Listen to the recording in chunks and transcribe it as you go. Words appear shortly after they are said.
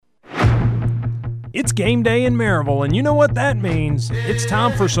It's game day in Maryville, and you know what that means. It's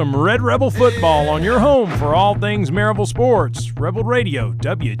time for some Red Rebel football on your home for all things Maryville sports. Rebel Radio,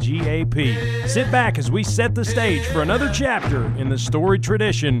 WGAP. Sit back as we set the stage for another chapter in the storied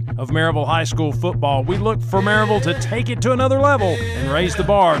tradition of Maryville High School football. We look for Maryville to take it to another level and raise the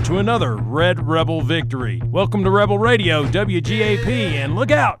bar to another Red Rebel victory. Welcome to Rebel Radio, WGAP, and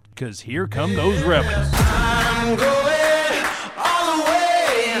look out, because here come those Rebels. I'm going all the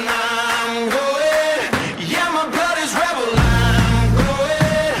way, and I'm going, yeah, my blood is rebel. I'm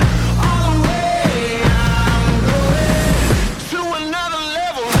going all the way, I'm going to another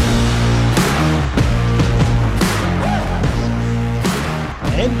level.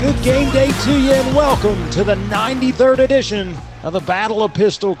 And good game day to you, and welcome to the 93rd edition of the Battle of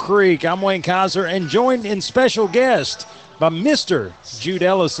Pistol Creek. I'm Wayne Kaiser, and joined in special guest by Mr. Jude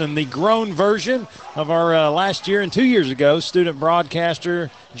Ellison, the grown version of our last year and 2 years ago student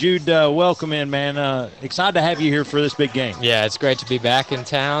broadcaster. Jude, welcome in, man. Excited to have you here for this big game. Yeah, it's great to be back in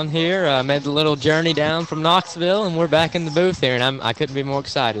town here. Made the little journey down from Knoxville, and we're back in the booth here, and I couldn't be more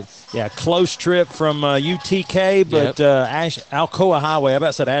excited. Yeah, close trip from UTK, but ALCOA Highway. I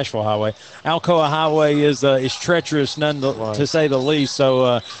about said Asheville Highway. ALCOA Highway is treacherous, to say the least.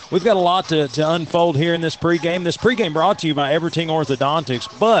 So we've got a lot to unfold here in this pregame. This pregame brought to you by Everting Orthodontics,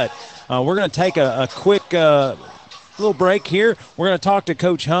 but we're going to take a quick little break here. We're going to talk to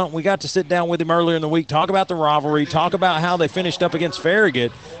Coach Hunt. We got to sit down with him earlier in the week, talk about the rivalry, talk about how they finished up against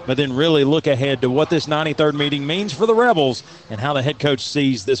Farragut, but then really look ahead to what this 93rd meeting means for the Rebels and how the head coach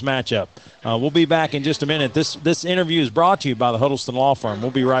sees this matchup. We'll be back in just a minute. This interview is brought to you by the Huddleston Law Firm.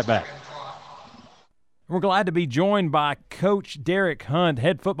 We'll be right back. We're glad to be joined by Coach Derek Hunt,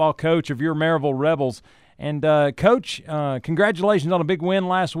 head football coach of your Maryville Rebels. And, Coach, congratulations on a big win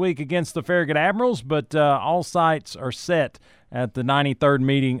last week against the Farragut Admirals, but all sights are set at the 93rd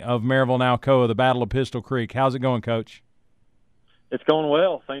meeting of Maryville and Alcoa, the Battle of Pistol Creek. How's it going, Coach? It's going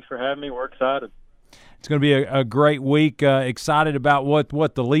well. Thanks for having me. We're excited. It's going to be a great week. Excited about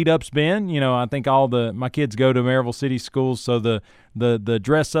what the lead-up's been. You know, I think my kids go to Maryville City Schools, so the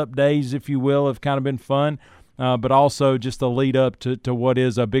dress-up days, if you will, have kind of been fun. But also just the lead up to what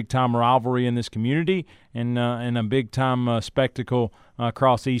is a big-time rivalry in this community and a big-time spectacle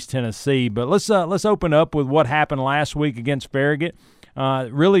across East Tennessee. But let's open up with what happened last week against Farragut.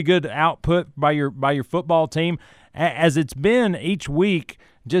 Really good output by your football team. As it's been each week,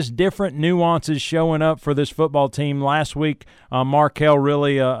 just different nuances showing up for this football team. Last week, Markel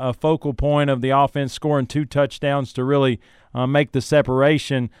really a focal point of the offense, scoring 2 touchdowns to really make the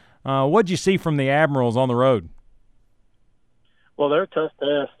separation. What'd you see from the Admirals on the road? Well, they're a tough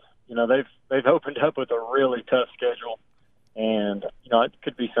test. You know, they've opened up with a really tough schedule, and it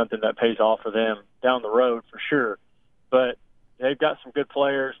could be something that pays off for them down the road for sure. But they've got some good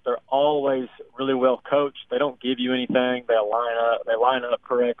players. They're always really well coached. They don't give you anything. They line up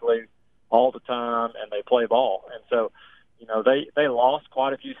correctly all the time, and they play ball. And so, they lost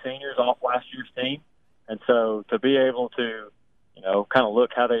quite a few seniors off last year's team, and so to be able to kind of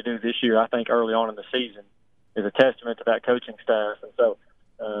look how they do this year, I think early on in the season is a testament to that coaching staff. And so,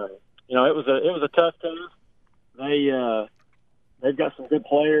 it was a tough test. They've got some good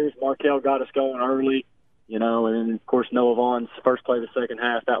players. Markel got us going early, and then of course Noah Vaughn's first play of the second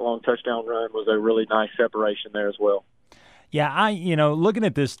half, that long touchdown run was a really nice separation there as well. Yeah, looking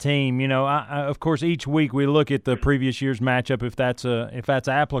at this team, of course, each week we look at the previous year's matchup if that's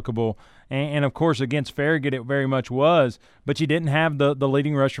applicable, and of course against Farragut it very much was. But you didn't have the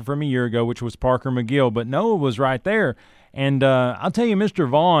leading rusher from a year ago, which was Parker McGill, but Noah was right there, and I'll tell you, Mr.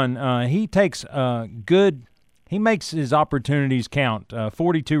 Vaughn, he makes his opportunities count.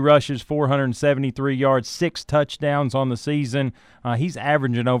 42 rushes, 473 yards, 6 touchdowns on the season. He's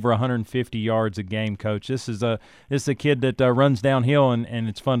averaging over 150 yards a game, Coach. This is a kid that runs downhill, and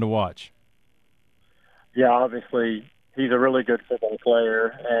it's fun to watch. Yeah, obviously he's a really good football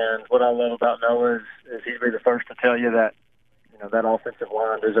player, and what I love about Noah is he'd be the first to tell you that that offensive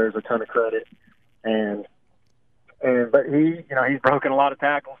line deserves a ton of credit, but he's broken a lot of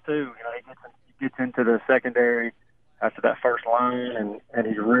tackles too. He gets into the secondary after that first line, and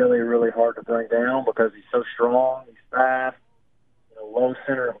he's really, really hard to bring down because he's so strong, he's fast, low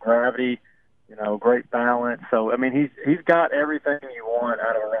center of gravity, great balance. So, I mean, he's got everything you want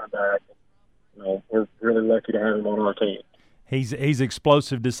out of a running back. We're really lucky to have him on our team. He's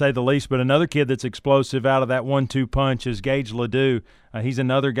explosive, to say the least, but another kid that's explosive out of that 1-2 punch is Gage Ledoux. He's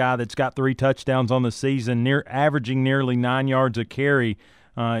another guy that's got 3 touchdowns on the season, averaging nearly 9 yards a carry.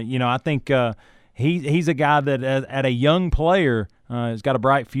 I think he's a guy that, at a young player, has got a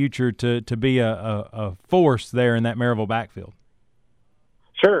bright future to be a force there in that Maryville backfield.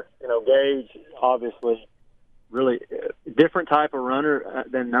 Sure. Gage, obviously, really different type of runner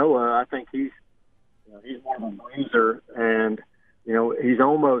than Noah. I think he's more of a bruiser, and he's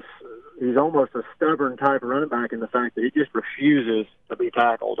almost a stubborn type of running back in the fact that he just refuses to be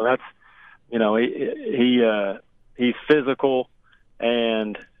tackled. And that's he's physical,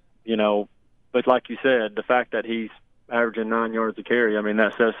 and but like you said, the fact that he's averaging 9 yards a carry, I mean,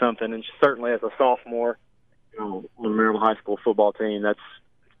 that says something. And certainly as a sophomore, on the Maryville High School football team, that's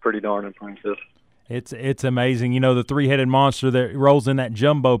pretty darn impressive. It's amazing. The three-headed monster that rolls in that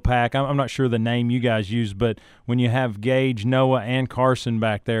jumbo pack. I'm not sure the name you guys use, but when you have Gage, Noah, and Carson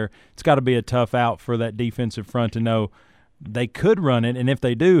back there, it's got to be a tough out for that defensive front to know they could run it, and if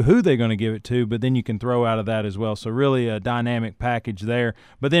they do, who they're going to give it to, but then you can throw out of that as well. So really a dynamic package there.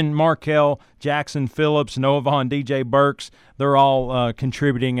 But then Markel, Jackson Phillips, Noah Vaughn, DJ Burks, they're all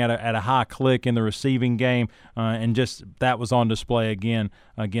contributing at a high click in the receiving game, and just that was on display again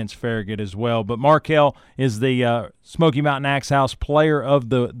against Farragut as well. But Markel is the Smoky Mountain Axe House player of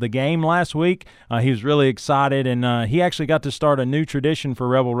the game last week. He was really excited, and he actually got to start a new tradition for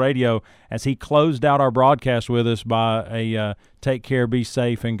Rebel Radio as he closed out our broadcast with us by a take care, be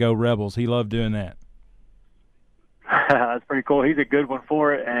safe, and go Rebels. He loved doing that. That's pretty cool. He's a good one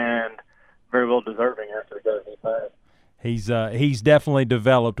for it, and very well deserving after the game he passed. He's definitely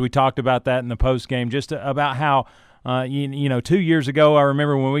developed. We talked about that in the post game, just about how 2 years ago, I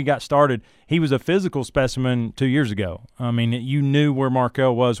remember when we got started, he was a physical specimen 2 years ago. I mean, you knew where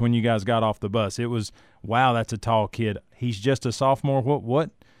Markel was when you guys got off the bus. It was, wow, that's a tall kid. He's just a sophomore. What?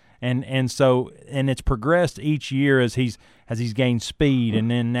 And it's progressed each year as he's gained speed,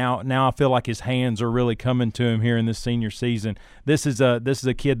 and then now I feel like his hands are really coming to him here in this senior season. This is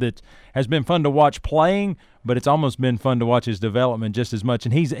a kid that has been fun to watch playing, but it's almost been fun to watch his development just as much.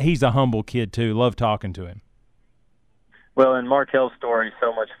 And he's a humble kid too. Love talking to him. Well, and Markel's story is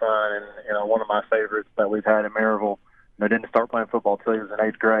so much fun, and one of my favorites that we've had in Maryville. Didn't start playing football until he was in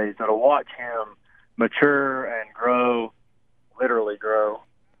 8th grade. So to watch him mature and grow, literally grow.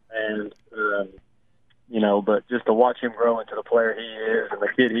 And, but just to watch him grow into the player he is and the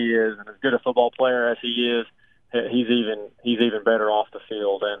kid he is and as good a football player as he is, he's even better off the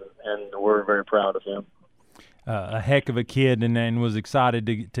field, and we're very proud of him. A heck of a kid, and was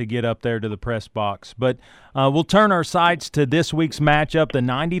excited to get up there to the press box. But we'll turn our sights to this week's matchup, the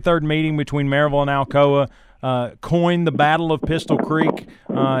 93rd meeting between Maryville and Alcoa. Coined the Battle of Pistol Creek.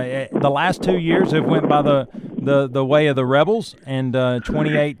 The last 2 years have went by the way of the Rebels, and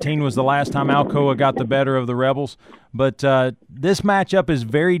 2018 was the last time Alcoa got the better of the Rebels. But this matchup is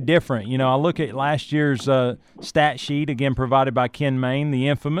very different. I look at last year's stat sheet, again provided by Ken Main, the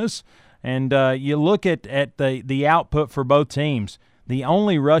infamous, and you look at the output for both teams. The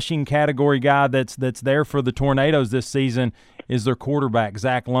only rushing category guy that's there for the Tornadoes this season is their quarterback,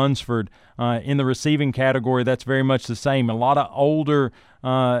 Zach Lunsford. In the receiving category, that's very much the same. A lot of older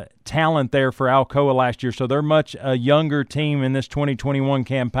talent there for Alcoa last year, so they're much a younger team in this 2021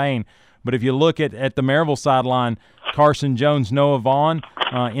 campaign. But if you look at the Maryville sideline, Carson Jones, Noah Vaughn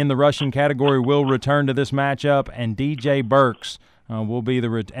in the rushing category will return to this matchup, and DJ Burks will be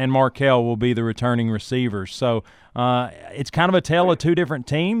and Markel will be the returning receivers. So it's kind of a tale of two different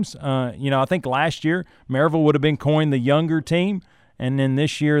teams. I think last year Maryville would have been coined the younger team, and then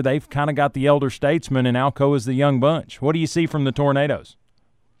this year they've kind of got the elder statesman, and Alcoa is the young bunch. What do you see from the Tornadoes?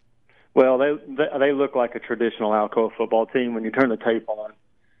 Well, they look like a traditional Alcoa football team when you turn the tape on.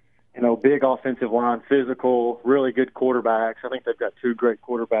 Big offensive line, physical, really good quarterbacks. I think they've got two great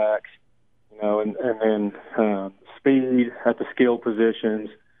quarterbacks. And then speed at the skill positions.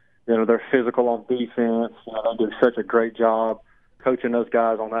 They're physical on defense. They do such a great job coaching those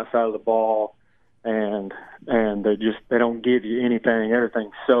guys on that side of the ball, and they don't give you anything.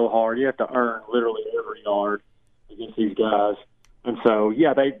 Everything's so hard. You have to earn literally every yard against these guys. And so,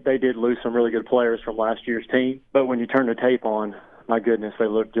 yeah, they did lose some really good players from last year's team. But when you turn the tape on, my goodness, they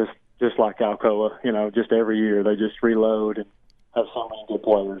look just like Alcoa. Just every year they just reload and have so many good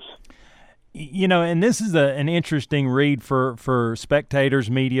players. And this is an interesting read for spectators,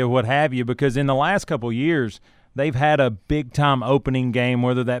 media, what have you, because in the last couple of years, they've had a big-time opening game,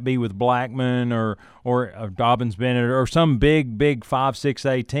 whether that be with Blackman or Dobbins Bennett or some big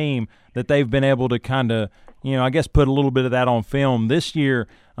 5-6A team that they've been able to kind of, I guess put a little bit of that on film. This year,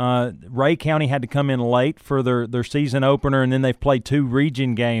 Ray County had to come in late for their season opener, and then they've played 2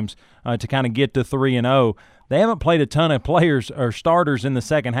 region games to kind of get to 3-0. They haven't played a ton of players or starters in the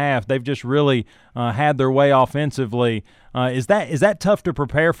second half. They've just really had their way offensively. Is that tough to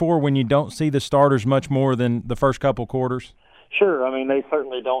prepare for when you don't see the starters much more than the first couple quarters? Sure. I mean, they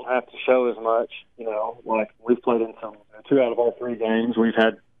certainly don't have to show as much. Like we've played in 2 out of our 3 games. We've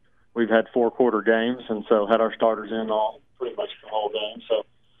had we've had 4-quarter games, and so had our starters in all pretty much the whole game. So,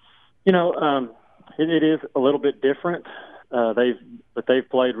 it is a little bit different. They've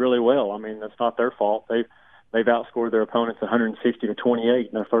played really well. I mean, that's not their fault. They've outscored their opponents 160-28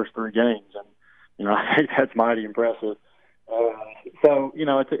 in their first 3 games, and I think that's mighty impressive. So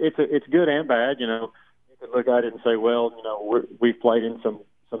it's good and bad. You could look at it and say, well, we've played in some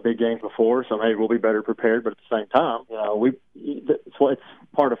big games before, so maybe we'll be better prepared. But at the same time, it's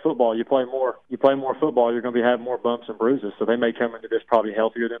part of football. You play more football, you're going to have more bumps and bruises. So they may come into this probably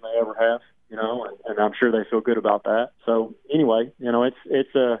healthier than they ever have, and I'm sure they feel good about that. So anyway,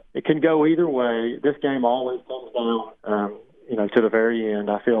 it can go either way. This game always comes down, to the very end,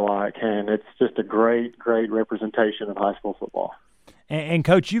 I feel like, and it's just a great, great representation of high school football. And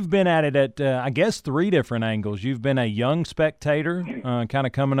Coach, you've been at it at, I guess, 3 different angles. You've been a young spectator, kind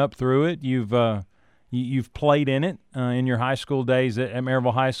of coming up through it. You've played in it in your high school days at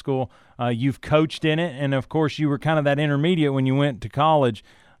Maryville High School. You've coached in it, and, of course, you were kind of that intermediate when you went to college.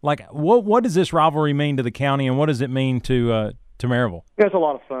 Like, what does this rivalry mean to the county, and what does it mean to Maryville? It's a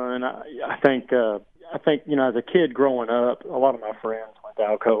lot of fun. I think as a kid growing up, a lot of my friends went to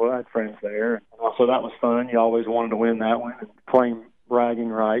ALCOA. I had friends there, and so that was fun. You always wanted to win that one and claim bragging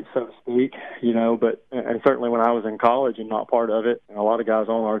rights, so to speak, but certainly when I was in college and not part of it, and a lot of guys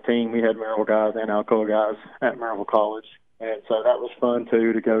on our team, we had Maryville guys and ALCOA guys at Maryville College, and so that was fun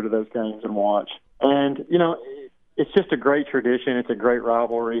too, to go to those games and watch. And it's just a great tradition. It's a great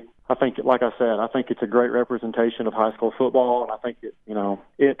rivalry. I think, like I said, it's a great representation of high school football, and I think it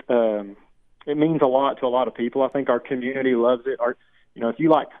means a lot to a lot of people. I think our community loves it.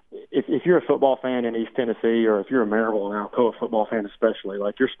 If you're a football fan in East Tennessee, or if you're a Maryville and Alcoa football fan especially,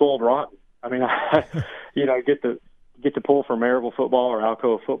 like, you're spoiled rotten. I mean, get to pull for Maryville football or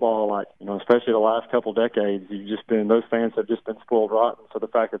Alcoa football, like, especially the last couple decades, those fans have just been spoiled rotten. So the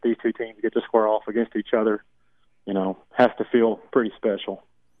fact that these 2 teams get to square off against each other, has to feel pretty special.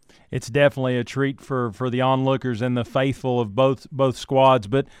 It's definitely a treat for the onlookers and the faithful of both squads.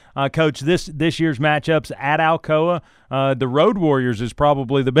 But, Coach, this year's matchups at Alcoa, the Road Warriors is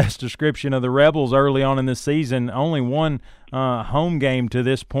probably the best description of the Rebels early on in the season. Only one home game to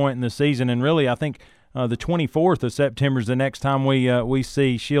this point in the season, and really I think the 24th of September is the next time we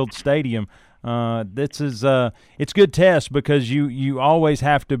see Shield Stadium. It's good test because you always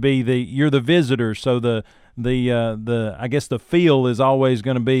have to be you're the visitor, so the I guess the feel is always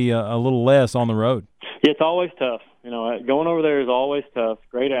going to be a little less on the road. Yeah, it's always tough. Going over there is always tough.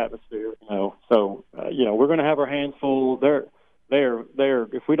 Great atmosphere. So we're going to have our hands full. They're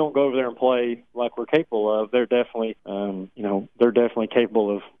if we don't go over there and play like we're capable of, they're definitely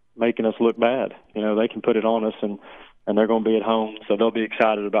capable of making us look bad. They can put it on us, and they're going to be at home, so they'll be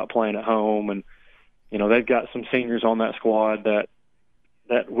excited about playing at home. And they've got some seniors on that squad that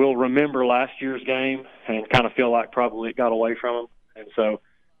will remember last year's game and kind of feel like probably it got away from them. And so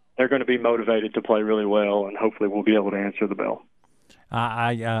they're going to be motivated to play really well, and hopefully we'll be able to answer the bell.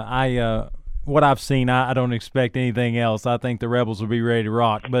 What I've seen, I don't expect anything else. I think the Rebels will be ready to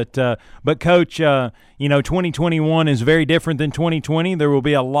rock. But Coach, 2021 is very different than 2020. There will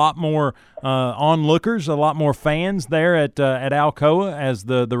be a lot more onlookers, a lot more fans there at Alcoa as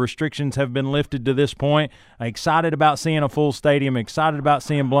the restrictions have been lifted to this point. Excited about seeing a full stadium, excited about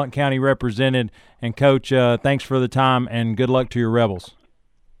seeing Blount County represented. And, Coach, thanks for the time, and good luck to your Rebels.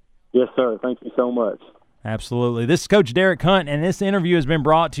 Yes, sir. Thank you so much. Absolutely. This is Coach Derek Hunt, and this interview has been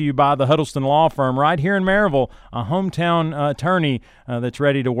brought to you by the Huddleston Law Firm right here in Maryville, a hometown attorney that's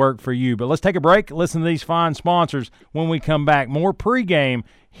ready to work for you. But let's take a break, listen to these fine sponsors. When we come back, more pregame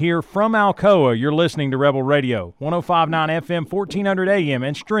here from Alcoa. You're listening to Rebel Radio, 105.9 FM, 1400 AM,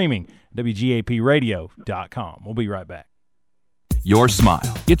 and streaming, WGAPradio.com. We'll be right back. Your smile.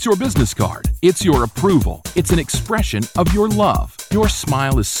 It's your business card. It's your approval. It's an expression of your love. Your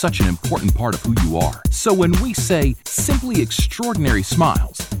smile is such an important part of who you are. So when we say simply extraordinary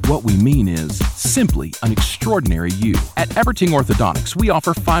smiles, what we mean is simply an extraordinary you. At Everting Orthodontics, we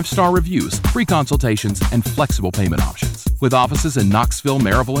offer 5-star reviews, free consultations, and flexible payment options. With offices in Knoxville,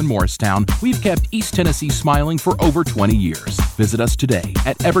 Maryville, and Morristown, we've kept East Tennessee smiling for over 20 years. Visit us today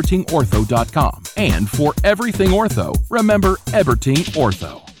at evertingortho.com. And for everything ortho, remember Everting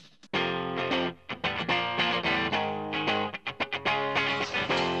Ortho.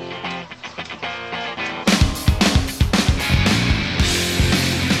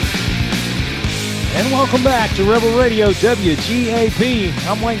 And welcome back to Rebel Radio WGAP.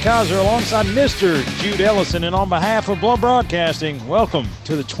 I'm Wayne Kaiser alongside Mr. Jude Ellison, and on behalf of Blood Broadcasting, welcome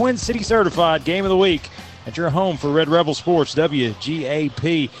to the Twin City Certified Game of the Week at your home for Red Rebel Sports,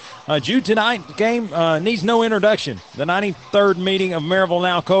 WGAP. Jude, tonight game needs no introduction. The 93rd meeting of Maryville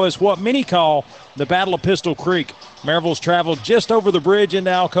and Alcoa is what many call the Battle of Pistol Creek. Maryville's traveled just over the bridge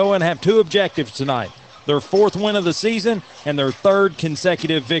into Alcoa and have two objectives tonight. Their fourth win of the season and their third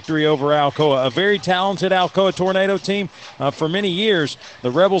consecutive victory over Alcoa. A very talented Alcoa Tornado team for many years.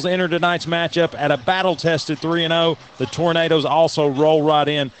 The Rebels enter tonight's matchup at a battle-tested 3-0. The Tornadoes also roll right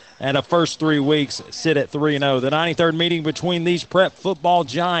in at a first 3 weeks, sit at 3-0. The 93rd meeting between these prep football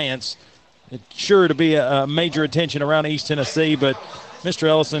giants, it's sure to be a major attention around East Tennessee. But, Mr.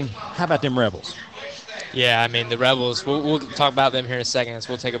 Ellison, how about them Rebels? Yeah, I mean, the Rebels, we'll talk about them here in a second as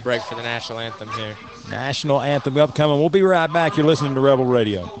we'll take a break for the national anthem here. National anthem upcoming. We'll be right back. You're listening to Rebel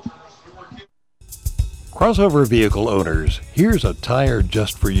Radio. Crossover vehicle owners, here's a tire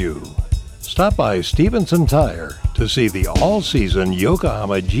just for you. Stop by Stevenson Tire to see the all-season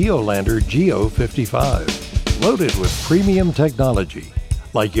Yokohama Geolander Geo 55. Loaded with premium technology,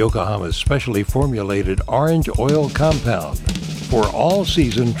 like Yokohama's specially formulated orange oil compound for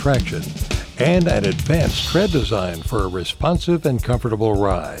all-season traction, and an advanced tread design for a responsive and comfortable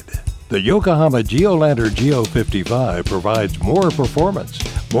ride. The Yokohama Geolander Geo 55 provides more performance,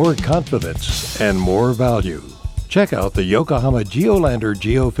 more confidence, and more value. Check out the Yokohama Geolander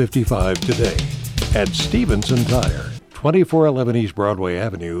Geo 55 today at Stevenson Tire, 2411 East Broadway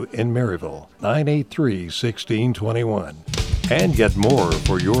Avenue in Maryville, 983-1621. And get more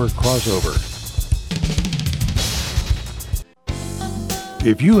for your crossover.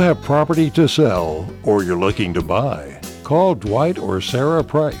 If you have property to sell or you're looking to buy, call Dwight or Sarah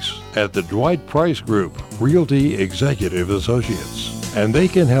Price at the Dwight Price Group Realty Executive Associates, and they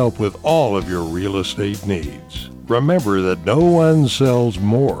can help with all of your real estate needs. Remember that no one sells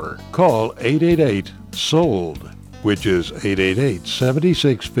more. Call 888-SOLD, which is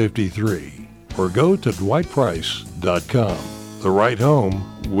 888-7653, or go to dwightprice.com. The right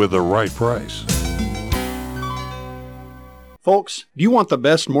home with the right price. Folks, do you want the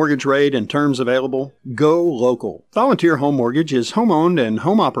best mortgage rate and terms available? Go local. Volunteer Home Mortgage is home-owned and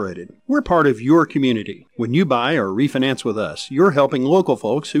home-operated. We're part of your community. When you buy or refinance with us, you're helping local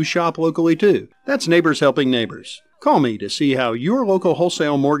folks who shop locally too. That's neighbors helping neighbors. Call me to see how your local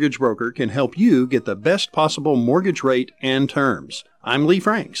wholesale mortgage broker can help you get the best possible mortgage rate and terms. I'm Lee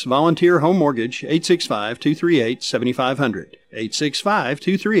Franks, Volunteer Home Mortgage, 865-238-7500.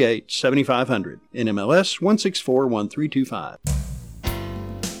 865-238-7500. NMLS 1641325.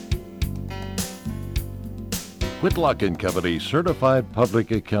 Whitlock & Company Certified Public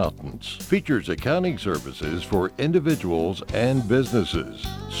Accountants features accounting services for individuals and businesses.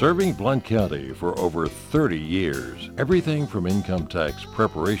 Serving Blount County for over 30 years. Everything from income tax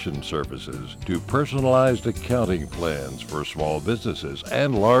preparation services to personalized accounting plans for small businesses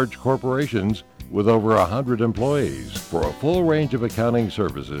and large corporations with over 100 employees for a full range of accounting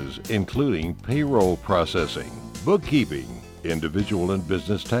services, including payroll processing, bookkeeping, individual and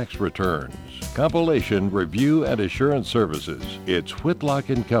business tax returns, compilation, review, and assurance services. It's Whitlock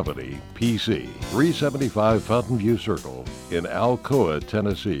 & Company, PC, 375 Fountain View Circle in Alcoa,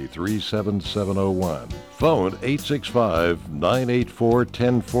 Tennessee, 37701. Phone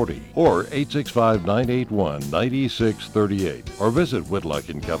 865-984-1040 or 865-981-9638, or visit Whitlock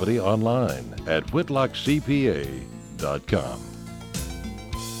 & Company online at whitlockcpa.com.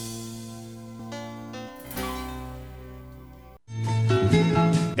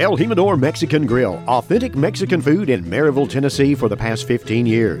 El Jimador Mexican Grill, authentic Mexican food in Maryville, Tennessee for the past 15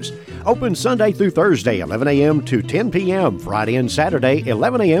 years. Open Sunday through Thursday, 11 a.m. to 10 p.m., Friday and Saturday,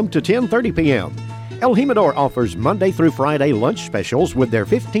 11 a.m. to 10:30 p.m. El Jimador offers Monday through Friday lunch specials with their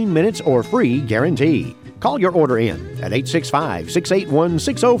 15 minutes or free guarantee. Call your order in at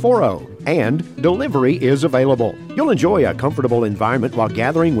 865-681-6040, and delivery is available. You'll enjoy a comfortable environment while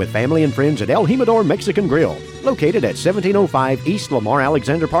gathering with family and friends at El Jimador Mexican Grill, located at 1705 East Lamar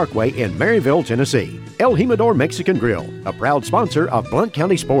Alexander Parkway in Maryville, Tennessee. El Jimador Mexican Grill, a proud sponsor of Blount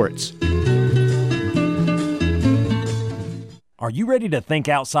County Sports. Are you ready to think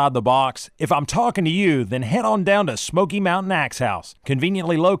outside the box? If I'm talking to you, then head on down to Smoky Mountain Axe House.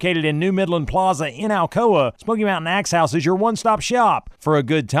 Conveniently located in New Midland Plaza in Alcoa, Smoky Mountain Axe House is your one-stop shop for a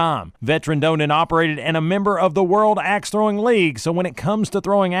good time. Veteran-owned and operated and a member of the World Axe Throwing League, so when it comes to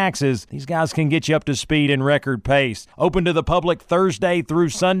throwing axes, these guys can get you up to speed in record pace. Open to the public Thursday through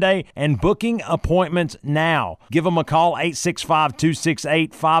Sunday and booking appointments now. Give them a call,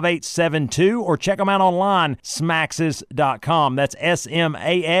 865-268-5872, or check them out online, smaxes.com. That's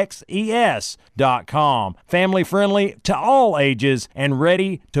SMAXES.com. Family friendly to all ages and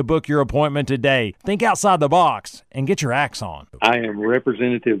ready to book your appointment today. Think outside the box and get your axe on. I am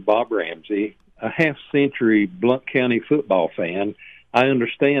Representative Bob Ramsey. a half-century Blount County football fan, I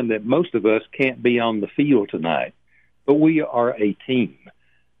understand that most of us can't be on the field tonight, but we are a team.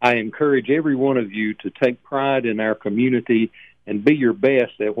 I encourage every one of you to take pride in our community and be your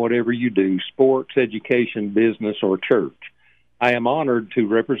best at whatever you do, sports, education, business, or church. I am honored to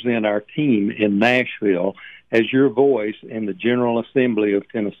represent our team in Nashville as your voice in the General Assembly of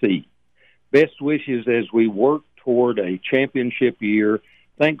Tennessee. Best wishes as we work toward a championship year.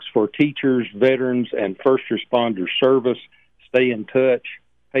 Thanks for teachers, veterans, and first responders service. Stay in touch.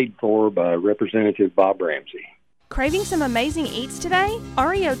 Paid for by Representative Bob Ramsey. Craving some amazing eats today?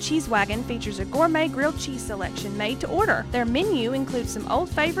 REO Cheese Wagon features a gourmet grilled cheese selection made to order. Their menu includes some old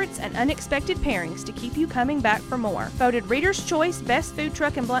favorites and unexpected pairings to keep you coming back for more. Voted Reader's Choice Best Food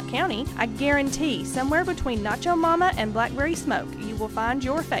Truck in Blount County, I guarantee somewhere between Nacho Mama and Blackberry Smoke, you will find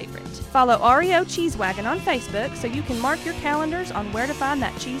your favorite. Follow REO Cheese Wagon on Facebook so you can mark your calendars on where to find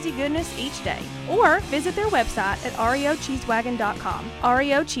that cheesy goodness each day. Or visit their website at reocheesewagon.com.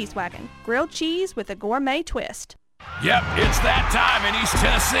 REO Cheese Wagon, grilled cheese with a gourmet twist. Yep, it's that time in East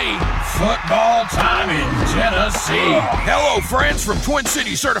Tennessee. Football time in Tennessee. Hello, friends from Twin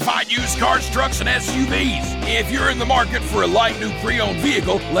Cities Certified Used Cars, Trucks, and SUVs. If you're in the market for a light new pre-owned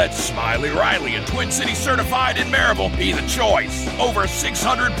vehicle, let Smiley Riley and Twin Cities Certified in Maryville be the choice. Over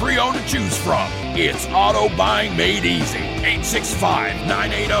 600 pre-owned to choose from. It's auto buying made easy.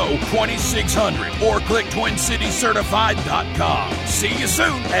 865-980-2600 or click TwinCitiesCertified.com. See you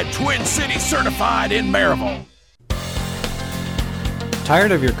soon at Twin Cities Certified in Maryville.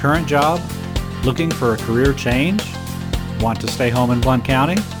 Tired of your current job? Looking for a career change? Want to stay home in Blount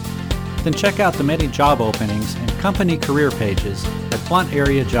County? Then check out the many job openings and company career pages at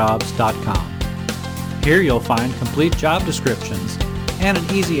BlountAreaJobs.com. Here you'll find complete job descriptions and an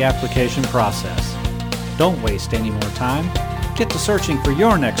easy application process. Don't waste any more time. Get to searching for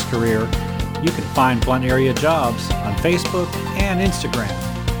your next career. You can find Blount Area Jobs on Facebook and Instagram.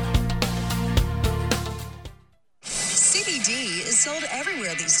 CBD is sold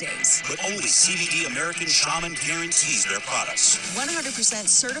everywhere these days. But only CBD American Shaman guarantees their products. 100%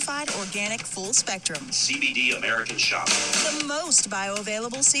 certified organic full spectrum. CBD American Shaman. The most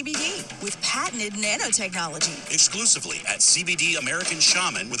bioavailable CBD with patented nanotechnology. Exclusively at CBD American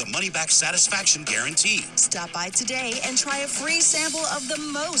Shaman with a money-back satisfaction guarantee. Stop by today and try a free sample of the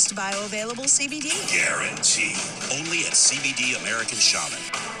most bioavailable CBD. Guarantee. Only at CBD American Shaman.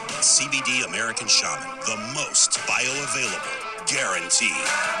 CBD American Shaman. The most bioavailable. Guarantee.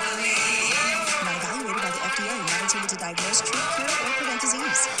 Not evaluated by the FDA, not intended to diagnose, treat, cure, or prevent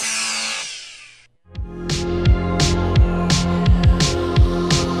disease.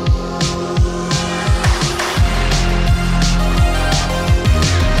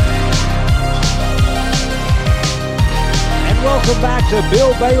 Welcome back to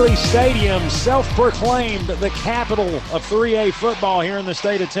Bill Bailey Stadium, self-proclaimed the capital of 3A football here in the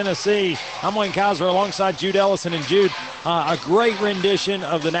state of Tennessee. I'm Wayne Kaiser alongside Jude Ellison. And Jude, a great rendition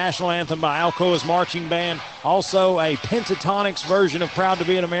of the national anthem by Alcoa's marching band. Also a Pentatonics version of Proud to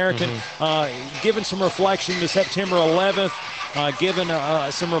be an American, giving some reflection to September 11th. Given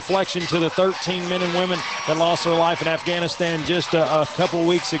some reflection to the 13 men and women that lost their life in Afghanistan just a couple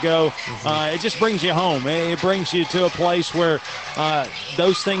weeks ago. It just brings you home. It brings you to a place where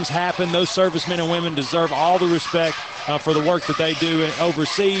those things happen. Those servicemen and women deserve all the respect for the work that they do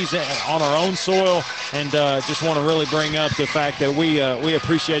overseas on our own soil, and just want to really bring up the fact that we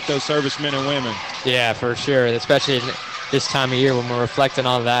appreciate those servicemen and women. Yeah, for sure, especially this time of year when we're reflecting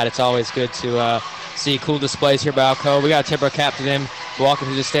on that. It's always good to see cool displays here by Alcoa. We got to tip our cap to them walking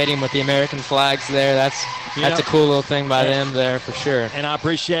through the stadium with the American flags there. That's a cool little thing by them there for sure. And I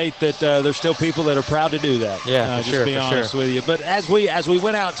appreciate that there's still people that are proud to do that. Yeah, for just sure. to be honest with you. But as we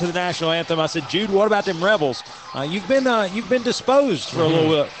went out to the national anthem, I said, Jude, what about them Rebels? You've been disposed for a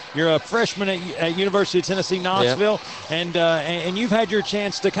little bit. You're a freshman at University of Tennessee Knoxville, and you've had your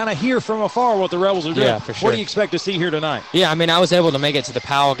chance to kind of hear from afar what the Rebels are doing. Yeah, for sure. What do you expect to see here tonight? Yeah, I mean, I was able to make it to the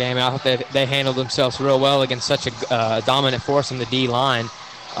Powell game, and I thought they handled themselves real well against such a dominant force in the D-line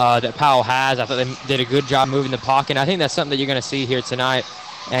that Powell has. I thought they did a good job moving the pocket. I think that's something that you're going to see here tonight,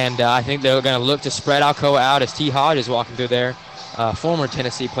 and I think they're going to look to spread Alcoa out as T. Hodge is walking through there. Former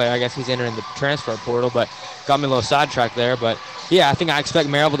Tennessee player. I guess he's entering the transfer portal, but got me a little sidetracked there. But, yeah, I think I expect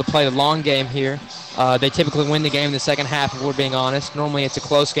Maryville to play the long game here. They typically win the game in the second half, if we're being honest. Normally it's a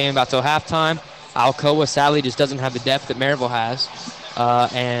close game about till halftime. Alcoa, sadly, just doesn't have the depth that Maryville has.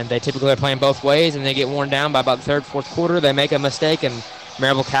 And they typically are playing both ways, and they get worn down by about the third, fourth quarter. They make a mistake, and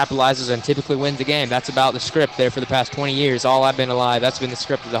Maryville capitalizes and typically wins the game. That's about the script there for the past 20 years. All I've been alive, that's been the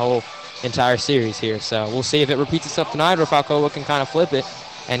script of the whole entire series here. So we'll see if it repeats itself tonight or if Alcoa can kind of flip it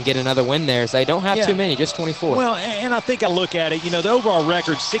and get another win there. So they don't have too many, just 24. Well, and I think I look at it, the overall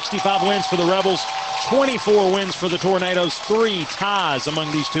record, 65 wins for the Rebels, 24 wins for the Tornadoes, 3 ties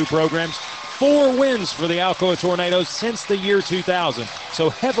among these two programs. 4 wins for the Alcoa Tornadoes since the year 2000. So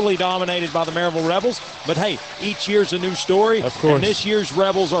heavily dominated by the Maryville Rebels. But, hey, each year's a new story. Of course. And this year's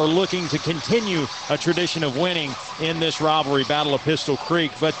Rebels are looking to continue a tradition of winning in this rivalry, Battle of Pistol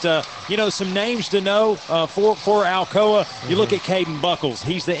Creek. But, some names to know for Alcoa. You look at Caden Buckles.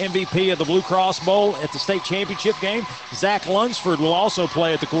 He's the MVP of the Blue Cross Bowl at the state championship game. Zach Lunsford will also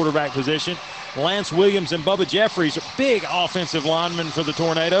play at the quarterback position. Lance Williams and Bubba Jeffries are big offensive linemen for the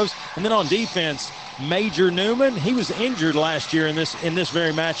Tornadoes. And then on defense, Major Newman, he was injured last year in this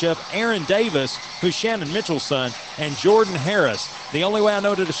very matchup. Aaron Davis, who's Shannon Mitchell's son, and Jordan Harris. The only way I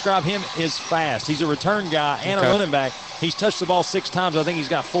know to describe him is fast. He's a return guy and a running back. He's touched the ball 6 times. I think he's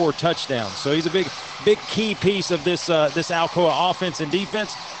got 4 touchdowns. So he's a big key piece of this Alcoa offense and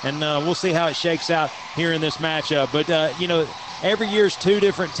defense. And we'll see how it shakes out here in this matchup. But, every year's 2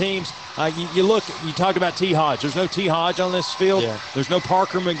 different teams. You talked about T. Hodge. There's no T. Hodge on this field. Yeah. There's no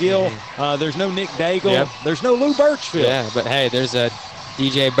Parker McGill. There's no Nick Daigle. Yep. There's no Lou Birchfield. Yeah, but hey, there's a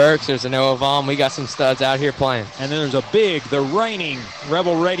DJ Burks. There's a Noah Vaughn. We got some studs out here playing. And then there's the reigning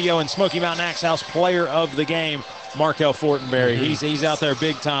Rebel Radio and Smoky Mountain Axe House player of the game, Markel Fortenberry. He's out there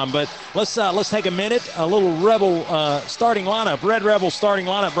big time. But let's take a minute. A little Rebel starting lineup, Red Rebel starting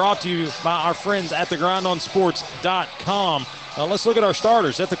lineup, brought to you by our friends at thegrindonsports.com. Let's look at our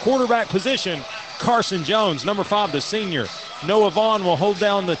starters. At the quarterback position, Carson Jones, number 5, the senior. Noah Vaughn will hold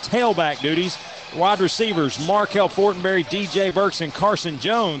down the tailback duties. Wide receivers, Markel Fortenberry, DJ Burks, and Carson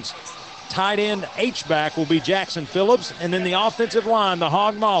Jones. Tight end H-back will be Jackson Phillips. And then the offensive line, the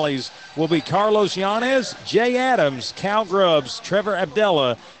Hog Mollies, will be Carlos Yanez, Jay Adams, Cal Grubbs, Trevor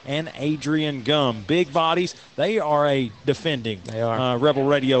Abdella, and Adrian Gum. Big bodies. They are a defending Rebel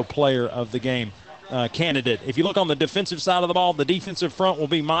Radio player of the game candidate. If you look on the defensive side of the ball, the defensive front will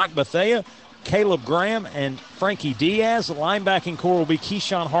be Mike Bethea, Caleb Graham, and Frankie Diaz. The linebacking core will be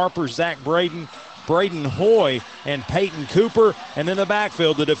Keyshawn Harper, Zach Braden Hoy, and Peyton Cooper. And then the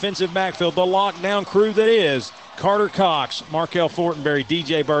backfield, the defensive backfield, the lockdown crew that is Carter Cox, Markel Fortenberry,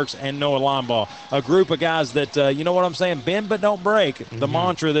 DJ Burks, and Noah Linebaugh. A group of guys that, you know what I'm saying, bend but don't break. The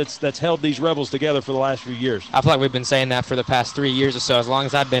mantra that's held these Rebels together for the last few years. I feel like we've been saying that for the past 3 years or so, as long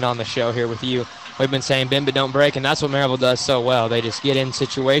as I've been on the show here with you. We've been saying bend but don't break, and that's what Maryville does so well. They just get in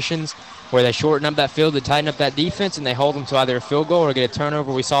situations where they shorten up that field, they tighten up that defense, and they hold them to either a field goal or get a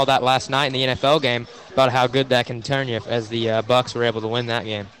turnover. We saw that last night in the NFL game about how good that can turn you as the Bucks were able to win that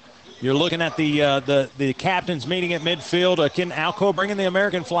game. You're looking at the captains meeting at midfield. Can Alcoa bringing the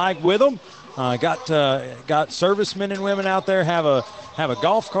American flag with them? Got servicemen and women out there. Have a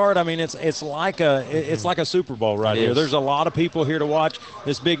golf cart. I mean, it's like a Super Bowl right here. There's a lot of people here to watch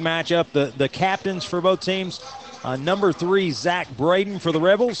this big matchup. The captains for both teams. Number 3, Zach Braden for the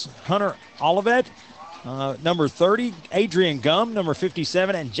Rebels. Hunter Olivet. Number 30, Adrian Gum, number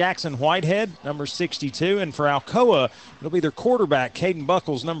 57, and Jackson Whitehead, number 62. And for Alcoa, it'll be their quarterback, Caden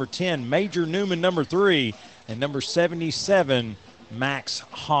Buckles, number 10, Major Newman, number 3, and number 77, Max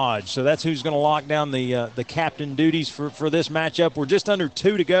Hodge. So that's who's going to lock down the captain duties for this matchup. We're just under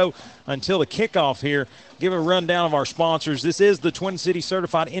 2 to go until the kickoff here. Give a rundown of our sponsors. This is the Twin Cities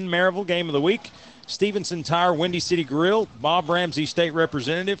Certified in Maryville Game of the Week. Stevenson Tire, Windy City Grill, Bob Ramsey State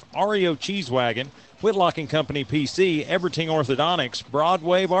Representative, REO Cheese Wagon, Whitlock & Company PC, Everting Orthodontics,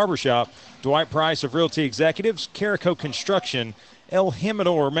 Broadway Barbershop, Dwight Price of Realty Executives, Carico Construction, El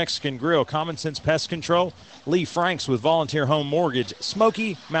Jimador Mexican Grill, Common Sense Pest Control, Lee Franks with Volunteer Home Mortgage,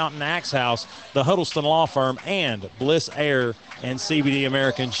 Smoky Mountain Axe House, the Huddleston Law Firm, and Bliss Air and CBD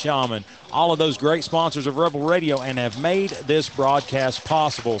American Shaman. All of those great sponsors of Rebel Radio and have made this broadcast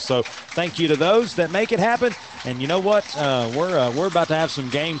possible. So thank you to those that make it happen. And you know what? We're about to have some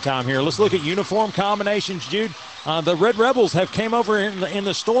game time here. Let's look at uniform combinations, Jude. The Red Rebels have came over in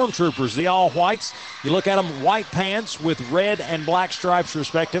the Stormtroopers, the all-whites. You look at them, white pants with red and black stripes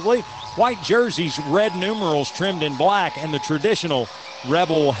respectively. White jerseys, red numerals trimmed in black, and the traditional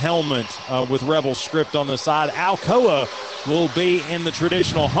Rebel helmet with Rebel script on the side. Alcoa will be in the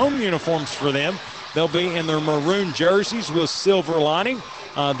traditional home uniforms for them. They'll be in their maroon jerseys with silver lining.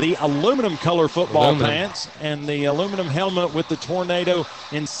 The aluminum color football pants and the aluminum helmet with the tornado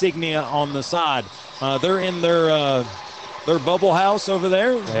insignia on the side. They're in their bubble house over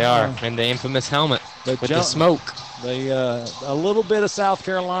there. They are, and the infamous helmet with the smoke. A little bit of South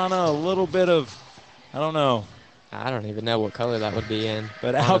Carolina, a little bit of, I don't know, I don't even know what color that would be in.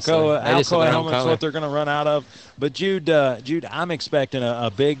 But Alcoa helmet's what they're going to run out of. But Jude, I'm expecting a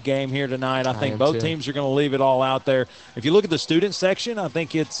big game here tonight. I think both teams are going to leave it all out there. If you look at the student section, I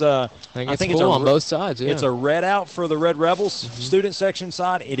think it's full on both sides. Yeah. It's a red out for the Red Rebels student section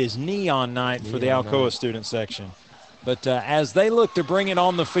side. It is neon night for the Alcoa student section. But as they look to bring it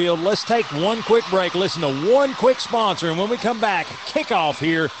on the field, let's take one quick break, listen to one quick sponsor, and when we come back, kickoff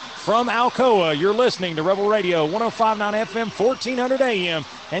here from Alcoa. You're listening to Rebel Radio 105.9 FM, 1400 AM,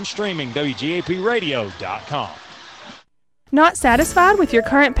 and streaming WGAPradio.com. Not satisfied with your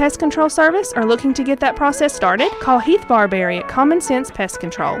current pest control service or looking to get that process started? Call Heath Barberry at Common Sense Pest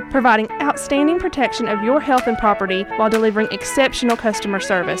Control, providing outstanding protection of your health and property while delivering exceptional customer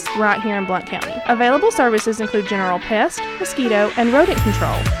service right here in Blount County. Available services include general pest, mosquito, and rodent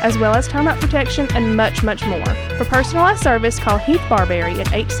control, as well as termite protection and much, much more. For personalized service, call Heath Barberry at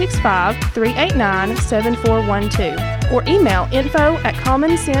 865-389-7412 or email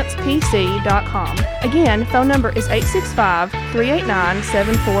info@commonsensepc.com. Again, phone number is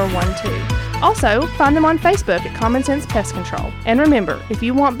 865-389-7412. Also, find them on Facebook at Common Sense Pest Control. And remember, if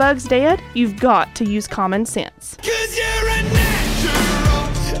you want bugs dead, you've got to use common sense. 'Cause you're a natural,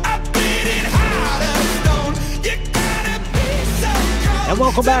 a beating heart of stone. You gotta be so cold. And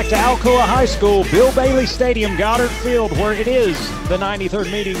welcome back to Alcoa High School, Bill Bailey Stadium, Goddard Field, where it is the 93rd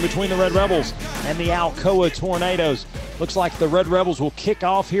meeting between the Red Rebels and the Alcoa Tornadoes. Looks like the Red Rebels will kick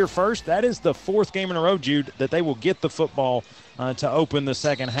off here first. That is the fourth game in a row, Jude, that they will get the football to open the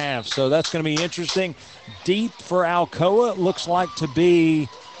second half. So that's going to be interesting. Deep for Alcoa, looks like to be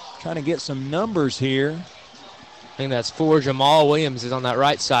trying to get some numbers here. I think that's 4. Jamal Williams is on that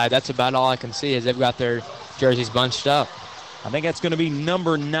right side. That's about all I can see as they've got their jerseys bunched up. I think that's going to be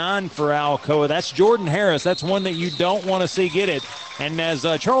number 9 for Alcoa. That's Jordan Harris. That's one that you don't want to see get it. And as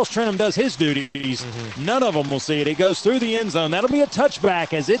Charles Trentham does his duties, none of them will see it. It goes through the end zone. That'll be a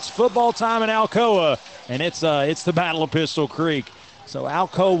touchback as it's football time in Alcoa, and it's the Battle of Pistol Creek. So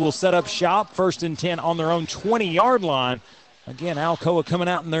Alcoa will set up shop, 1st and 10 on their own 20-yard line. Again, Alcoa coming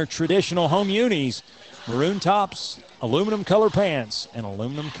out in their traditional home unis, maroon tops, aluminum colored pants, and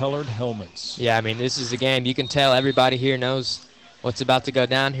aluminum colored helmets. Yeah, I mean, this is a game. You can tell everybody here knows what's about to go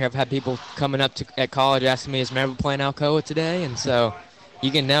down here. I've had people coming up at college asking me, is Maryville playing Alcoa today? And so you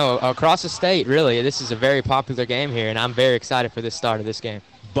can know across the state, really, this is a very popular game here, and I'm very excited for this start of this game.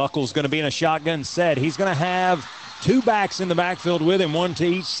 Buckle's going to be in a shotgun set. He's going to have 2 backs in the backfield with him, 1 to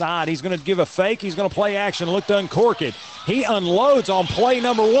each side. He's going to give a fake. He's going to play action, look to uncork it. He unloads on play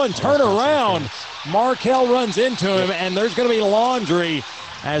number 1. Turn around. Markel runs into him, and there's going to be laundry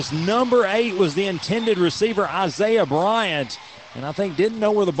as number 8 was the intended receiver, Isaiah Bryant, and I think didn't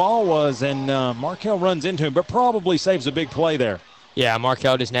know where the ball was, and Markel runs into him, but probably saves a big play there. Yeah,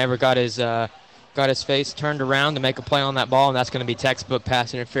 Markel just never got his face turned around to make a play on that ball, and that's going to be textbook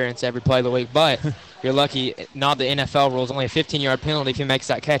pass interference every play of the week. But you're lucky, not the NFL rules, only a 15-yard penalty. If he makes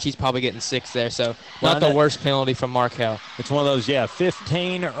that catch, he's probably getting 6 there. So not the worst penalty from Markel. It's one of those,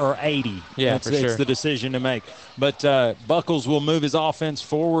 15 or 80. Yeah, for sure. It's the decision to make. But Buckles will move his offense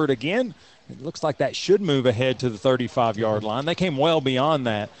forward again. It looks like that should move ahead to the 35-yard line. They came well beyond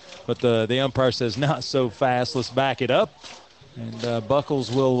that, but the umpire says not so fast. Let's back it up. And Buckles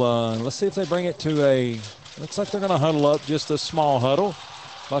will, let's see if they bring it to looks like they're going to huddle up, just a small huddle.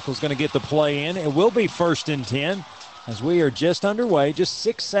 Buckles going to get the play in. It will be 1st and 10 as we are just underway, just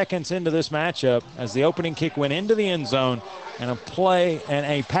 6 seconds into this matchup as the opening kick went into the end zone and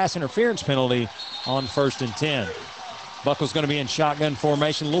a pass interference penalty on 1st and 10. Buckles going to be in shotgun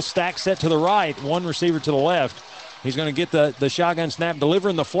formation, a little stack set to the right, 1 receiver to the left. He's going to get the shotgun snap,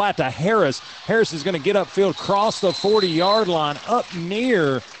 delivering the flat to Harris. Harris is going to get upfield, cross the 40-yard line, up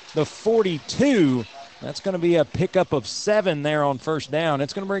near the 42. That's going to be a pickup of 7 there on 1st down.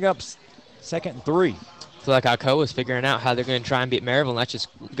 It's going to bring up 2nd and 3. I feel like Alcoa is figuring out how they're going to try and beat Maryville. Let's just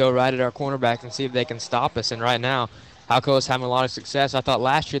go right at our cornerback and see if they can stop us. And right now, Alcoa is having a lot of success. I thought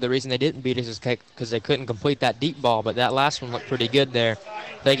last year the reason they didn't beat us is because they couldn't complete that deep ball, but that last one looked pretty good there.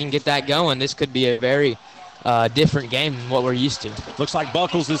 If they can get that going, this could be a very different game than what we're used to. Looks like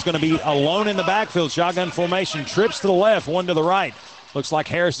Buckles is going to be alone in the backfield. Shotgun formation, trips to the left, 1 to the right. Looks like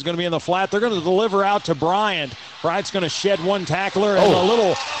Harris is going to be in the flat. They're going to deliver out to Bryant. Bryant's going to shed 1 tackler and a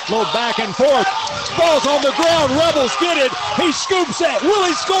little back and forth. Ball's on the ground. Rebels get it. He scoops it. Will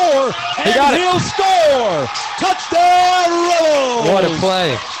he score? And he'll score. Touchdown, Rebels. What a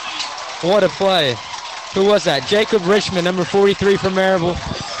play. What a play. Who was that? Jacob Richmond, number 43 for Maryville.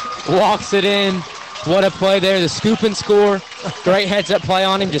 Walks it in. What a play there. The scoop and score. Great heads-up play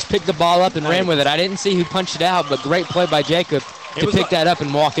on him. Just picked the ball up and ran with it. I didn't see who punched it out, but great play by Jacob. to pick that up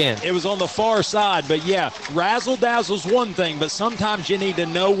and walk in. It was on the far side, but yeah, razzle-dazzle's one thing, but sometimes you need to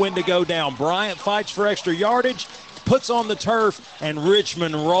know when to go down. Bryant fights for extra yardage, puts on the turf, and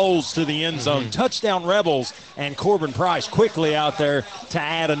Richmond rolls to the end zone. Touchdown Rebels, and Corbin Price quickly out there to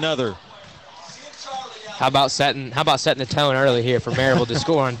add another. How about setting the tone early here for Maryville to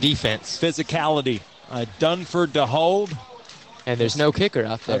score on defense? Physicality. Dunford to hold. And there's no kicker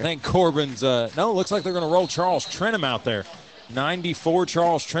out there. I think Corbin's, no, it looks like they're going to roll Charles Trenum out there. 94,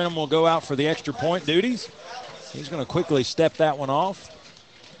 Charles Trenum will go out for the extra point duties. He's going to quickly step that one off.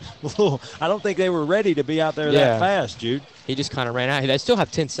 I don't think they were ready to be out there that fast, Jude. He just kind of ran out. They still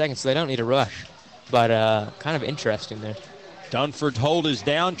have 10 seconds, so they don't need to rush. But kind of interesting there. Dunford's hold is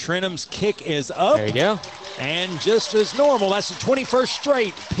down. Trenum's kick is up. There you go. And just as normal, that's the 21st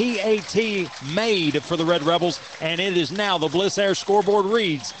straight PAT made for the Red Rebels. And it is now the Bliss Air scoreboard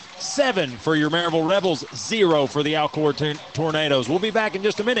reads 7 for your Maryville Rebels, 0 for the Alcoa Tornadoes. We'll be back in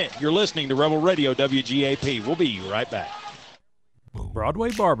just a minute. You're listening to Rebel Radio WGAP. We'll be right back.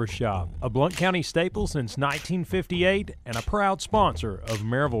 Broadway Barbershop, a Blount County staple since 1958 and a proud sponsor of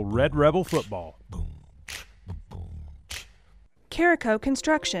Maryville Red Rebel football. Carico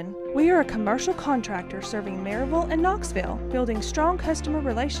Construction. We are a commercial contractor serving Maryville and Knoxville. Building strong customer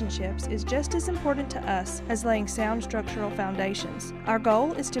relationships is just as important to us as laying sound structural foundations. Our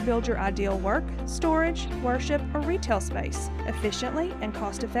goal is to build your ideal work, storage, worship, or retail space efficiently and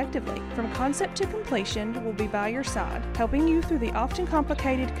cost effectively. From concept to completion, we'll be by your side, helping you through the often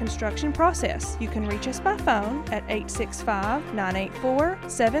complicated construction process. You can reach us by phone at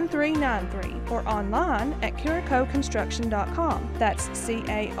 865-984-7393 or online at caricoconstruction.com. That's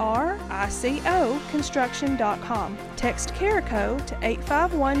CARICO construction.com. Text Carico to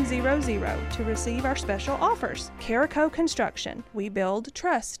 85100 to receive our special offers. Carico Construction. We build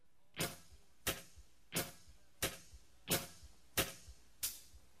trust.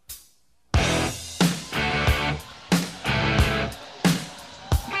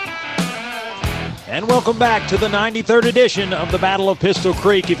 And welcome back to the 93rd edition of the Battle of Pistol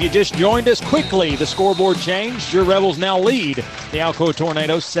Creek. If you just joined us quickly, the scoreboard changed. Your Rebels now lead the Alcoa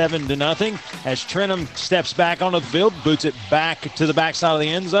Tornadoes 7-0 as Trenum steps back onto the field, boots it back to the backside of the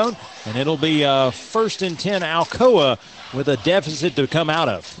end zone, and it'll be 1st and 10 Alcoa with a deficit to come out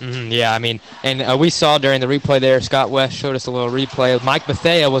of. Yeah, I mean, and we saw during the replay there, Scott West showed us a little replay. Mike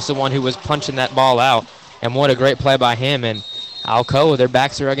Bethea was the one who was punching that ball out, and what a great play by him. And Alcoa, their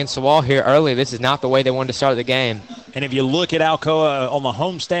backs are against the wall here early. This is not the way they wanted to start the game. And if you look at Alcoa, on the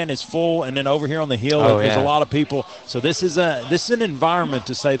homestand it's full, and then over here on the hill there's a lot of people. So this is an environment,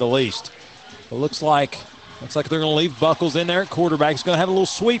 to say the least. It looks like they're going to leave Buckles in there at quarterback. He's going to have a little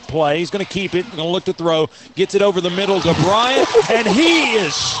sweep play. He's going to keep it. Going to look to throw. Gets it over the middle to Bryant, and he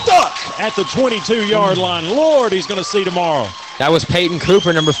is stuck at the 22-yard line. Lord, he's going to see tomorrow. That was Peyton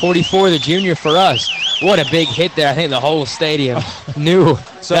Cooper, number 44, the junior for us. What a big hit there. I think the whole stadium knew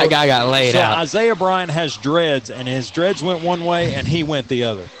that guy got laid out. Isaiah Bryant has dreads, and his dreads went one way, and he went the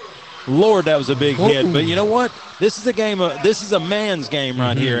other. Lord, that was a big hit. But you know what? This is a game. This is a man's game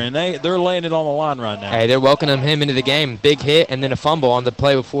right here, and they're laying it on the line right now. Hey, they're welcoming him into the game. Big hit and then a fumble on the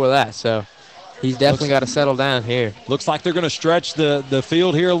play before that. So he's definitely got to settle down here. Looks like they're going to stretch the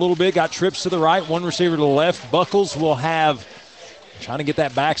field here a little bit. Got trips to the right, one receiver to the left. Buckles will have. Trying to get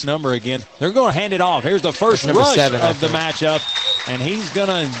that back's number again. They're going to hand it off. Here's the first rush of the matchup, and he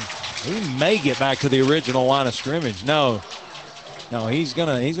may get back to the original line of scrimmage. No, he's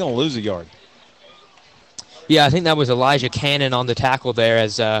gonna lose a yard. Yeah, I think that was Elijah Cannon on the tackle there,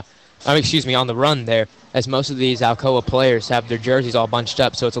 on the run there, as most of these Alcoa players have their jerseys all bunched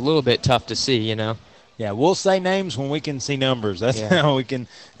up, so it's a little bit tough to see, you know. Yeah, we'll say names when we can see numbers. That's how we can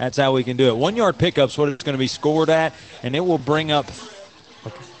do it. 1 yard pickup's what it's going to be scored at, and it will bring up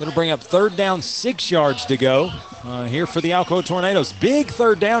 3rd down, 6 yards to go here for the Alcoa Tornadoes. Big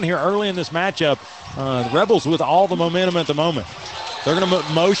 3rd down here early in this matchup. The Rebels with all the momentum at the moment. They're going to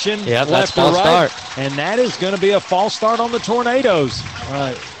motion left to right, and that is going to be a false start on the Tornadoes.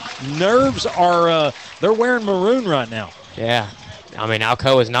 Nerves are they're wearing maroon right now. Yeah, I mean,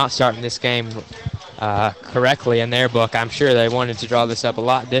 Alcoa is not starting this game correctly in their book. I'm sure they wanted to draw this up a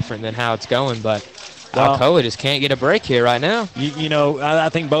lot different than how it's going, but Alcoa just can't get a break here right now. You know, I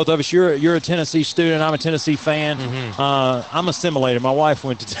think both of us, you're a Tennessee student, I'm a Tennessee fan. I'm assimilated. My wife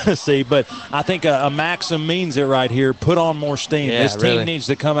went to Tennessee, but I think a maxim means it right here. Put on more steam. This team needs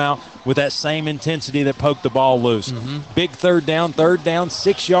to come out with that same intensity that poked the ball loose. Big 3rd down,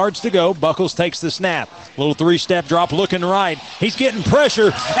 6 yards to go. Buckles takes the snap. Little 3-step drop looking right. He's getting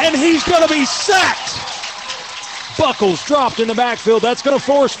pressure, and he's going to be sacked. Buckles dropped in the backfield. That's going to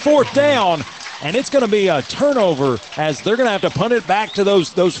force 4th down. and it's going to be a turnover as they're going to have to punt it back to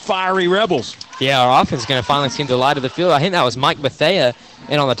those fiery Rebels. Yeah, our offense is going to finally see the light of the field. I think that was Mike Bethea,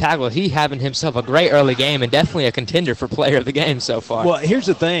 and on the tackle, he having himself a great early game and definitely a contender for player of the game so far. Well, here's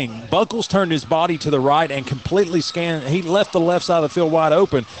the thing. Buckles turned his body to the right and completely scanned. He left the left side of the field wide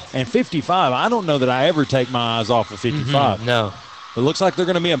open, and 55, I don't know that I ever take my eyes off of 55. No. It looks like they're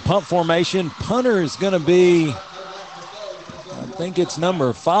going to be in punt formation. Punter is going to be, I think it's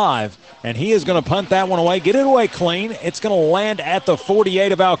number 5, and he is going to punt that one away, get it away clean. It's going to land at the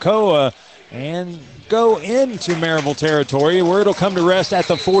 48 of Alcoa and go into Maryville territory where it'll come to rest at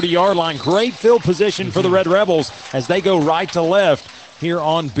the 40-yard line. Great field position for the Red Rebels as they go right to left here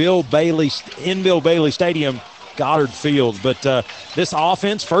on Bill Bailey Stadium, Goddard Field. But this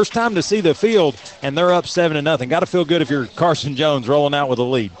offense, first time to see the field, and they're up 7-0. Got to feel good if you're Carson Jones rolling out with a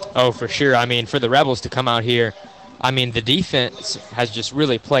lead. Oh, for sure. I mean, for the Rebels to come out here, I mean, the defense has just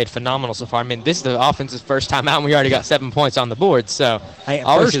really played phenomenal so far. I mean, this is the offense's first time out, and we already got 7 points on the board. So,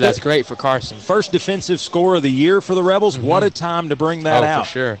 obviously, that's great for Carson. First defensive score of the year for the Rebels. What a time to bring that out. Oh, for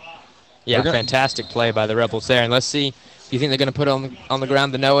sure. Yeah, fantastic play by the Rebels there. And let's see, do you think they're going to put on the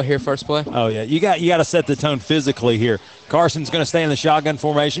ground the Noah here first play? Oh, yeah. You got to set the tone physically here. Carson's going to stay in the shotgun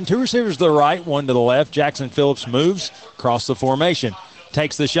formation. 2 receivers to the right, 1 to the left. Jackson Phillips moves across the formation.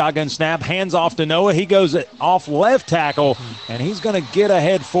 Takes the shotgun snap, hands off to Noah. He goes off left tackle, and he's going to get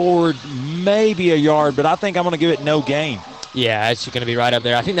ahead forward maybe a yard, but I think I'm going to give it no gain. Yeah, it's going to be right up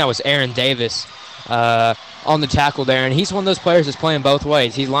there. I think that was Aaron Davis on the tackle there, and he's one of those players that's playing both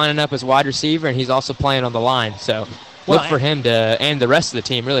ways. He's lining up as wide receiver, and he's also playing on the line. So look for him to, and the rest of the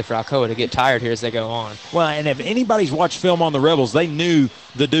team, really, for Alcoa to get tired here as they go on. Well, and if anybody's watched film on the Rebels, they knew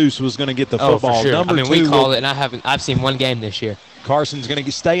the Deuce was going to get the football. For sure. Number 2 we call it, and I've seen one game this year. Carson's going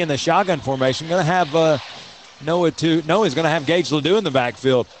to stay in the shotgun formation. Going to have Noah's going to have Gage Ledoux in the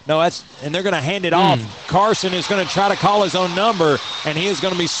backfield. And they're going to hand it off. Carson is going to try to call his own number, and he is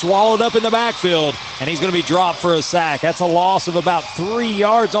going to be swallowed up in the backfield, and he's going to be dropped for a sack. That's a loss of about 3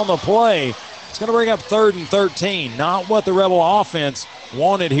 yards on the play. It's going to bring up 3rd and 13. Not what the Rebel offense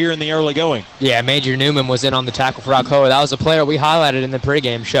wanted here in the early going. Yeah, Major Newman was in on the tackle for Alcoa. That was a player we highlighted in the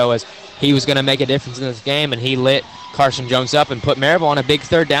pregame show as he was going to make a difference in this game, and he lit Carson Jones up and put Maryville on a big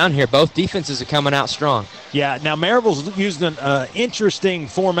 3rd down here. Both defenses are coming out strong. Yeah, now Maryville's using interesting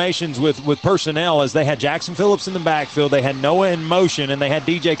formations with personnel as they had Jackson Phillips in the backfield, they had Noah in motion, and they had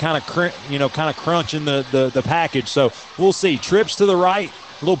DJ kind of crunching the package. So we'll see. Trips to the right,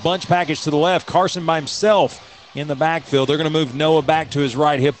 a little bunch package to the left. Carson by himself in the backfield. They're going to move Noah back to his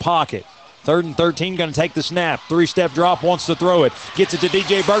right hip pocket. 3rd and 13, going to take the snap. 3-step drop, wants to throw it. Gets it to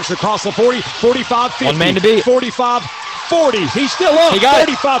DJ Burks across the 40, 45, 50. 1 man to beat. 45, 40. He's still up. He got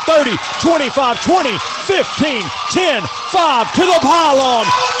 35, 30, 25, 20, 15, 10, 5 to the pylon.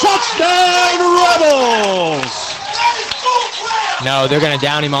 Touchdown, Rebels! No, they're going to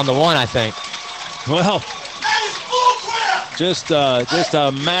down him on the 1, I think. Well, just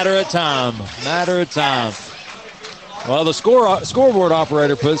a matter of time. Well, the scoreboard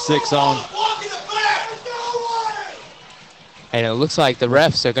operator put 6 on. And it looks like the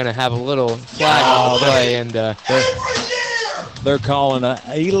refs are going to have a little flag on the play, and they're calling an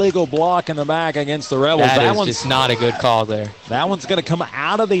illegal block in the back against the Rebels. That is just not a good call there. That one's going to come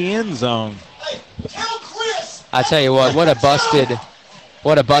out of the end zone. I tell you what a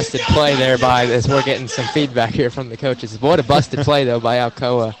busted play there by, as we're getting some feedback here from the coaches. What a busted play, though, by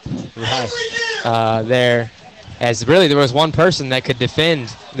Alcoa there. As really there was one person that could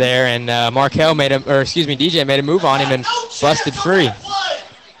defend there, and DJ made a move on him and busted free.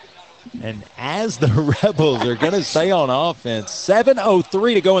 And as the Rebels are going to stay on offense,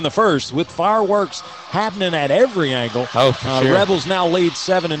 7:03 to go in the first with fireworks happening at every angle. Oh, for sure. Rebels now lead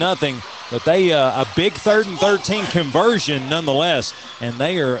 7-0, but they a big 3rd and 13 conversion nonetheless, and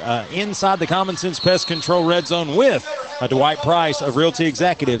they are inside the Common Sense Pest Control red zone with a Dwight Price of Realty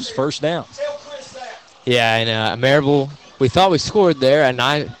Executives first down. Yeah, and Maryville, we thought we scored there, and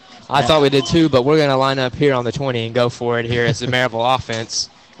I thought we did too, but we're going to line up here on the 20 and go for it here as the Maryville offense.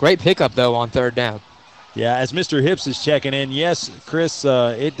 Great pickup, though, on 3rd down. Yeah, as Mr. Hips is checking in, yes, Chris,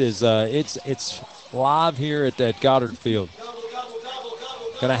 it's live here at Goddard Field.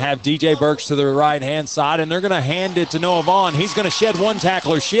 Going to have DJ Burks to the right-hand side, and they're going to hand it to Noah Vaughn. He's going to shed one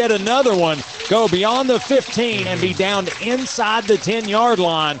tackler, shed another one, go beyond the 15, and be down inside the 10-yard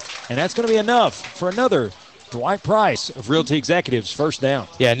line. And that's going to be enough for another Dwight Price of Realty Executives first down.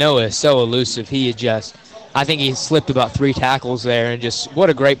 Yeah, Noah is so elusive. I think he slipped about 3 tackles there, and just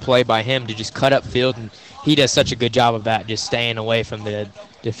what a great play by him to just cut up field, and he does such a good job of that, just staying away from the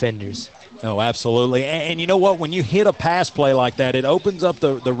defenders. Oh, absolutely. And you know what? When you hit a pass play like that, it opens up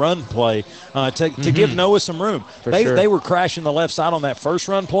the run play to give Noah some room. They were crashing the left side on that first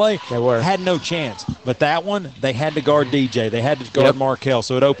run play. They were. Had no chance. But that one, they had to guard DJ. They had to guard Markel,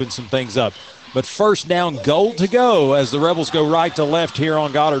 so it opened some things up. But first down, goal to go as the Rebels go right to left here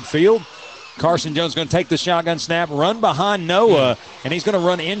on Goddard Field. Carson Jones going to take the shotgun snap, run behind Noah, and he's going to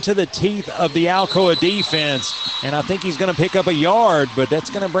run into the teeth of the Alcoa defense. And I think he's going to pick up a yard, but that's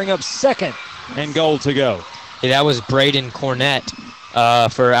going to bring up second and goal to go. Yeah, that was Braden Cornett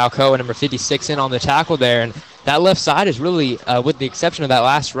for Alcoa, number 56, in on the tackle there. And that left side is really, with the exception of that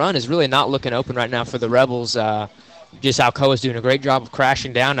last run, is really not looking open right now for the Rebels. Just Alcoa's doing a great job of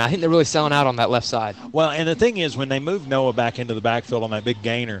crashing down. I think they're really selling out on that left side. Well, and the thing is, when they moved Noah back into the backfield on that big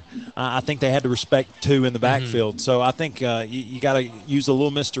gainer, I think they had to respect two in the backfield. So I think you got to use a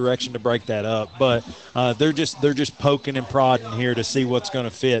little misdirection to break that up. But they're just poking and prodding here to see what's going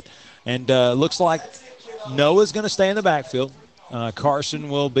to fit. And looks like Noah's going to stay in the backfield. Carson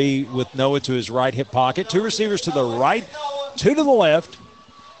will be with Noah to his right hip pocket. Two receivers to the right, two to the left.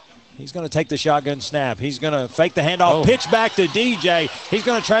 He's going to take the shotgun snap. He's going to fake the handoff, pitch back to DJ. He's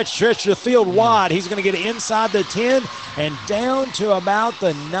going to try to stretch the field wide. He's going to get inside the 10 and down to about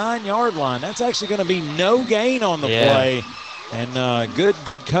the 9-yard line. That's actually going to be no gain on the play. And good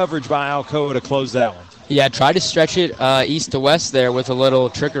coverage by Alcoa to close that one. Yeah, tried to stretch it east to west there with a little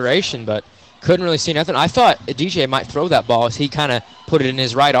trickeration, but couldn't really see nothing. I thought DJ might throw that ball as he kind of put it in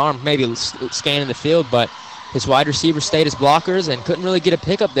his right arm, maybe scanning the field, but his wide receivers stayed as blockers and couldn't really get a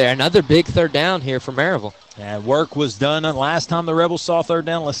pickup there. Another big third down here for Maryville. Yeah, work was done last time the Rebels saw third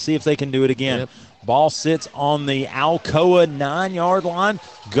down. Let's see if they can do it again. Ball sits on the Alcoa 9-yard line,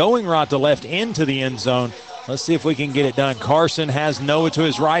 going right to left into the end zone. Let's see if we can get it done. Carson has Noah to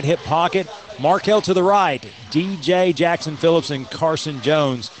his right hip pocket. Markel to the right. DJ, Jackson Phillips, and Carson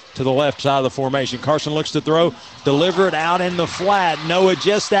Jones to the left side of the formation. Carson looks to throw, deliver it out in the flat. Noah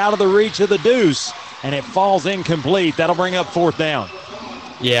just out of the reach of the deuce, and it falls incomplete. That'll bring up fourth down.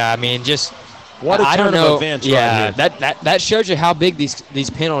 Yeah, I mean, just what a turn of events right here. That shows you how big these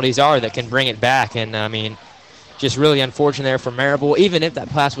penalties are that can bring it back. And, I mean, just really unfortunate there for Maryville. Even if that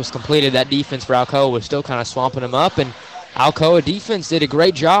pass was completed, that defense for Alcoa was still kind of swamping them up. And Alcoa defense did a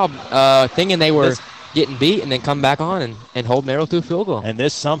great job thinking they were getting beat and then come back on and hold Maryville to a field goal. And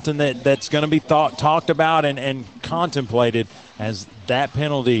this is something that's going to be talked about and contemplated, as that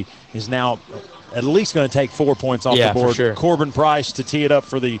penalty is now at least going to take 4 points off the board. For sure. Corbin Price to tee it up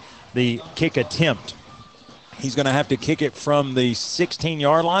for the kick attempt. He's going to have to kick it from the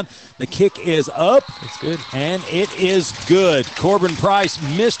 16-yard line. The kick is up. It's good. And it is good. Corbin Price,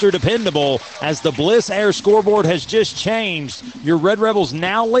 Mr. Dependable, as the Bliss Air scoreboard has just changed. Your Red Rebels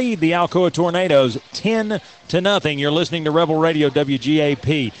now lead the Alcoa Tornadoes 10-0. You're listening to Rebel Radio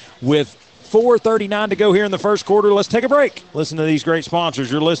WGAP with 4:39 to go here in the first quarter. Let's take a break. Listen to these great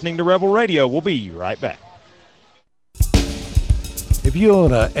sponsors. You're listening to Rebel Radio. We'll be right back. If you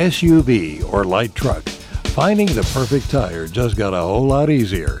own a SUV or light truck, finding the perfect tire just got a whole lot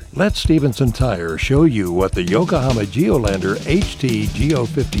easier. Let Stevenson Tire show you what the Yokohama Geolandar HT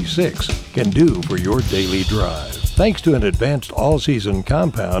Geo56 can do for your daily drive. Thanks to an advanced all-season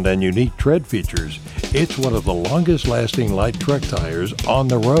compound and unique tread features, it's one of the longest-lasting light truck tires on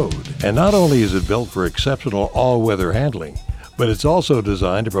the road. And not only is it built for exceptional all-weather handling, but it's also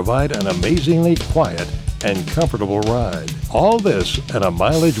designed to provide an amazingly quiet and comfortable ride. All this and a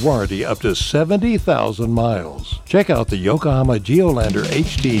mileage warranty up to 70,000 miles. Check out the Yokohama Geolandar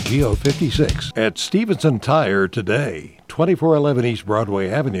HT Geo56 at Stevenson Tire today. 2411 East Broadway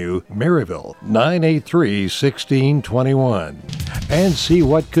Avenue, Maryville, 983-1621. And see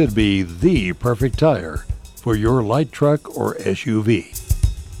what could be the perfect tire for your light truck or SUV.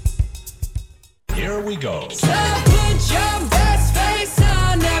 Here we go. So put your best face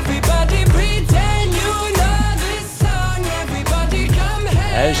on, everybody pretend you know this song, everybody come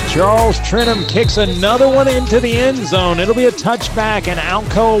As Charles Trentham kicks another one into the end zone, it'll be a touchback, and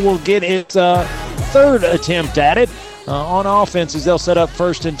Alcoa will get its third attempt at it. On offense, as they'll set up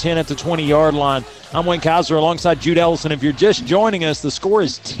 1st and 10 at the 20-yard line. I'm Wayne Kaiser alongside Jude Ellison. If you're just joining us, the score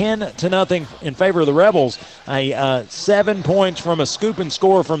is 10-0 in favor of the Rebels. 7 points from a scoop and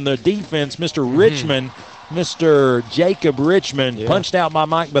score from the defense. Mr. Richmond, Mr. Jacob Richmond, punched out by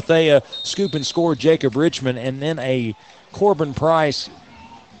Mike Bethea. Scoop and score Jacob Richmond, and then a Corbin Price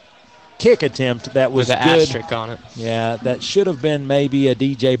kick attempt that was with an good. asterisk on it. Yeah, that should have been maybe a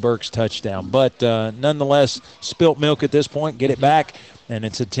DJ Burks touchdown. But nonetheless, spilt milk at this point. Get it back, and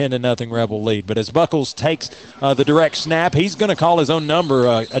it's a 10-0 Rebel lead. But as Buckles takes the direct snap, he's going to call his own number,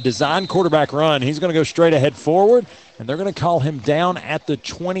 a design quarterback run. He's going to go straight ahead forward, and they're going to call him down at the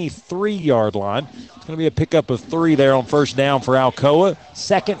 23-yard line. It's going to be a pickup of 3 there on first down for Alcoa.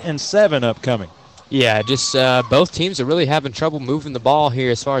 2nd and 7 upcoming. Yeah, just both teams are really having trouble moving the ball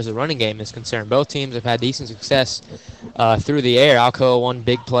here as far as the running game is concerned. Both teams have had decent success through the air. Alcoa one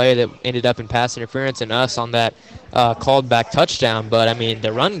big play that ended up in pass interference, and us on that called back touchdown. But, I mean,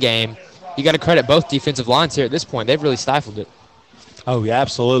 the run game, you got to credit both defensive lines here at this point. They've really stifled it. Oh, yeah,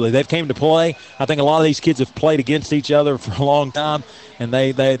 absolutely. They've came to play. I think a lot of these kids have played against each other for a long time, and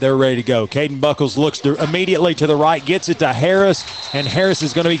they're ready to go. Caden Buckles looks immediately to the right, gets it to Harris, and Harris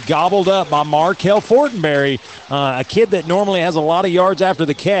is going to be gobbled up by Markel Fortenberry, a kid that normally has a lot of yards after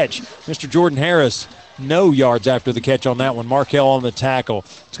the catch. Mr. Jordan Harris, no yards after the catch on that one. Markel on the tackle.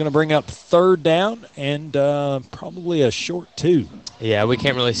 It's going to bring up 3rd down and probably a short 2. Yeah, we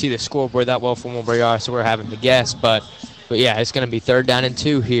can't really see the scoreboard that well from where we are, so we're having to guess, But yeah, it's going to be 3rd down and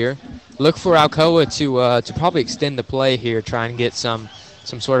 2 here. Look for Alcoa to probably extend the play here, try and get some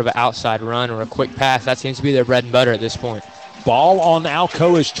sort of an outside run or a quick pass. That seems to be their bread and butter at this point. Ball on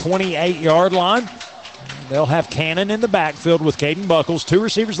Alcoa's 28-yard line. They'll have Cannon in the backfield with Caden Buckles. 2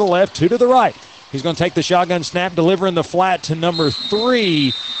 receivers to the left, 2 to the right. He's going to take the shotgun snap, delivering the flat to number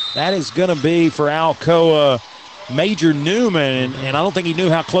 3. That is going to be for Alcoa, Major Newman, and I don't think he knew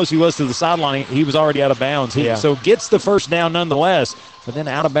how close he was to the sideline. He was already out of bounds. So gets the first down nonetheless, but then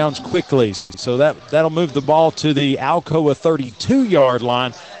out of bounds quickly. So that'll move the ball to the Alcoa 32-yard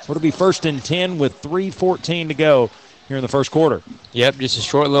line. It'll be 1st and 10 with 3:14 to go here in the first quarter. Yep, just a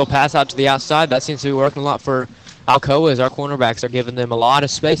short little pass out to the outside. That seems to be working a lot for Alcoa as our cornerbacks are giving them a lot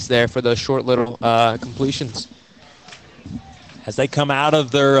of space there for those short little completions. As they come out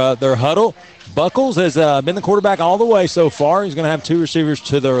of their huddle, Buckles has been the quarterback all the way so far. He's going to have 2 receivers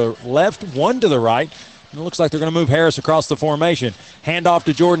to the left, 1 to the right. And it looks like they're going to move Harris across the formation. Hand off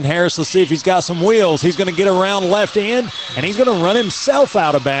to Jordan Harris. Let's see if he's got some wheels. He's going to get around left end, and he's going to run himself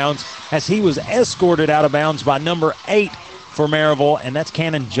out of bounds as he was escorted out of bounds by number 8 for Maryville, and that's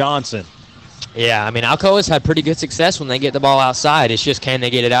Cannon Johnson. Yeah, I mean, Alcoa's had pretty good success when they get the ball outside. It's just, can they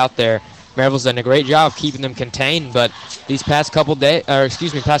get it out there? Maryville's done a great job keeping them contained, but these past couple of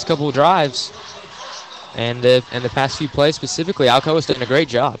drives and the past few plays specifically, Alcoa's done a great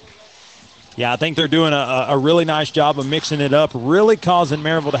job. Yeah, I think they're doing a really nice job of mixing it up, really causing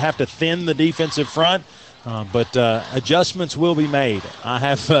Maryville to have to thin the defensive front, but adjustments will be made. I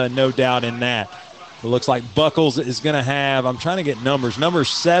have no doubt in that. It looks like Buckles is going to have, I'm trying to get numbers, number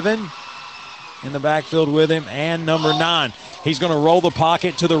 7 in the backfield with him, and number 9. He's going to roll the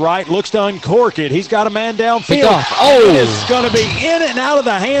pocket to the right, looks to uncork it. He's got a man downfield. Oh! It's going to be in and out of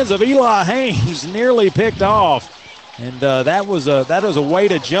the hands of Eli Haynes, nearly picked off. And that was a way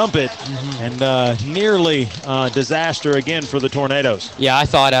to jump it, and nearly disaster again for the Tornadoes. Yeah, I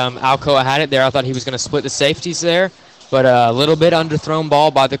thought Alcoa had it there. I thought he was going to split the safeties there, but a little bit underthrown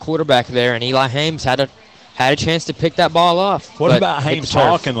ball by the quarterback there, and Eli Haynes had a chance to pick that ball off. What about Haynes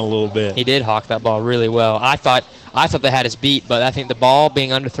hawking a little bit? He did hawk that ball really well. I thought they had his beat, but I think the ball being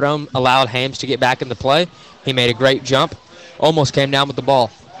underthrown allowed Haynes to get back in the play. He made a great jump, almost came down with the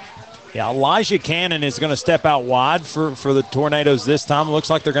ball. Yeah, Elijah Cannon is going to step out wide for the Tornadoes this time. It looks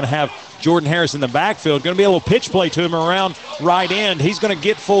like they're going to have Jordan Harris in the backfield. Going to be a little pitch play to him around right end. He's going to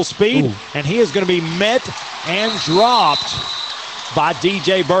get full speed, and he is going to be met and dropped by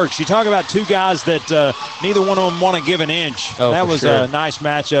DJ Burks. You talk about 2 guys that neither one of them want to give an inch. That was a nice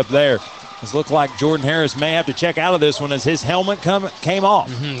matchup there. It looked like Jordan Harris may have to check out of this one as his helmet came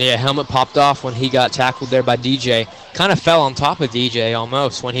off. Yeah, helmet popped off when he got tackled there by DJ. Kind of fell on top of DJ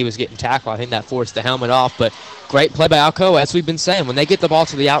almost when he was getting tackled. I think that forced the helmet off, but great play by Alcoa. As we've been saying, when they get the ball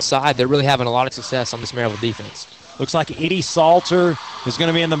to the outside, they're really having a lot of success on this Maryville defense. Looks like Eddie Salter is going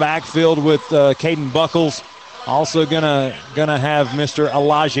to be in the backfield with Caden Buckles. Also gonna have Mr.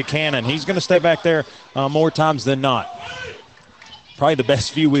 Elijah Cannon. He's going to stay back there more times than not. Probably the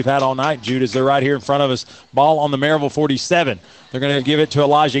best view we've had all night, Jude, is they're right here in front of us. Ball on the Maryville 47. They're going to give it to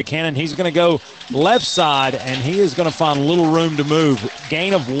Elijah Cannon. He's going to go left side, and he is going to find little room to move.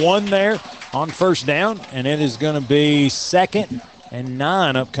 Gain of 1 there on first down, and it is going to be 2nd and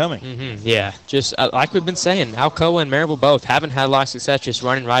 9 upcoming. Yeah, just like we've been saying, Alcoa and Maryville both haven't had a lot of success just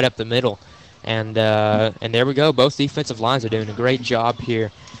running right up the middle. And there we go. Both defensive lines are doing a great job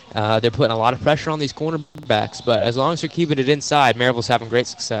here. They're putting a lot of pressure on these cornerbacks, but as long as they're keeping it inside, Maryville's having great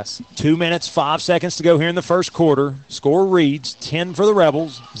success. 2 minutes, 5 seconds to go here in the first quarter. Score reads 10 for the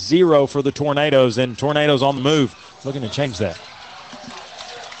Rebels, 0 for the Tornadoes, and Tornadoes on the move, looking to change that.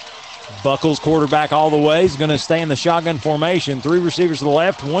 Buckles, quarterback all the way. He's going to stay in the shotgun formation. 3 receivers to the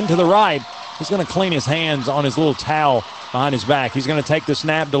left, 1 to the right. He's going to clean his hands on his little towel behind his back. He's going to take the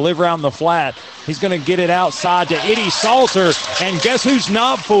snap, deliver out in the flat. He's going to get it outside to Eddie Salter. And guess who's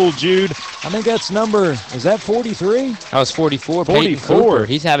not fooled, Jude? I think that's is that 43? That was 44. 44.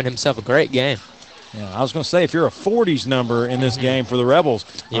 He's having himself a great game. Yeah, I was going to say, if you're a 40s number in this game for the Rebels,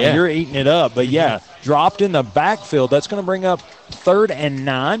 you're eating it up. But, dropped in the backfield. That's going to bring up 3rd and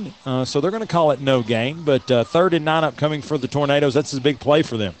 9. So they're going to call it no gain. But 3rd and 9 upcoming for the Tornadoes. That's a big play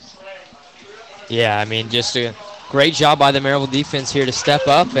for them. Yeah, I mean, just a great job by the Maryville defense here to step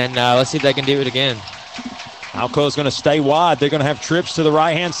up, and let's see if they can do it again. ALCOA is going to stay wide. They're going to have trips to the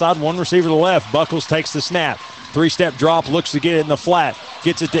right-hand side, 1 receiver to the left. Buckles takes the snap. 3-step drop, looks to get it in the flat.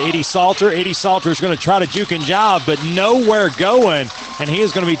 Gets it to Eddie Salter. Eddie Salter is going to try to juke and jive, but nowhere going, and he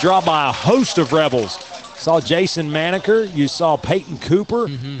is going to be dropped by a host of Rebels. Saw Jason Maneker, you saw Peyton Cooper,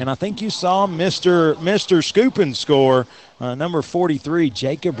 and I think you saw Mr. Scoop and score, number 43,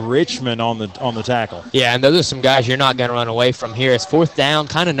 Jacob Richmond on the tackle. Yeah, and those are some guys you're not going to run away from here. It's 4th down,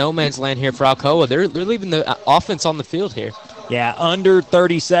 kind of no man's land here for ALCOA. They're leaving the offense on the field here. Yeah, under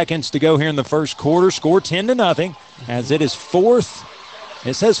 30 seconds to go here in the first quarter. Score 10-0, as it is 4th.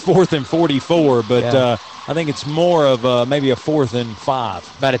 It says 4th and 44, but I think it's more of maybe a 4th and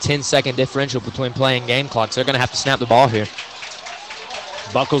 5. About a 10-second differential between play and game clock, so they're going to have to snap the ball here.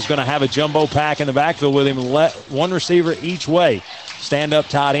 Buckles going to have a jumbo pack in the backfield with him. 1 receiver each way. Stand up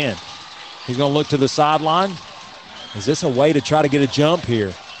tight end. He's going to look to the sideline. Is this a way to try to get a jump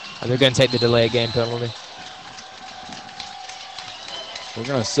here? They're going to take the delay game penalty. We're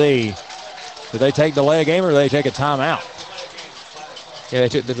going to see. Do they take delay a game or do they take a timeout? Yeah, they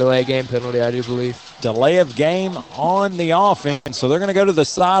took the delay game penalty, I do believe. Delay of game on the offense. So they're going to go to the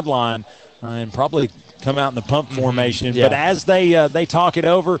sideline and probably come out in the pump formation. Yeah. But as they talk it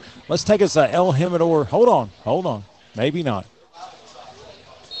over, let's take us a El Jimador. Hold on. Maybe not.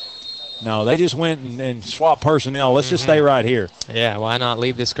 No, they just went and swapped personnel. Let's just stay right here. Yeah, why not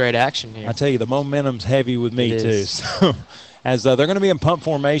leave this great action here? I tell you, the momentum's heavy with me too. So, as they're going to be in punt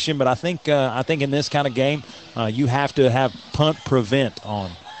formation, but I think in this kind of game, you have to have punt prevent on.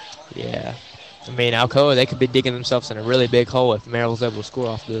 Yeah. I mean, ALCOA, they could be digging themselves in a really big hole if Maryville's able to score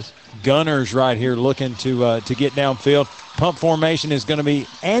off this. Gunners right here looking to get downfield. Punt formation is going to be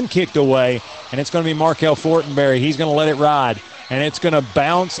kicked away, and it's going to be Markel Fortenberry. He's going to let it ride, and it's going to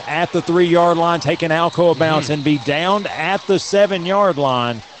bounce at the 3-yard line, take an ALCOA bounce, and be downed at the 7-yard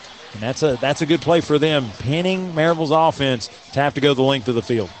line. And that's a good play for them, pinning Maryville's offense to have to go the length of the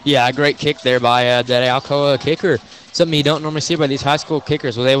field. Yeah, a great kick there by that ALCOA kicker. Something you don't normally see by these high school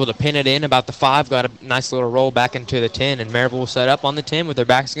kickers. Was able to pin it in about the 5, got a nice little roll back into the 10, and Maryville will set up on the 10 with their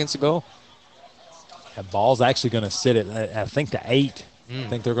backs against the goal. That ball's actually going to sit at, I think, the 8. I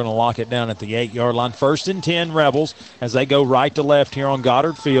think they're going to lock it down at the 8-yard line. 1st and 10, Rebels, as they go right to left here on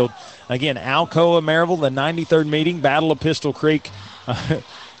Goddard Field. Again, ALCOA, Maryville, the 93rd meeting, Battle of Pistol Creek.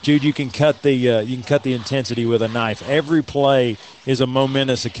 Jude, you can cut the intensity with a knife. Every play is a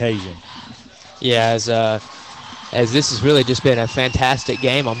momentous occasion. Yeah, as this has really just been a fantastic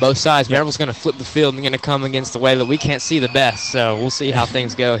game on both sides. Maryville's going to flip the field and going to come against the way that we can't see the best. So we'll see how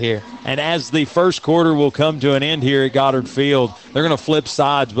things go here. And as the first quarter will come to an end here at Goddard Field, they're going to flip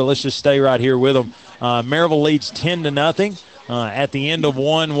sides, but let's just stay right here with them. Maryville leads 10-0. At the end of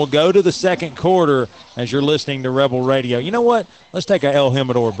 1, we'll go to the second quarter as you're listening to Rebel Radio. You know what? Let's take an El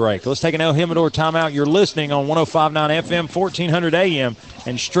Jimador break. Let's take an El Jimador timeout. You're listening on 105.9 FM, 1400 AM,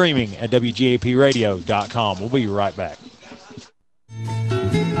 and streaming at WGAPradio.com. We'll be right back.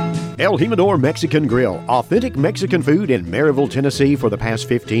 El Jimador Mexican Grill, authentic Mexican food in Maryville, Tennessee for the past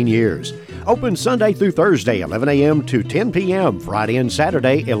 15 years. Open Sunday through Thursday, 11 a.m. to 10 p.m., Friday and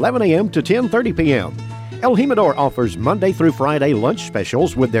Saturday, 11 a.m. to 10:30 p.m. El Jimador offers Monday through Friday lunch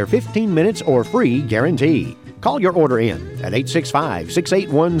specials with their 15 minutes or free guarantee. Call your order in at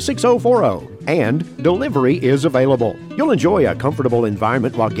 865-681-6040, and delivery is available. You'll enjoy a comfortable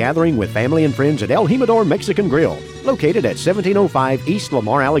environment while gathering with family and friends at El Jimador Mexican Grill, located at 1705 East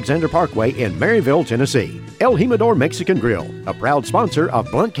Lamar Alexander Parkway in Maryville, Tennessee. El Jimador Mexican Grill, a proud sponsor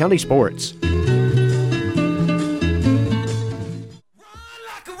of Blount County Sports.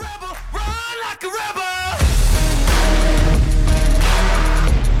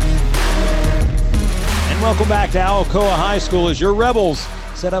 Welcome back to ALCOA High School as your Rebels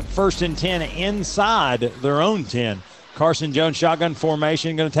set up 1st and 10 inside their own 10. Carson Jones, shotgun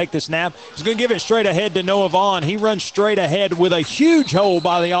formation, going to take the snap. He's going to give it straight ahead to Noah Vaughn. He runs straight ahead with a huge hole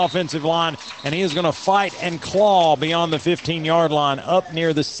by the offensive line, and he is going to fight and claw beyond the 15-yard line up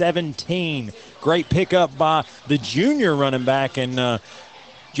near the 17. Great pickup by the junior running back. And,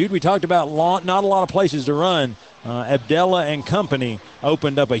 Jude, we talked about not a lot of places to run. Abdallah and company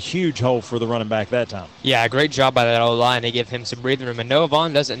opened up a huge hole for the running back that time. Yeah, great job by that O-line. They give him some breathing room. And Noah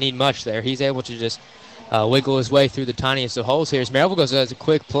Vaughn doesn't need much there. He's able to just wiggle his way through the tiniest of holes here. As Maryville goes as a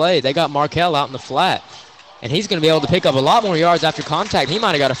quick play, they got Markell out in the flat. And he's going to be able to pick up a lot more yards after contact. He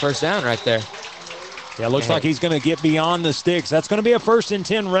might have got a first down right there. Yeah, looks like he's going to get beyond the sticks. That's going to be a 1st and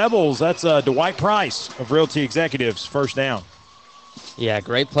 10 Rebels. That's Dwight Price of Realty Executives, first down. Yeah,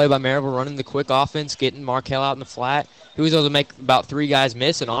 great play by Maryville running the quick offense, getting Markell out in the flat. He was able to make about 3 guys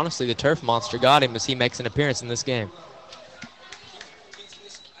miss, and honestly, the turf monster got him as he makes an appearance in this game.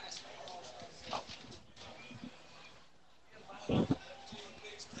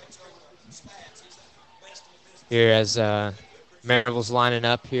 Here as Maryville's lining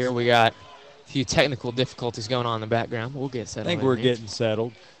up here, we got a few technical difficulties going on in the background. We'll get settled. I think we're getting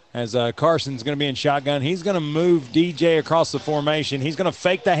settled. As Carson's going to be in shotgun. He's going to move DJ across the formation. He's going to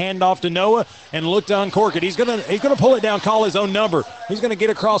fake the handoff to Noah and look to uncork it. He's going to pull it down, call his own number. He's going to get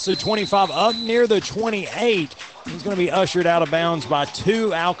across the 25 up near the 28. He's going to be ushered out of bounds by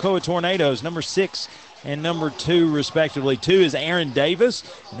 2 Alcoa Tornadoes, number 6 and number 2 respectively. 2 is Aaron Davis,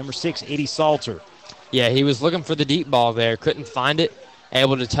 and number 6, Eddie Salter. Yeah, he was looking for the deep ball there. Couldn't find it.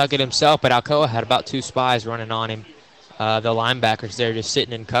 Able to tuck it himself, but Alcoa had about 2 spies running on him. The linebackers there just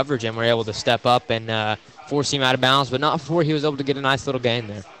sitting in coverage and were able to step up and force him out of bounds, but not before he was able to get a nice little gain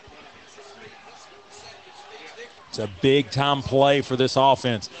there. It's a big-time play for this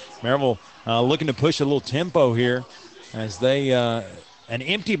offense. Maryville looking to push a little tempo here as they an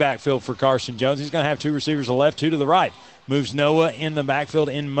empty backfield for Carson Jones. He's going to have 2 receivers to the left, 2 to the right. Moves Noah in the backfield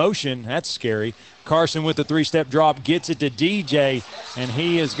in motion. That's scary. Carson with the 3-step drop gets it to DJ, and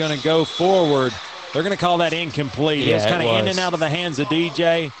he is going to go forward. They're going to call that incomplete. Yeah, it's kind of in and out of the hands of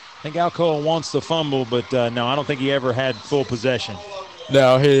DJ. I think Alcoa wants the fumble, but no, I don't think he ever had full possession.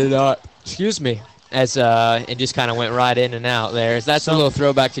 No, he did not. Excuse me. As it just kind of went right in and out there. That's a little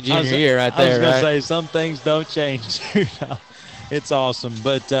throwback to junior year right there, I was going right? to say, some things don't change. It's awesome.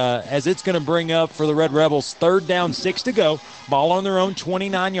 But as it's going to bring up for the Red Rebels, 3rd down, 6 to go. Ball on their own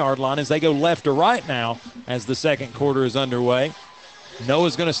 29-yard line as they go left to right now as the second quarter is underway.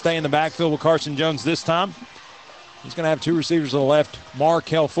 Noah's going to stay in the backfield with Carson Jones this time. He's going to have 2 receivers to the left.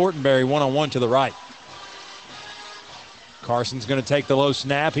 Markell Fortenberry one-on-one to the right. Carson's going to take the low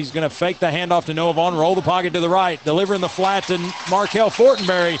snap. He's going to fake the handoff to Noah Vaughn, roll the pocket to the right, delivering the flat to Markell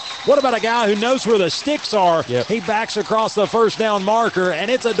Fortenberry. What about a guy who knows where the sticks are? Yep. He backs across the first down marker,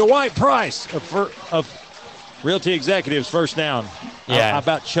 and it's a Dwight Price of Realty Executives first down. Yeah. I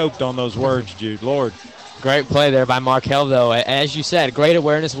about choked on those words, Jude. Lord. Great play there by Markell, though. As you said, great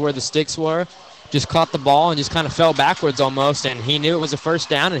awareness of where the sticks were. Just caught the ball and just kind of fell backwards almost, and he knew it was a first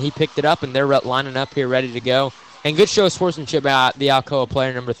down, and he picked it up, and they're lining up here ready to go. And good show of sportsmanship by the Alcoa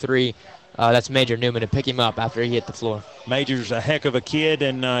player number 3. That's Major Newman, to pick him up after he hit the floor. Major's a heck of a kid,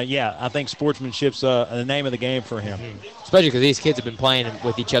 and, I think sportsmanship's the name of the game for him. Mm-hmm. Especially because these kids have been playing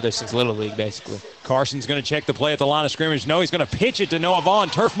with each other since Little League, basically. Carson's going to check the play at the line of scrimmage. No, he's going to pitch it to Noah Vaughn.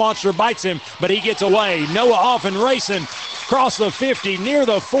 Turf Monster bites him, but he gets away. Noah off and racing across the 50, near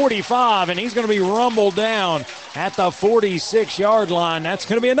the 45, and he's going to be rumbled down at the 46-yard line. That's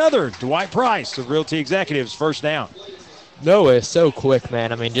going to be another Dwight Price of Realty Executives, first down. Noah is so quick,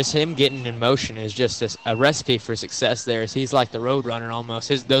 man. I mean, just him getting in motion is just a recipe for success there. He's like the road runner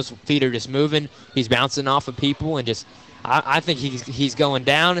almost. Those feet are just moving. He's bouncing off of people, and just I think he's going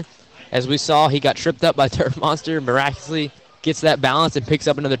down. As we saw, he got tripped up by Turf Monster, miraculously gets that balance and picks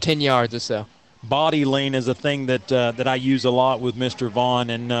up another 10 yards or so. Body lean is a thing that I use a lot with Mr. Vaughn,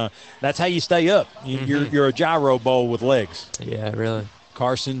 and that's how you stay up. You're a gyro bowl with legs. Yeah, really.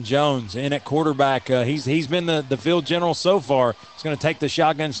 Carson Jones in at quarterback. He's been the field general so far. He's going to take the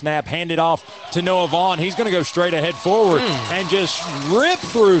shotgun snap, hand it off to Noah Vaughn. He's going to go straight ahead forward and just rip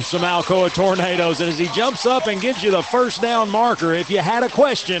through some Alcoa Tornadoes. And as he jumps up and gives you the first down marker, if you had a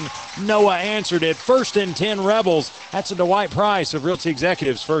question, Noah answered it. 1st and 10 Rebels. That's a Dwight Price of Realty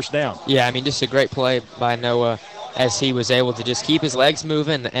Executives, first down. Yeah, I mean, just a great play by Noah as he was able to just keep his legs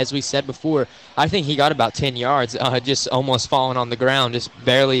moving. As we said before, I think he got about 10 yards, just almost falling on the ground, just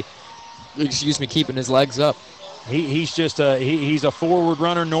barely, keeping his legs up. He's just he's a forward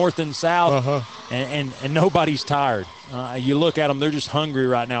runner north and south, and nobody's tired. You look at them, they're just hungry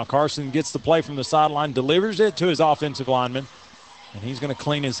right now. Carson gets the play from the sideline, delivers it to his offensive lineman. And he's going to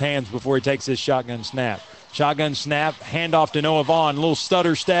clean his hands before he takes his shotgun snap. Shotgun snap, handoff to Noah Vaughn, little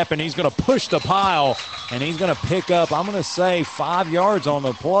stutter step, and he's going to push the pile, and he's going to pick up, I'm going to say, 5 yards on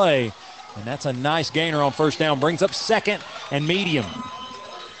the play. And that's a nice gainer on first down. Brings up second and medium.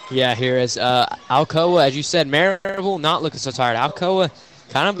 Yeah, here is Alcoa, as you said, Maryville not looking so tired. Alcoa,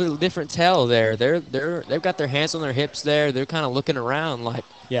 kind of a different tell there. They've got their hands on their hips there. They're kind of looking around like,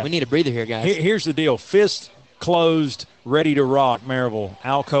 we need a breather here, guys. Here's the deal. Fist closed, ready to rock, Maryville.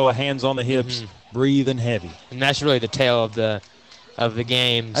 Alcoa, hands on the hips, breathing heavy. And that's really the tale of the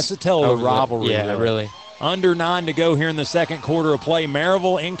games. That's the tale of the rivalry. Yeah, really. Under 9 to go here in the second quarter of play.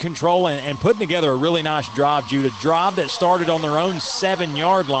 Maryville in control and putting together a really nice drive, Jude. A drive that started on their own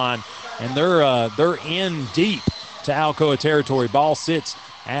 7-yard line, and they're in deep to Alcoa territory. Ball sits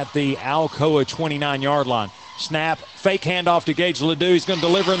at the Alcoa 29-yard line. Snap, fake handoff to Gage Ledoux. He's going to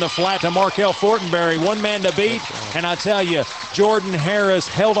deliver in the flat to Markel Fortenberry. One man to beat, and I tell you, Jordan Harris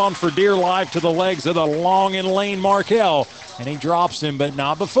held on for dear life to the legs of the long and lean Markel, and he drops him, but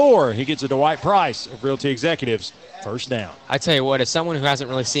not before he gets a Dwight Price of Realty Executives. First down. I tell you what, as someone who hasn't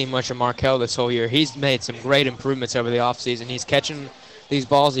really seen much of Markel this whole year, he's made some great improvements over the offseason. He's catching these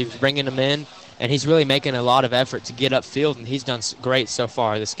balls, he's bringing them in, and he's really making a lot of effort to get upfield, and he's done great so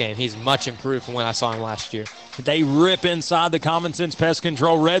far this game. He's much improved from when I saw him last year. They rip inside the Common Sense Pest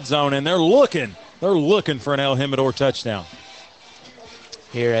Control red zone, and they're looking for an El Jimador touchdown.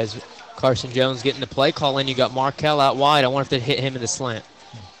 Here as Carson Jones getting the play call in, you got Markel out wide. I wonder if they hit him in the slant.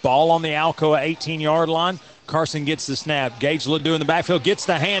 Ball on the Alcoa 18-yard line. Carson gets the snap. Gage Ledoux in the backfield gets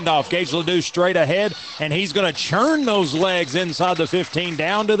the handoff. Gage Ledoux straight ahead, and he's going to churn those legs inside the 15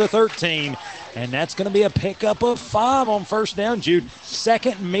 down to the 13. And that's going to be a pickup of 5 on first down, Jude.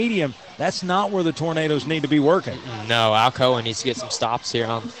 Second medium. That's not where the Tornadoes need to be working. No, Alcoa needs to get some stops here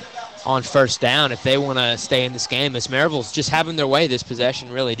on first down if they want to stay in this game. As Maryville's just having their way this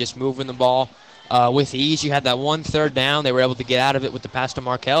possession, really, just moving the ball with ease. You had that 1 3rd down. They were able to get out of it with the pass to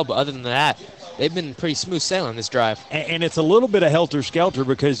Markel, but other than that, they've been pretty smooth sailing this drive. And it's a little bit of helter-skelter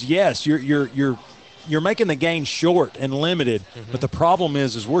because, yes, you're making the gain short and limited, but the problem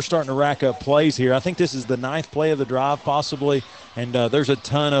is we're starting to rack up plays here. I think this is the 9th play of the drive possibly, and there's a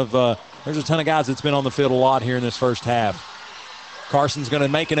ton of guys that's been on the field a lot here in this first half. Carson's going to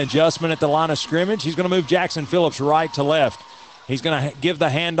make an adjustment at the line of scrimmage. He's going to move Jackson Phillips right to left. He's going to give the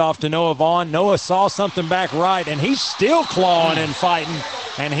handoff to Noah Vaughn. Noah saw something back right, and he's still clawing and fighting,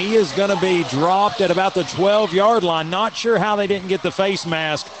 and he is going to be dropped at about the 12-yard line. Not sure how they didn't get the face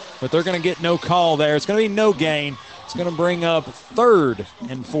mask, but they're going to get no call there. It's going to be no gain. It's going to bring up 3rd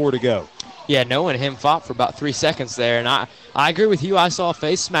and 4 to go. Yeah, Noah and him fought for about 3 seconds there, and I agree with you. I saw a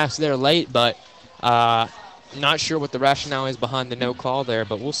face mask there late, but not sure what the rationale is behind the no call there,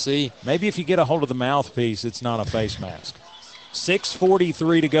 but we'll see. Maybe if you get a hold of the mouthpiece, it's not a face mask.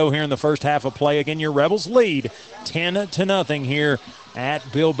 6:43 to go here in the first half of play. Again, your Rebels lead 10-0 here at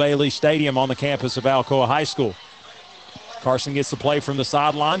Bill Bailey Stadium on the campus of Alcoa High School. Carson gets the play from the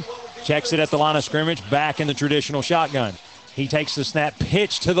sideline, checks it at the line of scrimmage, back in the traditional shotgun. He takes the snap,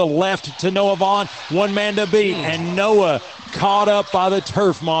 pitch to the left to Noah Vaughn, one man to beat, and Noah caught up by the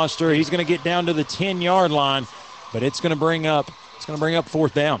turf monster. He's going to get down to the 10-yard line, but it's going to bring up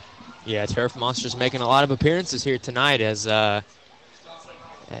 4th down. Yeah, Turf Monster's making a lot of appearances here tonight as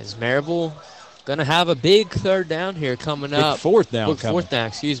Maryville going to have a big 3rd down here coming up. 4th down coming. 4th down,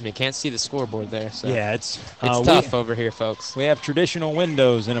 excuse me. Can't see the scoreboard there. So yeah, it's tough over here, folks. We have traditional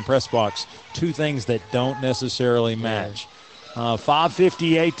windows in a press box, 2 things that don't necessarily match.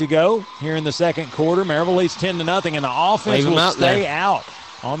 5:58 to go here in the second quarter. Maryville leads 10-0, and the offense will stay out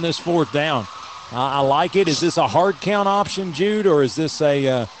on this 4th down. I like it. Is this a hard count option, Jude, or is this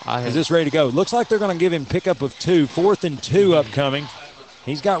is this ready to go? Looks like they're going to give him pickup of 2, 4th and 2 upcoming.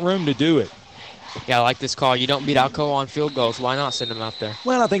 He's got room to do it. Yeah, I like this call. You don't beat Alcoa on field goals. Why not send him out there?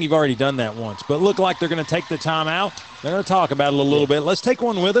 Well, I think you've already done that once, but look like they're going to take the timeout. They're going to talk about it a little bit. Let's take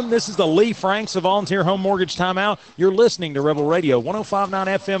one with them. This is the Lee Franks of Volunteer Home Mortgage Timeout. You're listening to Rebel Radio, 105.9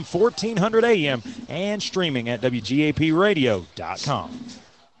 FM, 1400 AM, and streaming at WGAPradio.com.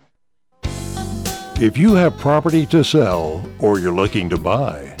 If you have property to sell or you're looking to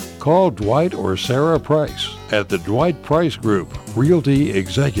buy, call Dwight or Sarah Price at the Dwight Price Group, Realty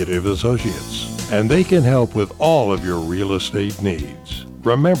Executive Associates, and they can help with all of your real estate needs.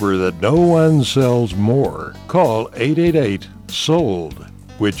 Remember that no one sells more. Call 888-SOLD,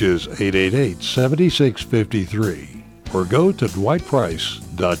 which is 888-7653, or go to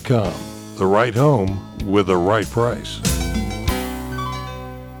dwightprice.com. The right home with the right price.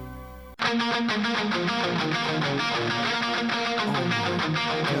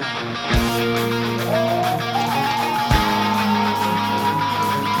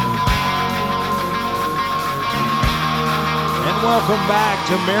 welcome back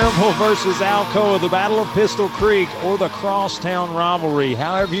to Maryville versus Alcoa, the Battle of Pistol Creek, or the Crosstown Rivalry.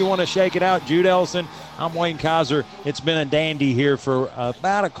 However you want to shake it out. Jude Ellison, I'm Wayne Kaiser. It's been a dandy here for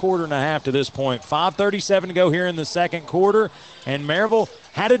about a quarter and a half to this point. 5:37 to go here in the second quarter, and Maryville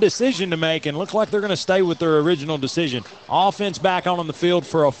had a decision to make and looked like they're going to stay with their original decision. Offense back on the field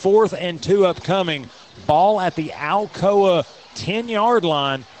for a 4th and 2 upcoming. Ball at the Alcoa 10-yard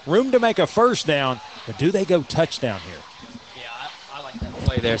line. Room to make a first down, but do they go touchdown here? I like that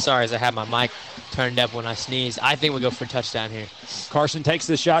play there. Sorry, as I had my mic turned up when I sneezed. I think we go for a touchdown here. Carson takes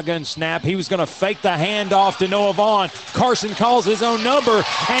the shotgun snap. He was going to fake the handoff to Noah Vaughn. Carson calls his own number,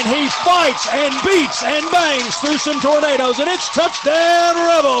 and he fights and beats and bangs through some tornadoes, and it's touchdown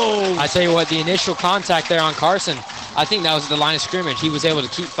Rebels. I tell you what, the initial contact there on Carson, I think that was the line of scrimmage. He was able to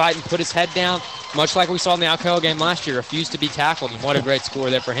keep fighting, put his head down, much like we saw in the Alcoa game last year, refused to be tackled, and what a great score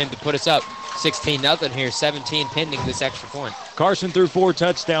there for him to put us up 16-0 here, 17 pending this extra point. Carson threw 4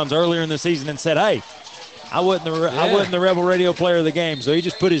 touchdowns earlier in the season and said, hey, I wasn't the Rebel Radio Player of the game, so he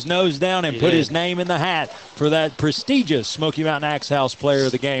just put his nose down and put his name in the hat for that prestigious Smoky Mountain Axe House Player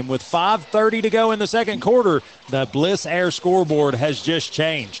of the Game. With 5:30 to go in the second quarter, the Bliss Air scoreboard has just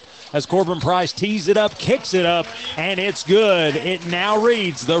changed. As Corbin Price tees it up, kicks it up, and it's good. It now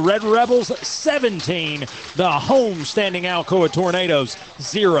reads the Red Rebels 17, the home-standing Alcoa Tornadoes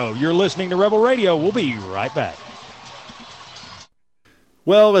 0. You're listening to Rebel Radio. We'll be right back.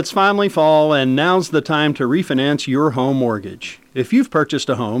 Well, it's finally fall, and now's the time to refinance your home mortgage. If you've purchased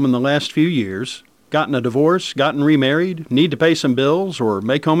a home in the last few years, gotten a divorce, gotten remarried, need to pay some bills or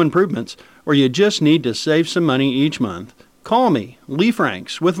make home improvements, or you just need to save some money each month, call me, Lee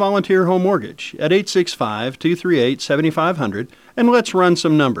Franks, with Volunteer Home Mortgage at 865-238-7500, and let's run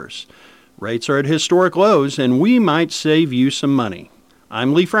some numbers. Rates are at historic lows, and we might save you some money.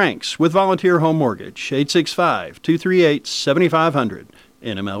 I'm Lee Franks with Volunteer Home Mortgage, 865-238-7500,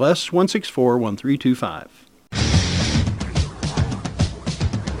 NMLS 1641325.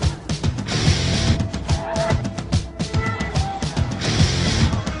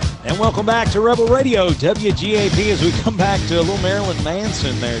 And welcome back to Rebel Radio, WGAP, as we come back to a little Marilyn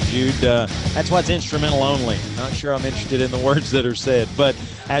Manson there, Jude. That's why it's instrumental only. Not sure I'm interested in the words that are said. But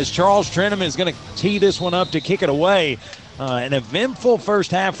as Charles Trentham is going to tee this one up to kick it away, an eventful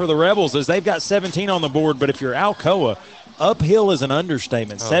first half for the Rebels as they've got 17 on the board. But if you're Alcoa, uphill is an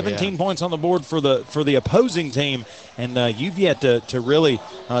understatement. 17 points on the board for the opposing team, and you've yet to really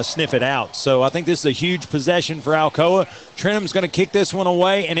sniff it out. So I think this is a huge possession for Alcoa. Trentham's going to kick this one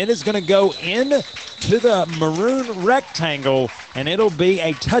away, and it is going to go into the maroon rectangle, and it'll be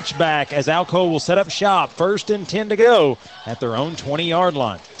a touchback as Alcoa will set up shop. 1st and 10 to go at their own 20-yard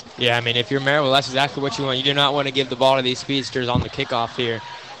line. Yeah, I mean, if you're Maryville, that's exactly what you want. You do not want to give the ball to these speedsters on the kickoff here.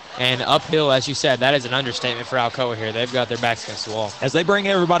 And uphill, as you said, that is an understatement for Alcoa here. They've got their backs against the wall. As they bring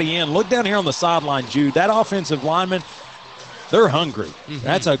everybody in, look down here on the sideline, Jude. That offensive lineman, they're hungry. Mm-hmm.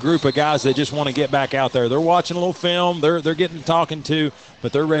 That's a group of guys that just want to get back out there. They're watching a little film. They're getting talking to,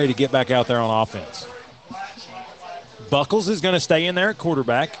 but they're ready to get back out there on offense. Buckles is going to stay in there at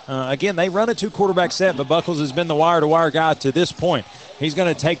quarterback. Again, they run a 2-quarterback set, but Buckles has been the wire-to-wire guy to this point. He's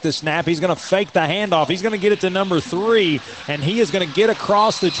going to take the snap. He's going to fake the handoff. He's going to get it to number 3, and he is going to get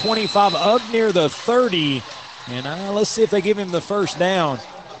across the 25 up near the 30. And let's see if they give him the first down.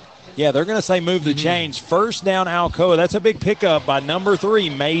 Yeah, they're going to say move the chains. First down, Alcoa. That's a big pickup by number 3,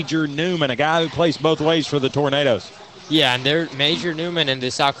 Major Newman, a guy who plays both ways for the Tornadoes. Yeah, and their Major Newman and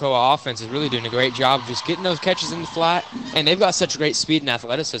this Alcoa offense is really doing a great job of just getting those catches in the flat. And they've got such great speed and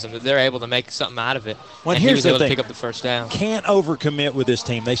athleticism that they're able to make something out of it. Well, and here's he was able the to thing. pick up the first down. Can't overcommit with this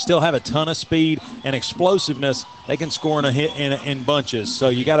team. They still have a ton of speed and explosiveness. They can score in a hit in bunches. So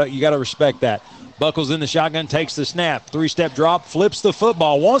you gotta respect that. Buckles in the shotgun, takes the snap. 3-step drop, flips the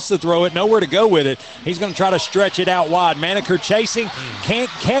football, wants to throw it, nowhere to go with it. He's going to try to stretch it out wide. Maneker chasing, can't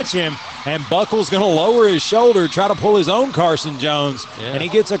catch him, and Buckles going to lower his shoulder, try to pull his own Carson Jones, and he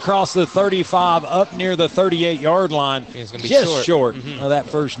gets across the 35 up near the 38-yard line. He's going to be just short of that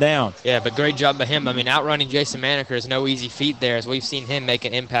first down. Yeah, but great job by him. I mean, outrunning Jason Maneker is no easy feat there, as we've seen him make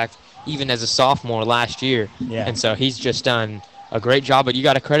an impact even as a sophomore last year. Yeah. And so he's just done a great job, but you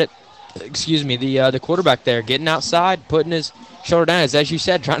got to credit the quarterback there, getting outside, putting his shoulder down, as you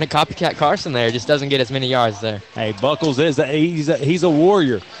said, trying to copycat Carson there. Just doesn't get as many yards there. Hey, Buckles he's a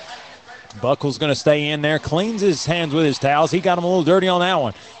warrior. Buckles going to stay in there, cleans his hands with his towels. He got him a little dirty on that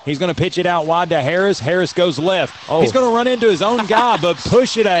one. He's going to pitch it out wide to Harris. Harris goes left. He's going to run into his own guy, but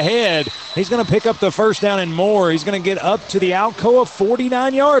push it ahead. He's going to pick up the first down and more. He's going to get up to the Alcoa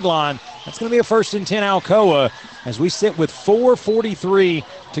 49-yard line. That's going to be a 1st and 10 Alcoa as we sit with 4:43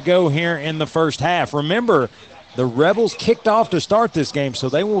 to go here in the first half. Remember, The Rebels kicked off to start this game, so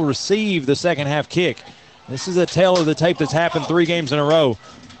they will receive the second half kick. This is a tale of the tape that's happened 3 games in a row.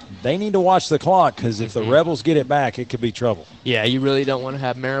 They need to watch the clock because if the Rebels get it back, it could be trouble. Yeah, you really don't want to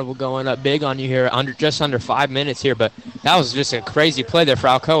have Maryville going up big on you here, just under 5 minutes here. But that was just a crazy play there for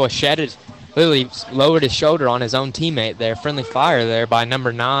Alcoa. Shedded literally lowered his shoulder on his own teammate there. Friendly fire there by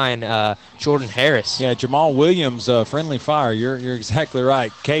number 9, Jordan Harris. Yeah, Jamal Williams, friendly fire. You're exactly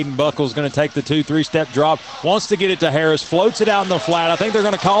right. Caden Buckles going to take the 2-3-step drop. Wants to get it to Harris. Floats it out in the flat. I think they're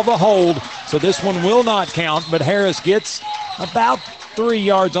going to call the hold, so this one will not count. But Harris gets about 3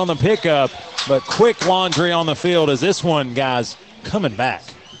 yards on the pickup. But quick laundry on the field as this one, guys, coming back.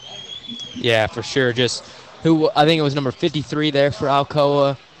 Yeah, for sure. I think it was number 53 there for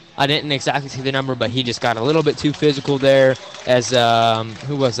Alcoa. I didn't exactly see the number, but he just got a little bit too physical there as,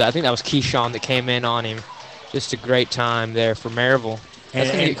 who was that? I think that was Keyshawn that came in on him. Just a great time there for Maryville.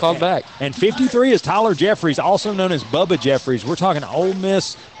 That's going to get called back. And 53 is Tyler Jeffries, also known as Bubba Jeffries. We're talking Ole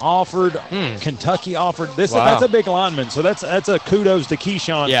Miss offered, Kentucky offered. That's a big lineman, so that's a kudos to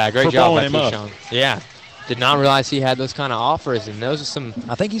Keyshawn. Yeah, great for job by him up. Keyshawn. Yeah. Did not realize he had those kind of offers, and those are some.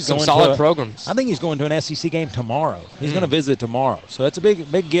 I think he's some going solid to programs. I think he's going to an SEC game tomorrow. He's going to visit tomorrow, so that's a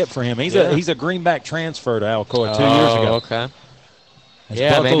big get for him. He's a Greenback transfer to Alcoa 2 years ago. Okay.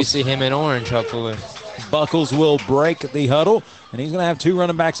 As Maybe see him in orange, hopefully. Buckles will break the huddle, and he's going to have 2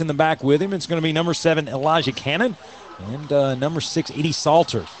 running backs in the back with him. It's going to be number 7 Elijah Cannon and number 6 Edie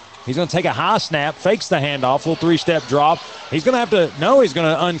Salter. He's going to take a high snap, fakes the handoff, little 3-step drop. He's going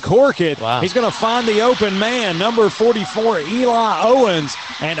to uncork it. Wow. He's going to find the open man, number 44, Eli Owens.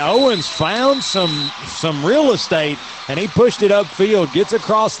 And Owens found some real estate, and he pushed it upfield, gets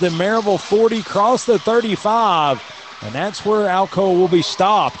across the Maryville 40, across the 35, and that's where Alcoa will be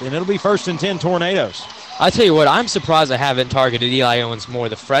stopped, and it'll be 1st and 10 Tornadoes. I tell you what, I'm surprised I haven't targeted Eli Owens more,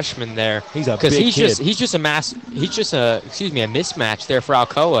 the freshman there. He's a big kid. He's just a mismatch there for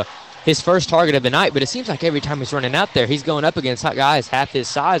Alcoa. His first target of the night, but it seems like every time he's running out there, he's going up against guys half his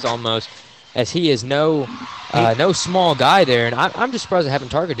size almost, as he is no small guy there. And I'm just surprised I haven't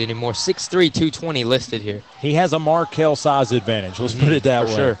targeted him more. 6'3", 220 listed here. He has a Markel size advantage. Let's put it that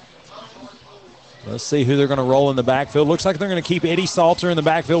way. Sure. Let's see who they're going to roll in the backfield. Looks like they're going to keep Eddie Salter in the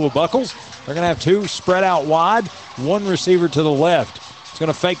backfield with Buckles. They're going to have 2 spread out wide, 1 receiver to the left. He's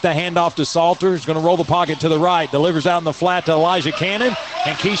going to fake the handoff to Salter. He's going to roll the pocket to the right. Delivers out in the flat to Elijah Cannon.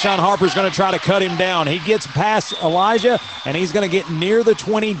 And Keyshawn Harper's going to try to cut him down. He gets past Elijah, and he's going to get near the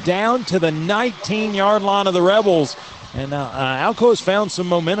 20, down to the 19-yard line of the Rebels. And Alcoa's found some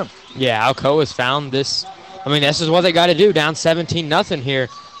momentum. Yeah, Alcoa's found this. I mean, this is what they got to do, down 17-0 here.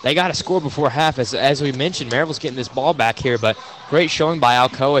 They got to score before half. As we mentioned, Maryville's getting this ball back here, but great showing by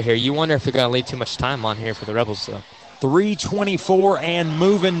Alcoa here. You wonder if they're going to leave too much time on here for the Rebels, though. 3:24 and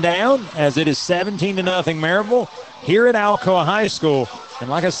moving down as it is 17-0 Maryville here at Alcoa High School.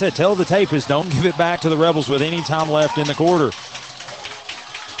 And like I said, tell the tape is don't give it back to the Rebels with any time left in the quarter.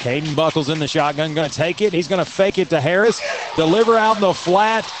 Caden Buckles in the shotgun, going to take it. He's going to fake it to Harris, deliver out in the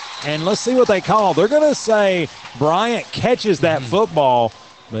flat, and let's see what they call. They're going to say Bryant catches that football,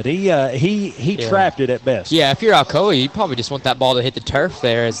 but he trapped it at best. Yeah, if you're Alcoa, you probably just want that ball to hit the turf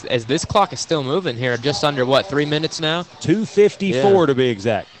there as this clock is still moving here. Just under, 3 minutes now? 2:54 to be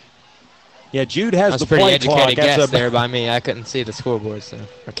exact. Yeah, Jude has the pretty play educated clock. guess there by me. I couldn't see the scoreboard,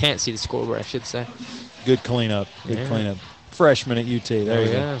 or can't see the scoreboard, I should say. Good cleanup. Good cleanup. Freshman at UT. There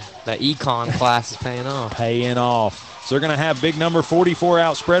you go. That econ class is paying off. Paying off. So they're going to have big number 44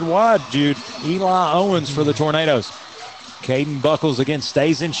 out spread wide, Jude. Eli Owens for the Tornadoes. Caden Buckles again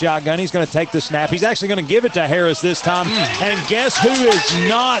stays in shotgun. He's going to take the snap. He's actually going to give it to Harris this time. And guess who is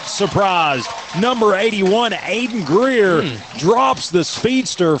not surprised? Number 81, Aiden Greer, drops the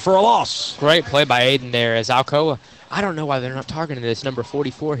speedster for a loss. Great play by Aiden there as Alcoa. I don't know why they're not targeting this number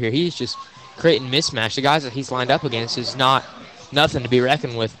 44 here. He's just creating mismatch. The guys that he's lined up against is nothing to be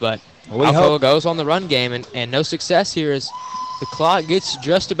reckoned with. But Alcoa goes on the run game, and no success here as the clock gets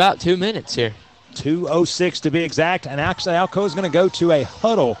just about 2 minutes here. 2:06 to be exact, and actually Alcoa is going to go to a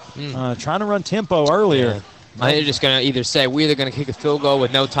huddle, trying to run tempo earlier. Yeah. I think they're just going to either say we're either going to kick a field goal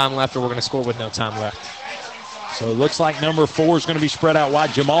with no time left or we're going to score with no time left. So it looks like number 4 is going to be spread out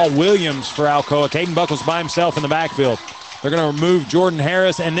wide. Jamal Williams for Alcoa. Caden Buckles by himself in the backfield. They're going to remove Jordan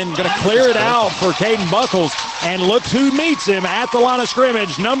Harris and then going to clear it out for Caden Buckles. And look who meets him at the line of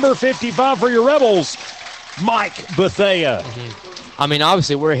scrimmage. Number 55 for your Rebels, Mike Bethea. I mean,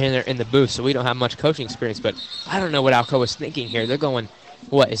 obviously we're here in the booth, so we don't have much coaching experience, but I don't know what Alcoa is thinking here. They're going,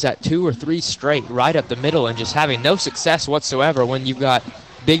 is that 2 or 3 straight right up the middle and just having no success whatsoever when you've got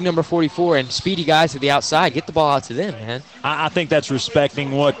big number 44 and speedy guys to the outside. Get the ball out to them, man. I think that's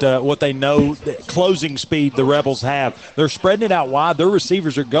respecting what they know, the closing speed the Rebels have. They're spreading it out wide. Their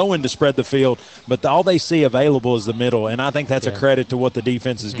receivers are going to spread the field, but all they see available is the middle, and I think that's a credit to what the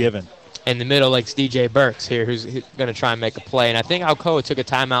defense is given. In the middle, like DJ Burks here, who's going to try and make a play, and I think Alcoa took a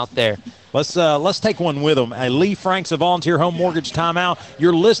timeout there. Let's take one with them. Lee Franks, a Volunteer Home Mortgage timeout.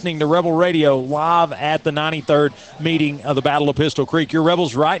 You're listening to Rebel Radio live at the 93rd meeting of the Battle of Pistol Creek. Your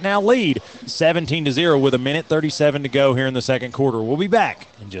Rebels right now lead 17-0 with 1:37 to go here in the second quarter. We'll be back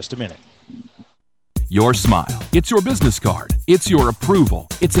in just a minute. Your smile. It's your business card. It's your approval.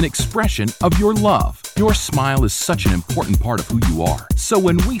 It's an expression of your love. Your smile is such an important part of who you are. So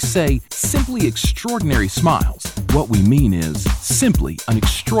when we say simply extraordinary smiles, what we mean is simply an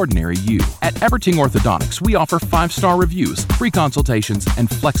extraordinary you. At Everting Orthodontics, we offer 5-star reviews, free consultations, and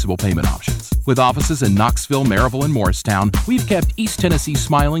flexible payment options. With offices in Knoxville, Maryville, and Morristown, we've kept East Tennessee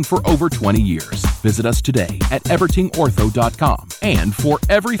smiling for over 20 years. Visit us today at evertingortho.com. And for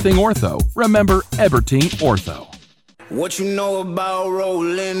everything ortho, remember Everting Ortho. What you know about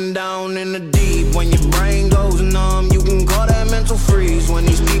rolling down in the deep? When your brain goes numb, you can call that mental freeze. When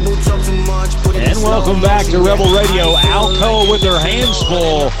these people talk too much, put it in slow welcome back to motion. Rebel Radio. Alcoa with their hands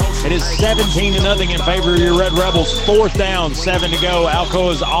full. It is 17-0 in favor of your Red Rebels. 4th down, 7 to go.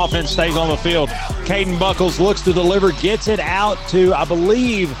 Alcoa's offense stays on the field. Caden Buckles looks to deliver, gets it out to, I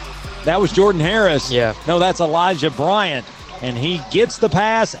believe, that was Jordan Harris. Yeah. No, that's Elijah Bryant. And he gets the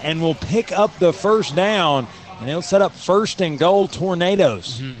pass and will pick up the first down. And he'll set up 1st and goal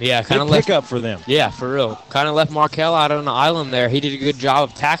Tornadoes. Yeah, kind of pick up for them. Yeah, for real. Kind of left Markel out on the island there. He did a good job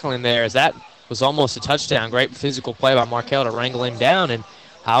of tackling there, as that was almost a touchdown. Great physical play by Markel to wrangle him down. And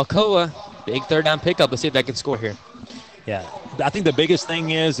Alcoa, big 3rd down pickup. Let's see if they can score here. Yeah, I think the biggest thing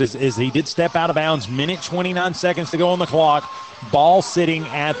is he did step out of bounds. 1:29 seconds to go on the clock. Ball sitting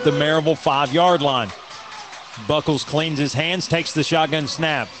at the Maryville 5-yard line. Buckles cleans his hands, takes the shotgun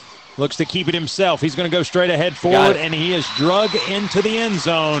snap. Looks to keep it himself. He's going to go straight ahead forward, and he is drug into the end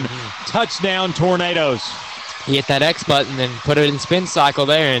zone. Touchdown, Tornadoes. He hit that X button and put it in spin cycle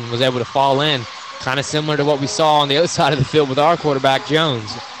there and was able to fall in. Kind of similar to what we saw on the other side of the field with our quarterback,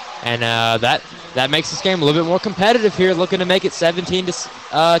 Jones. And that makes this game a little bit more competitive here, looking to make it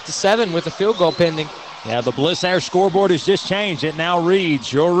 17-7 with a field goal pending. Yeah, the Bliss Air scoreboard has just changed. It now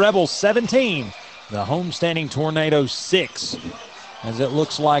reads your Rebels 17, the homestanding Tornadoes 6. As it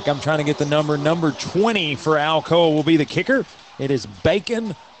looks like, I'm trying to get the number 20 for Alcoa will be the kicker. It is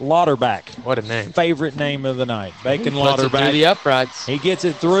Bacon Lauterbach. What a name. Favorite name of the night. Bacon Lauterbach. Puts it through the uprights. He gets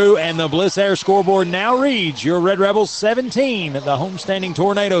it through, and the Bliss Air scoreboard now reads your Red Rebels 17. The homestanding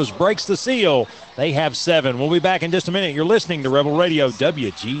Tornadoes breaks the seal. They have 7. We'll be back in just a minute. You're listening to Rebel Radio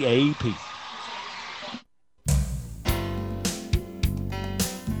WGAP.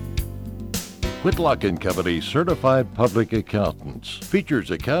 Whitlock & Company Certified Public Accountants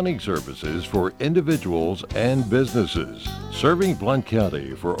features accounting services for individuals and businesses. Serving Blount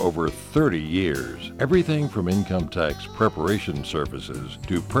County for over 30 years. Everything from income tax preparation services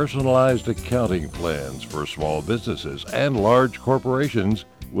to personalized accounting plans for small businesses and large corporations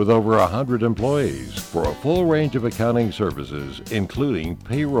with over 100 employees for a full range of accounting services, including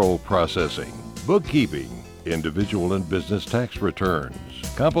payroll processing, bookkeeping, individual and business tax returns,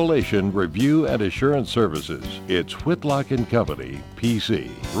 compilation, review, and assurance services. It's Whitlock & Company,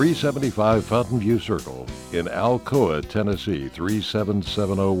 PC, 375 Fountain View Circle in Alcoa, Tennessee,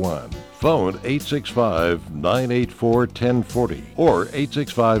 37701. Phone 865-984-1040 or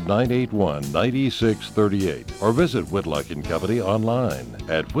 865-981-9638 or visit Whitlock & Company online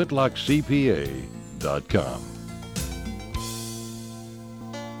at whitlockcpa.com.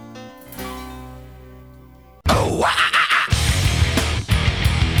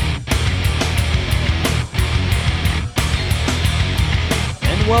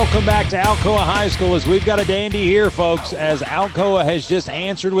 And welcome back to Alcoa High School as we've got a dandy here, folks, as Alcoa has just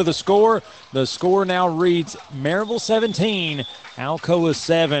answered with a score. The score now reads Maryville 17, Alcoa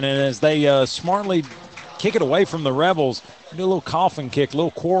 7, and as they smartly kick it away from the Rebels, do a little coffin kick, a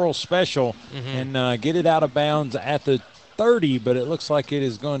little quarrel special, and get it out of bounds at the 30, but it looks like it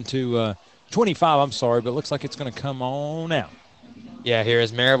is going to 25, I'm sorry, but it looks like it's going to come on out. Yeah, here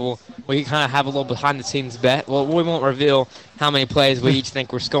is Maryville. We kind of have a little behind-the-scenes bet. Well, we won't reveal how many plays we each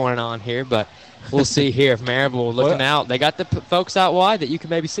think we're scoring on here, but we'll see here if Maryville looking out. They got the folks out wide that you can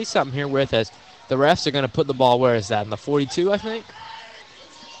maybe see something here with us. The refs are going to put the ball, where is that, in the 42, I think?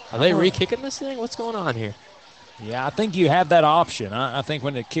 Are they re-kicking this thing? What's going on here? Yeah, I think you have that option. I think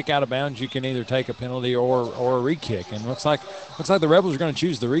when they kick out of bounds, you can either take a penalty or a re-kick, and looks like the Rebels are going to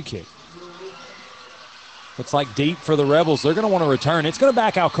choose the re-kick. Looks like deep for the Rebels. They're going to want to return. It's going to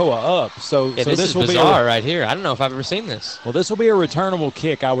back Alcoa up. So this is will bizarre be right here. I don't know if I've ever seen this. Well, this will be a returnable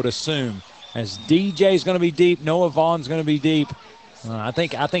kick, I would assume, as DJ's going to be deep, Noah Vaughn's going to be deep. I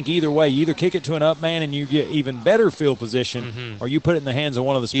think either way, you either kick it to an up man and you get even better field position, or you put it in the hands of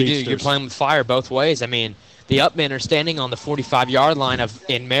one of the speedsters. You do. You're playing with fire both ways. I mean, the up men are standing on the 45-yard line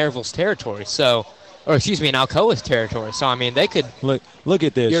in Maryville's territory, in Alcoa's territory. So I mean, they could look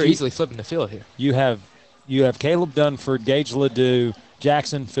at this. You're easily flipping the field here. You have Caleb Dunford, Gage Ledoux,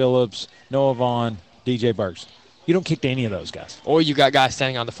 Jackson Phillips, Noah Vaughn, DJ Burks. You don't kick to any of those guys. Or you got guys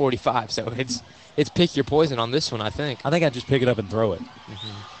standing on the 45. So it's pick your poison on this one, I think. I think I'd just pick it up and throw it.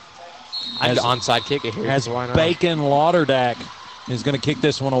 I'd onside kick it here. As Bacon Lauderdack is going to kick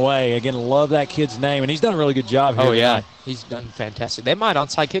this one away. Again, love that kid's name, and he's done a really good job here. Oh, yeah. Tonight. He's done fantastic. They might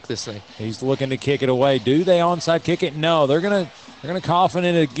onside kick this thing. He's looking to kick it away. Do they onside kick it? No, they're going to coffin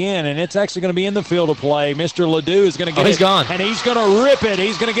it again, and it's actually going to be in the field of play. Mr. Ledoux is going to get it. He's gone. And he's going to rip it.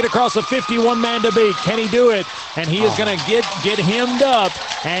 He's going to get across the 51-man to beat. Can he do it? And he is going to get hemmed up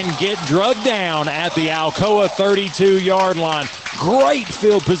and get drugged down at the Alcoa 32-yard line. Great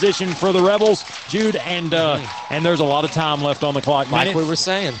field position for the Rebels, Jude, and there's a lot of time left on the clock. Like we were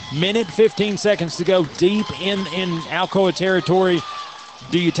saying. Minute 15 seconds to go, deep in Alcoa territory.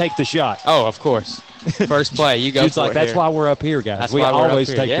 Do you take the shot? Oh, of course. First play, you go. It's like that's why we're up here, guys. That's we why always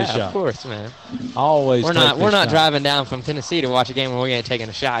we're take the shot. Yeah, of course, man. Always. We're not driving down from Tennessee to watch a game where we ain't taking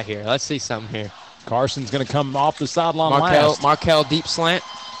a shot here. Let's see something here. Carson's going to come off the sideline last. Markel deep slant.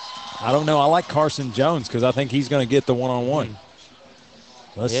 I don't know. I like Carson Jones because I think he's going to get the one-on-one.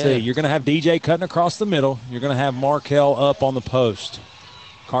 Let's see. You're going to have DJ cutting across the middle. You're going to have Markel up on the post.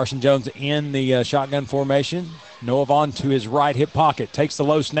 Carson Jones in the shotgun formation. Noah Vaughn to his right hip pocket. Takes the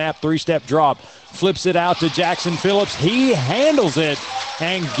low snap, three-step drop. Flips it out to Jackson Phillips. He handles it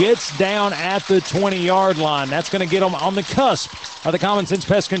and gets down at the 20-yard line. That's going to get him on the cusp of the Common Sense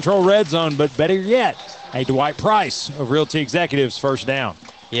Pest Control red zone. But better yet, a Dwight Price of Realty Executives first down.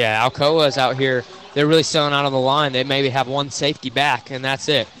 Yeah, Alcoa's out here. They're really selling out on the line. They maybe have one safety back, and that's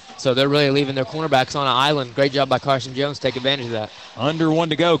it. So they're really leaving their cornerbacks on an island. Great job by Carson Jones. Take advantage of that. Under one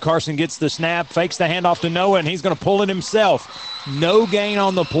to go. Carson gets the snap, fakes the handoff to Noah, and he's going to pull it himself. No gain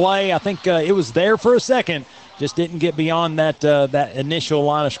on the play. I think it was there for a second. Just didn't get beyond that initial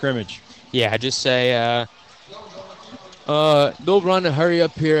line of scrimmage. Yeah, just say they'll run and hurry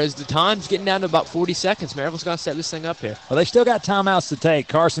up here as the time's getting down to about 40 seconds. Maryville's going to set this thing up here. Well, they still got timeouts to take.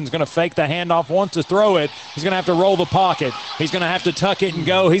 Carson's going to fake the handoff, wants to throw it. He's going to have to roll the pocket. He's going to have to tuck it and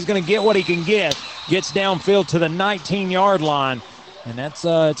go. He's going to get what he can get. Gets downfield to the 19-yard line. And that's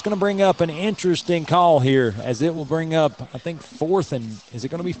it's going to bring up an interesting call here, as it will bring up, I think, is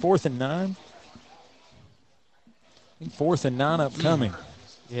it going to be 4th and 9? I think 4th and 9 upcoming.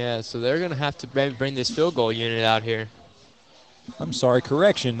 Yeah, so they're going to have to maybe bring this field goal unit out here. I'm sorry,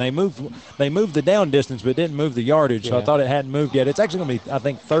 correction. They moved the down distance, but didn't move the yardage, so I thought it hadn't moved yet. It's actually going to be, I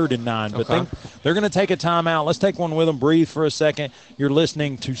think, 3rd and 9. But they're going to take a timeout. Let's take one with them, breathe for a second. You're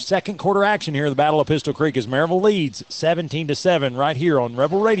listening to second quarter action here at the Battle of Pistol Creek as Maryville leads 17-7 right here on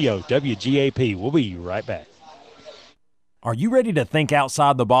Rebel Radio, WGAP. We'll be right back. Are you ready to think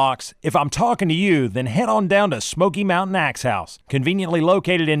outside the box? If I'm talking to you, then head on down to Smoky Mountain Axe House. Conveniently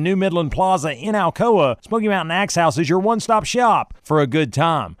located in New Midland Plaza in Alcoa, Smoky Mountain Axe House is your one-stop shop for a good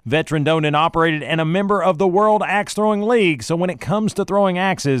time. Veteran-owned and operated and a member of the World Axe Throwing League, so when it comes to throwing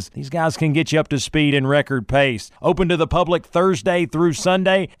axes, these guys can get you up to speed in record pace. Open to the public Thursday through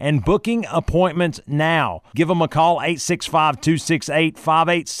Sunday and booking appointments now. Give them a call,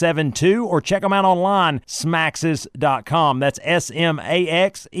 865-268-5872, or check them out online, smaxes.com. That's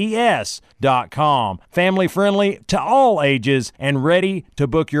SMAXES.com. Family friendly to all ages and ready to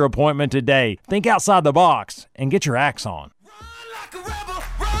book your appointment today. Think outside the box and get your axe on.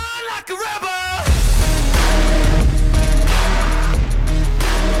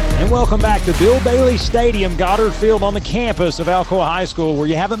 And welcome back to Bill Bailey Stadium, Goddard Field on the campus of Alcoa High School, where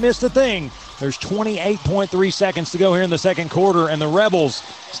you haven't missed a thing. There's 28.3 seconds to go here in the second quarter, and the Rebels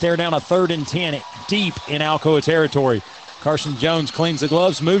stare down a 3rd and 10 deep in Alcoa territory. Carson Jones cleans the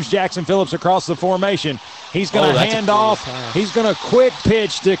gloves, moves Jackson Phillips across the formation. He's going to hand off. He's going to quick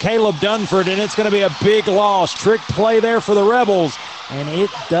pitch to Caleb Dunford, and it's going to be a big loss. Trick play there for the Rebels, and it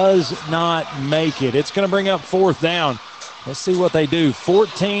does not make it. It's going to bring up 4th down. Let's see what they do.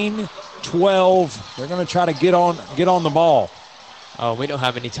 14-12. They're going to try to get on the ball. Oh, we don't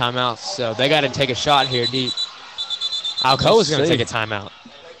have any timeouts, so they got to take a shot here deep. Alcoa's going to take a timeout.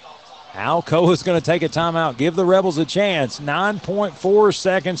 Alcoa is going to take a timeout. Give the Rebels a chance. 9.4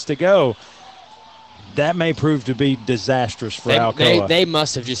 seconds to go. That may prove to be disastrous for Alcoa. They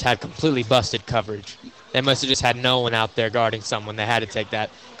must have just had completely busted coverage. They must have just had no one out there guarding someone. They had to take that.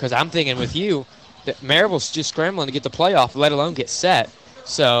 Because I'm thinking with you, that Maryville's just scrambling to get the playoff, let alone get set.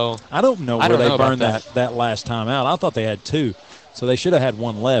 So I don't know where they burned that last time out. I thought they had 2, so they should have had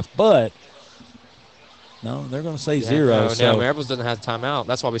 1 left. But no, they're going to say 0. No, Maryville doesn't have timeout.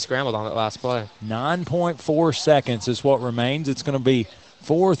 That's why we scrambled on that last play. 9.4 seconds is what remains. It's going to be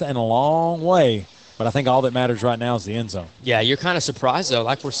 4th and a long way. But I think all that matters right now is the end zone. Yeah, you're kind of surprised, though.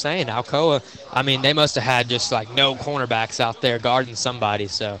 Like we're saying, Alcoa, I mean, they must have had just, like, no cornerbacks out there guarding somebody.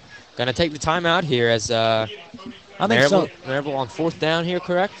 So going to take the timeout here as I think Maryville on 4th down here,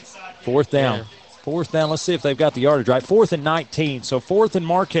 correct? 4th down. Yeah. 4th down. Let's see if they've got the yardage right. 4th and 19. So 4th and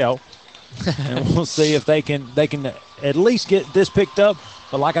Markel. And we'll see if they can at least get this picked up.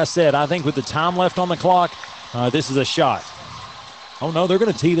 But like I said, I think with the time left on the clock, this is a shot. Oh, no, they're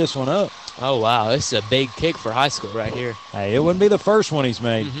going to tee this one up. Oh, wow. This is a big kick for high school right here. Hey, it wouldn't be the first one he's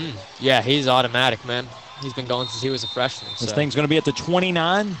made. Mm-hmm. Yeah, he's automatic, man. He's been going since he was a freshman. This thing's going to be at the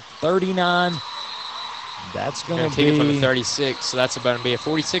 29, 39. That's going to be. Take it from the 36, so that's about to be a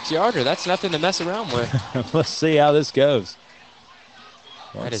 46-yarder. That's nothing to mess around with. Let's see how this goes.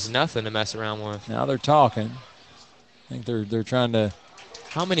 That is nothing to mess around with. Now they're talking. I think they're trying to.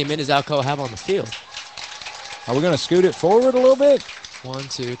 How many men does Alcoa have on the field? Are we going to scoot it forward a little bit? 1,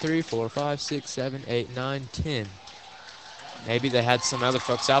 2, 3, 4, 5, 6, 7, 8, 9, 10. Maybe they had some other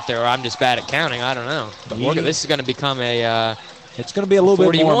folks out there, or I'm just bad at counting. I don't know. But look, this is going to become a. It's going to be a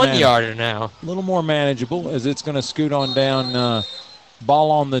little bit more 41-yarder now. A little more manageable as it's going to scoot on down. Ball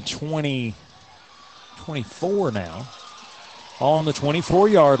on the 24 now. Ball on the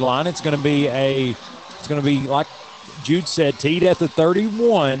 24-yard line. It's going to be like Jude said, teed at the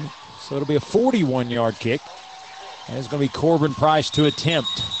 31. So it'll be a 41-yard kick. And it's going to be Corbin Price to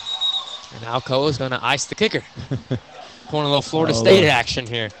attempt. And Alcoa is going to ice the kicker. Pulling a little Florida State action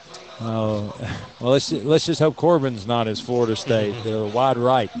here. Oh, well, let's just hope Corbin's not as Florida State. They're wide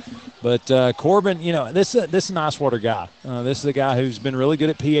right. But Corbin, this is a nice water guy. This is a guy who's been really good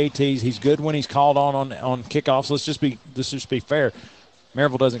at PATs. He's good when he's called on kickoffs. Let's just be fair.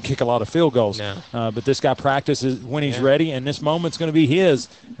 Maryville doesn't kick a lot of field goals. No. But this guy practices when he's ready, and this moment's going to be his.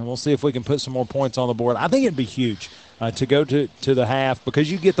 And we'll see if we can put some more points on the board. I think it'd be huge to go to the half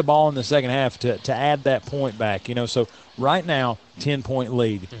because you get the ball in the second half to add that point back. So right now, 10-point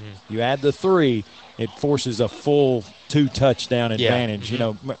lead. Mm-hmm. You add the 3, it forces a full 2-touchdown advantage.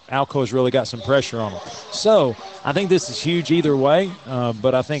 Mm-hmm. Alcoa's really got some pressure on them. So I think this is huge either way,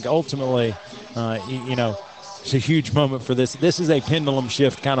 but I think ultimately, it's a huge moment for this. This is a pendulum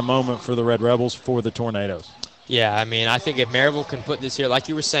shift kind of moment for the Red Rebels, for the Tornadoes. Yeah, I mean, I think if Maryville can put this here, like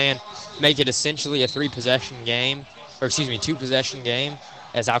you were saying, make it essentially a 2-possession game,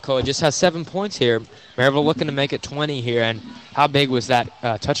 as Alcoa just has 7 points here. Maryville looking to make it 20 here, and how big was that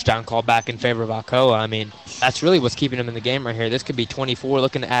touchdown call back in favor of Alcoa? I mean, that's really what's keeping them in the game right here. This could be 24,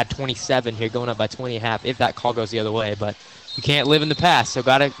 looking to add 27 here, going up by 20.5 if that call goes the other way. But you can't live in the past, so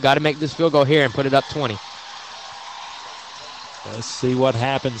got to make this field goal here and put it up 20. Let's see what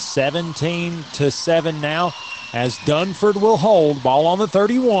happens. 17-7 now as Dunford will hold. Ball on the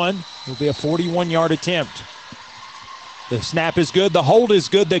 31. It'll be a 41-yard attempt. The snap is good. The hold is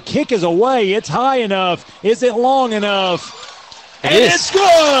good. The kick is away. It's high enough. Is it long enough? It's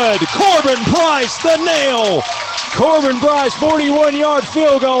good. Corbin Price, the nail. Corbin Price, 41-yard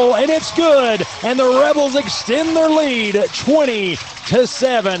field goal, and it's good. And the Rebels extend their lead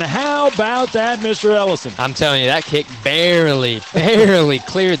 20-7. How about that, Mr. Ellison? I'm telling you, that kick barely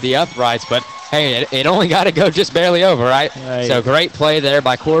cleared the uprights, but hey, it only got to go just barely over, right? Hey. So great play there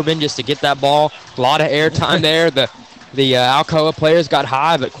by Corbin just to get that ball. A lot of airtime there. The Alcoa players got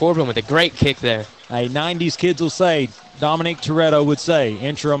high, but Corbin with a great kick there. Hey, 90s kids will say, Dominique Toretto would say,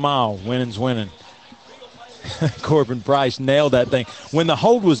 inch or a mile, winning's winning. Corbin Price nailed that thing. When the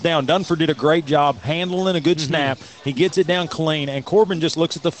hold was down, Dunford did a great job handling a good snap. He gets it down clean, and Corbin just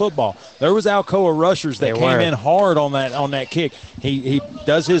looks at the football. There was Alcoa rushers that came in hard on that kick. He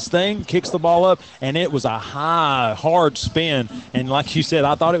does his thing, kicks the ball up, and it was a high, hard spin. And like you said,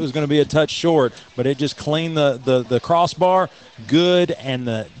 I thought it was going to be a touch short, but it just cleaned the crossbar. Good, and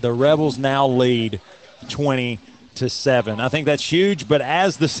the Rebels now lead 20-7. I think that's huge, but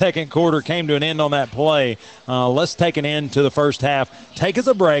as the second quarter came to an end on that play, let's take an end to the first half. Take us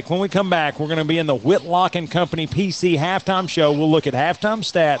a break. When we come back, we're going to be in the Whitlock & Company PC halftime show. We'll look at halftime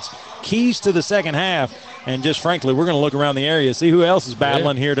stats, keys to the second half, and just frankly, we're going to look around the area, see who else is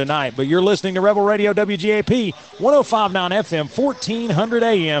battling here tonight. But you're listening to Rebel Radio WGAP, 105.9 FM, 1400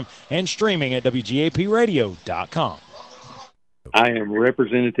 AM, and streaming at WGAPradio.com. I am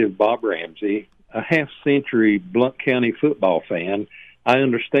Representative Bob Ramsey, a half-century Blount County football fan, I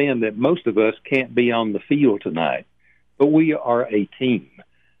understand that most of us can't be on the field tonight, but we are a team.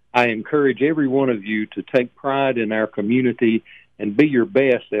 I encourage every one of you to take pride in our community and be your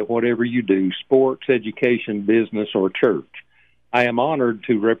best at whatever you do, sports, education, business, or church. I am honored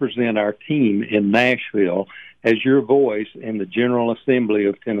to represent our team in Nashville as your voice in the General Assembly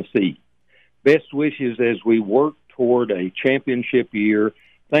of Tennessee. Best wishes as we work toward a championship year.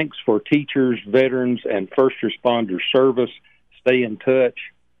 Thanks for teachers, veterans, and first responders service. Stay in touch.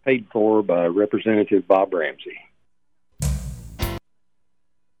 Paid for by Representative Bob Ramsey.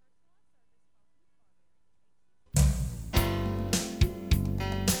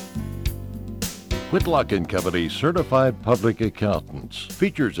 Whitlock & Company Certified Public Accountants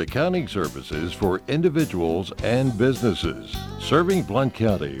features accounting services for individuals and businesses. Serving Blount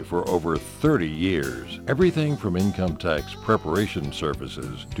County for over 30 years. Everything from income tax preparation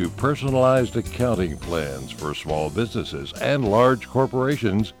services to personalized accounting plans for small businesses and large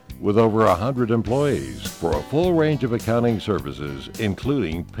corporations with over 100 employees for a full range of accounting services,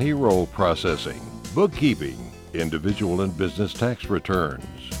 including payroll processing, bookkeeping, individual and business tax returns,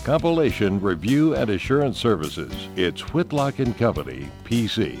 compilation, review, and assurance services. It's Whitlock & Company,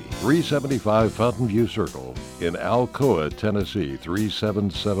 PC, 375 Fountain View Circle in Alcoa, Tennessee,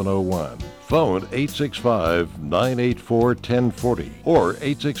 37701. Phone 865-984-1040 or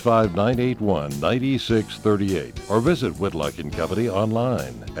 865-981-9638 or visit Whitlock & Company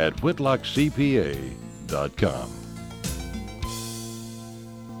online at whitlockcpa.com.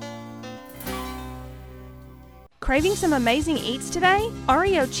 Craving some amazing eats today?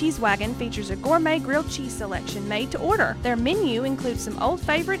 REO Cheese Wagon features a gourmet grilled cheese selection made to order. Their menu includes some old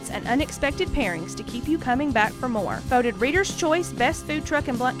favorites and unexpected pairings to keep you coming back for more. Voted Reader's Choice Best Food Truck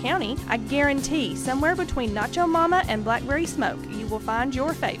in Blount County, I guarantee somewhere between Nacho Mama and Blackberry Smoke, you will find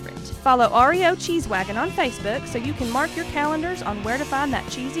your favorite. Follow REO Cheese Wagon on Facebook so you can mark your calendars on where to find that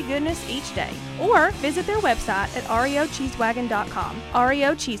cheesy goodness each day. Or visit their website at reocheesewagon.com.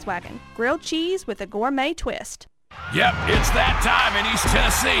 REO Cheese Wagon, grilled cheese with a gourmet twist. Yep, it's that time in East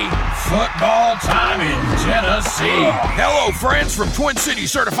Tennessee. Football time in Tennessee. Hello, friends from Twin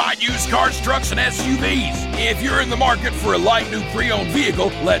Cities Certified Used Cars, Trucks, and SUVs. If you're in the market for a light new pre-owned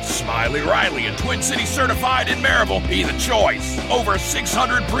vehicle, let Smiley Riley and Twin Cities Certified in Maryville be the choice. Over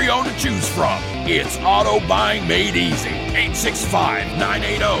 600 pre-owned to choose from. It's auto buying made easy.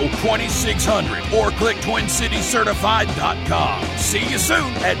 865-980-2600 or click TwinCitiesCertified.com. See you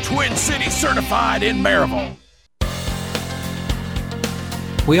soon at Twin Cities Certified in Maryville.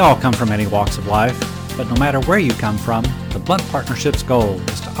 We all come from many walks of life, but no matter where you come from, the Blount Partnership's goal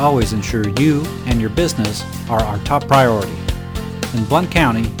is to always ensure you and your business are our top priority. In Blount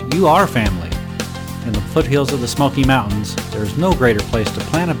County, you are family. In the foothills of the Smoky Mountains, there is no greater place to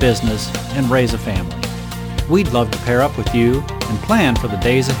plan a business and raise a family. We'd love to pair up with you and plan for the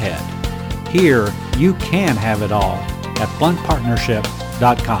days ahead. Here, you can have it all at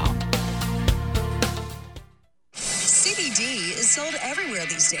bluntpartnership.com. Sold everywhere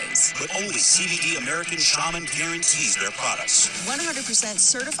these days. But only CBD American Shaman guarantees their products. 100%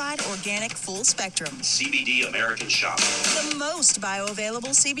 certified organic full spectrum. CBD American Shaman. The most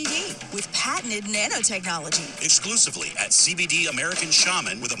bioavailable CBD with patented nanotechnology. Exclusively at CBD American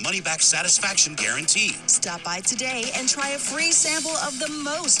Shaman with a money-back satisfaction guarantee. Stop by today and try a free sample of the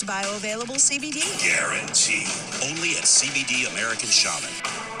most bioavailable CBD. Guarantee. Only at CBD American Shaman.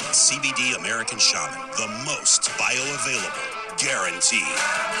 CBD American Shaman. The most bioavailable. Guaranteed.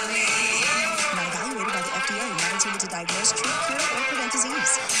 Not evaluated by the FDA, not intended to diagnose, treat, cure, or prevent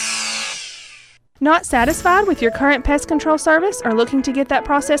disease. Not satisfied with your current pest control service or looking to get that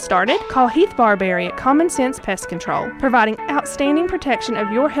process started? Call Heath Barberry at Common Sense Pest Control, providing outstanding protection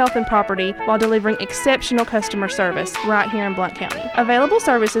of your health and property while delivering exceptional customer service right here in Blount County. Available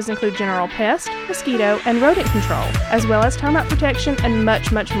services include general pest, mosquito, and rodent control, as well as termite protection and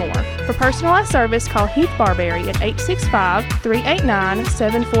much, much more. For personalized service, call Heath Barberry at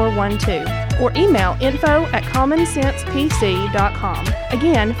 865-389-7412 or email info@commonsensepc.com.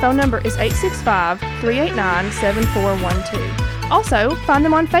 Again, phone number is 865-389-7412. Also, find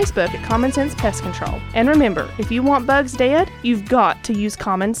them on Facebook at Common Sense Pest Control. And remember, if you want bugs dead, you've got to use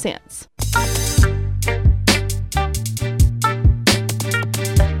common sense.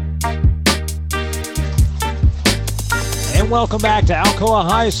 And welcome back to Alcoa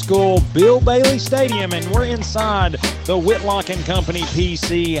High School, Bill Bailey Stadium, and we're inside the Whitlock & Company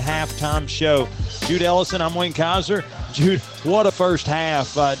PC halftime show. Jude Ellison, I'm Wayne Kaiser. Jude, what a first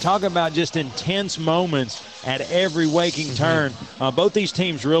half. Talk about just intense moments at every waking turn. Both these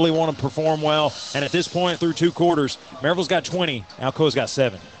teams really want to perform well, and at this point through two quarters, Maryville's got 20, Alcoa's got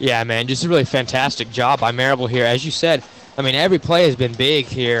 7. Yeah, man, just a really fantastic job by Maryville here. As you said, I mean, every play has been big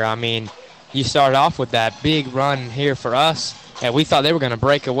here. I mean, you started off with that big run here for us, and we thought they were going to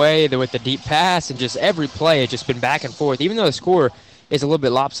break away with the deep pass, and just every play has just been back and forth, even though the score is a little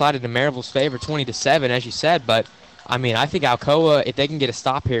bit lopsided in Maryville's favor, 20-7, as you said. But, I mean, I think Alcoa, if they can get a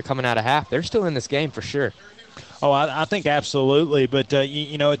stop here coming out of half, they're still in this game for sure. Oh, I think absolutely. But,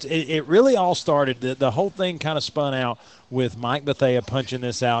 you know, it really all started. The whole thing kind of spun out with Mike Bethea punching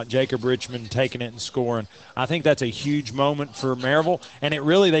this out, Jacob Richmond taking it and scoring. I think that's a huge moment for Maryville. And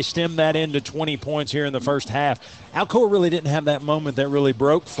they stemmed that into 20 points here in the first half. Alcoa really didn't have that moment that really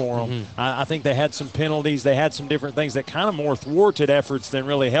broke for them. Mm-hmm. I think they had some penalties. They had some different things that kind of more thwarted efforts than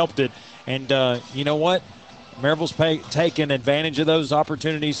really helped it. And you know what? Maryville's taking advantage of those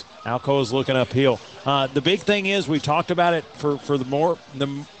opportunities. Alcoa's looking uphill. The big thing is, we've talked about it for the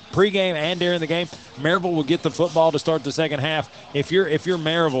pregame and during the game. Maryville will get the football to start the second half. If you're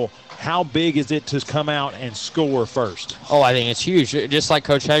Maryville, how big is it to come out and score first? Oh, I think it's huge. Just like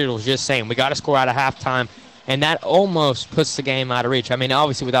Coach Hager was just saying, we got to score out of halftime, and that almost puts the game out of reach. I mean,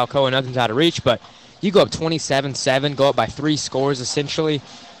 obviously with Alcoa, nothing's out of reach, but you go up 27-7, go up by 3 scores essentially.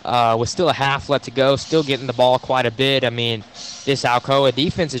 With still a half left to go, still getting the ball quite a bit. I mean, this Alcoa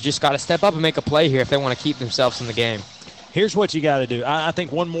defense has just got to step up and make a play here if they want to keep themselves in the game. Here's what you got to do. I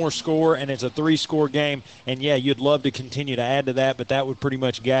think one more score, and it's a 3-score game. And, yeah, you'd love to continue to add to that, but that would pretty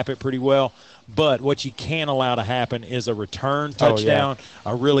much gap it pretty well. But what you can't allow to happen is a return touchdown,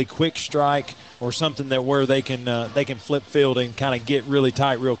 a really quick strike, or something that where they can flip field and kind of get really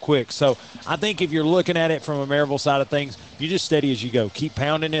tight real quick. So I think if you're looking at it from a Maryville side of things, you just steady as you go. Keep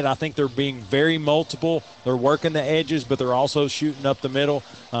pounding it. I think they're being very multiple. They're working the edges, but they're also shooting up the middle.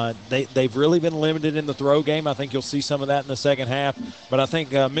 They've really been limited in the throw game. I think you'll see some of that in the second half. But I think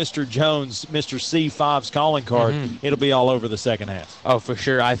Mr. Jones, Mr. C5's calling card, it'll be all over the second half. Oh, for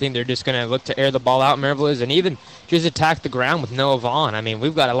sure. I think they're just going to look to air the ball out, Maryville is, and even just attack the ground with Noah Vaughn. I mean,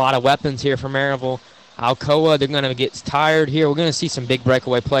 we've got a lot of weapons here for Maryville. Alcoa, they're going to get tired here. We're going to see some big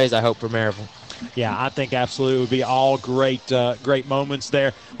breakaway plays, I hope, for Maryville. Yeah, I think absolutely it would be all great moments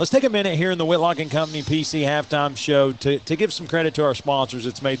there. Let's take a minute here in the Whitlock & Company PC halftime show to give some credit to our sponsors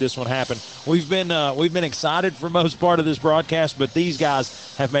that's made this one happen. We've been excited for most part of this broadcast, but these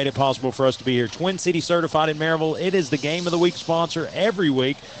guys have made it possible for us to be here. Twin City certified in Maryville. It is the Game of the Week sponsor every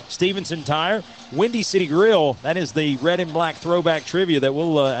week. Stevenson Tire, Windy City Grill. That is the red and black throwback trivia that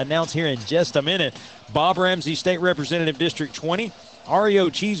we'll announce here in just a minute. Bob Ramsey, State Representative, District 20. REO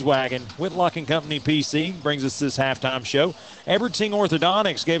Cheese Wagon, Whitlock & Company PC brings us this halftime show. Everting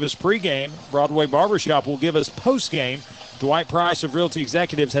Orthodontics gave us pregame. Broadway Barbershop will give us postgame. Dwight Price of Realty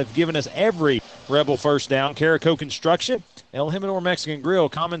Executives have given us every Rebel first down. Carico Construction, El Jimador Mexican Grill,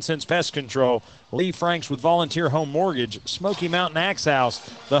 Common Sense Pest Control, Lee Franks with Volunteer Home Mortgage, Smoky Mountain Axe House,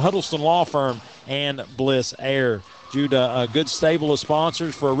 the Huddleston Law Firm, and Bliss Air. Judah, a good stable of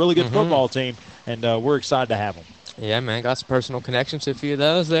sponsors for a really good football team, and we're excited to have them. Yeah, man, got some personal connections to a few of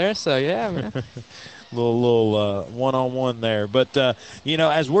those there, so yeah, man. little one-on-one there. But,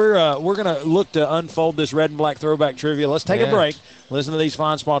 as we're going to look to unfold this red and black throwback trivia, let's take a break, listen to these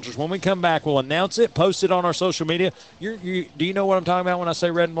fine sponsors. When we come back, we'll announce it, post it on our social media. Do you know what I'm talking about when I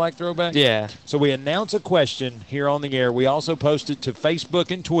say red and black throwback? Yeah. So we announce a question here on the air. We also post it to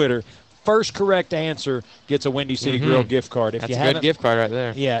Facebook and Twitter. First correct answer gets a Windy City Grill gift card. That's a good gift card right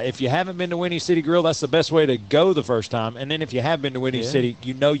there. Yeah, if you haven't been to Windy City Grill, that's the best way to go the first time. And then if you have been to Windy City,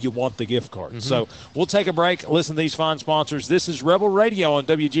 you know you want the gift card. So we'll take a break, listen to these fine sponsors. This is Rebel Radio on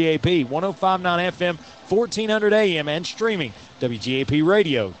WGAP, 105.9 FM, 1400 AM, and streaming,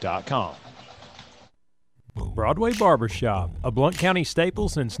 WGAPradio.com. Broadway Barbershop, a Blount County staple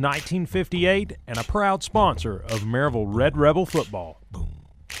since 1958 and a proud sponsor of Maryville Red Rebel football.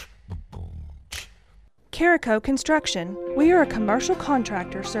 Carico Construction. We are a commercial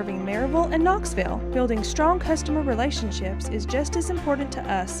contractor serving Maryville and Knoxville. Building strong customer relationships is just as important to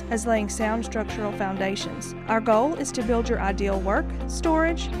us as laying sound structural foundations. Our goal is to build your ideal work,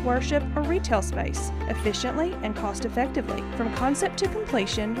 storage, worship, or retail space efficiently and cost-effectively. From concept to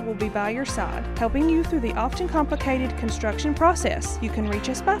completion, we'll be by your side, helping you through the often complicated construction process. You can reach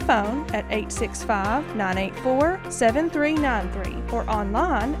us by phone at 865-984-7393 or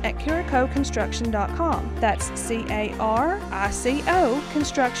online at caricoconstruction.com. That's CARICO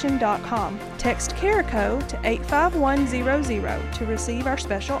construction.com. Text Carico to 85100 to receive our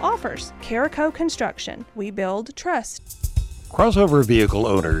special offers. Carico Construction. We build trust. Crossover vehicle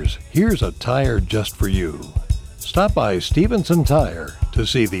owners, here's a tire just for you. Stop by Stevenson Tire to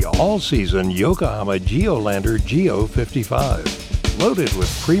see the all-season Yokohama Geolander Geo 55. Loaded with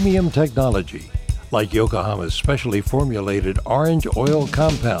premium technology like Yokohama's specially formulated orange oil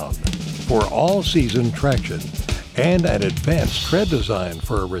compound for all-season traction and an advanced tread design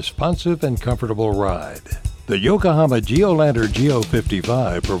for a responsive and comfortable ride. The Yokohama Geolandar Geo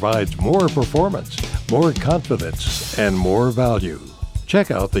 55 provides more performance, more confidence, and more value.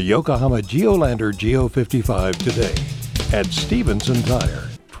 Check out the Yokohama Geolandar Geo 55 today at Stevenson Tire,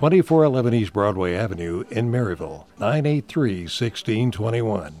 2411 East Broadway Avenue in Maryville,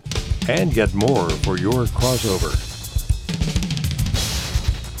 983-1621. And get more for your crossover.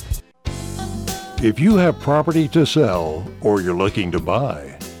 If you have property to sell or you're looking to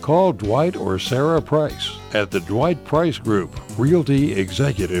buy, call Dwight or Sarah Price at the Dwight Price Group, Realty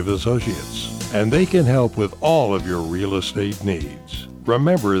Executive Associates, and they can help with all of your real estate needs.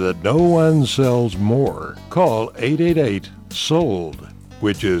 Remember that no one sells more. Call 888-SOLD,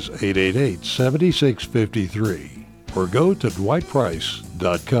 which is 888-7653, or go to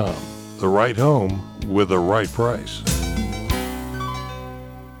dwightprice.com. The right home with the right price.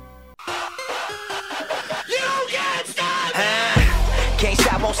 Can't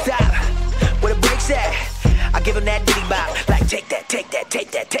stop, won't stop. Where the brakes at? I give him that diddy bop. Like, take that, take that, take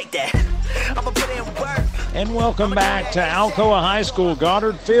that, take that. I'ma put in work. And welcome back to Alcoa High School,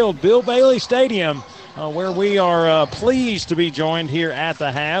 Goddard Field, Bill Bailey Stadium, where we are pleased to be joined here at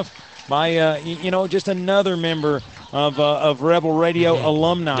the half by, just another member of Rebel Radio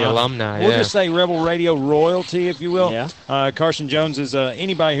alumni. The alumni, We'll just say Rebel Radio royalty, if you will. Yeah. Carson Jones is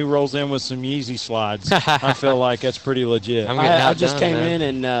anybody who rolls in with some Yeezy slides. I feel like that's pretty legit. I just came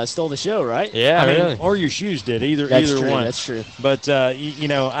in and stole the show, right? Yeah, really. Or your shoes did, either true, one. That's true. But, I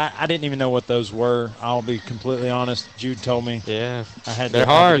didn't even know what those were. I'll be completely honest. Jude told me. Yeah. They're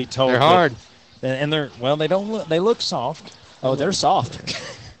hard. Be told they're hard. And they look soft. Oh, they're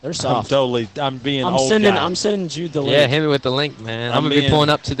soft. They're soft. I'm being old guy. I'm sending Jude the link. Yeah, hit me with the link, man. I'm going to be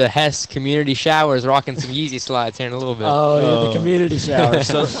pulling up to the Hess Community Showers, rocking some Yeezy slides here in a little bit. Oh, the community showers.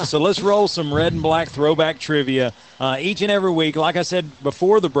 So let's roll some red and black throwback trivia each and every week. Like I said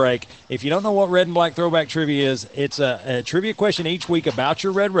before the break, if you don't know what red and black throwback trivia is, it's a trivia question each week about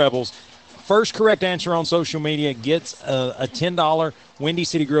your Red Rebels. First correct answer on social media gets a $10 Windy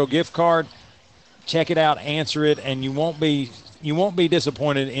City Grill gift card. Check it out, answer it, and you won't be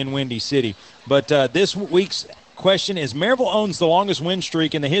disappointed in Windy City. But this week's question is, Maryville owns the longest win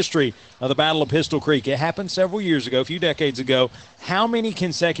streak in the history of the Battle of Pistol Creek. It happened several years ago, a few decades ago. How many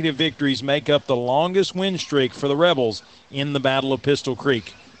consecutive victories make up the longest win streak for the Rebels in the Battle of Pistol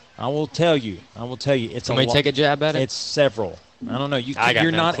Creek? I will tell you. It's Can we take a jab at it? It's several. I don't know.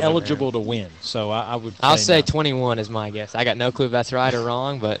 You're not eligible to win, so I would. I'll say no. 21 is my guess. I got no clue if that's right or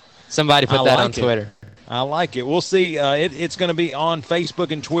wrong, but somebody put that on Twitter. I like it. We'll see. It's going to be on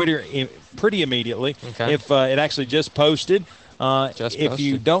Facebook and Twitter pretty immediately. Okay. If it actually just posted. If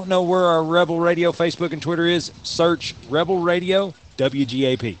you don't know where our Rebel Radio Facebook and Twitter is, search Rebel Radio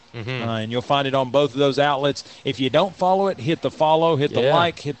WGAP. And you'll find it on both of those outlets. If you don't follow it, hit the follow, hit the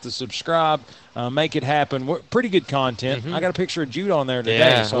like, hit the subscribe. Make it happen. Pretty good content. I got a picture of Jude on there today.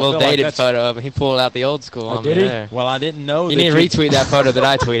 Yeah, so a little dated photo of him. He pulled out the old school. Did he? Well, I didn't know. You need to retweet that photo that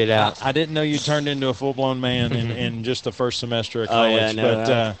I tweeted out. I didn't know you turned into a full-blown man in just the first semester of college. Oh, yeah, no,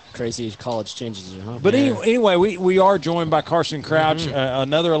 but crazy college changes you, huh? But anyway, we are joined by Carson Crouch,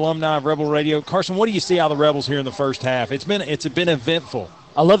 another alumni of Rebel Radio. Carson, what do you see out of the Rebels here in the first half? It's been eventful.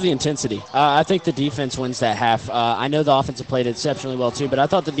 I love the intensity. I think the defense wins that half. I know the offense played exceptionally well too, but I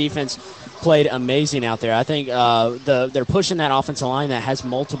thought the defense played amazing out there. I think they're pushing that offensive line that has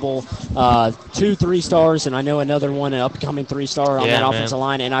multiple 2-3 stars, and I know another one, an upcoming 3-star on that offensive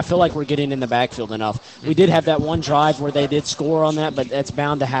line, and I feel like we're getting in the backfield enough. We did have that one drive where they did score on that, but that's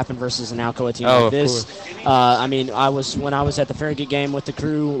bound to happen versus an Alcoa team like this. When I was at the Farragut game with the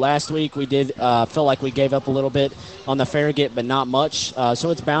crew last week, we did feel like we gave up a little bit on the Farragut, but not much. So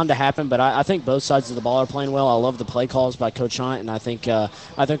it's bound to happen, but I think both sides of the ball are playing well. I love the play calls by Coach Hunt, and I think we're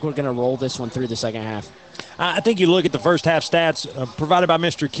going to roll this one through the second half. I think you look at the first half stats provided by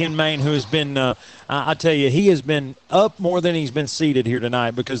Mr. Ken Main, who has been, I tell you, he has been up more than he's been seated here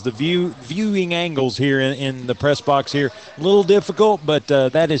tonight because the viewing angles here in the press box here, a little difficult, but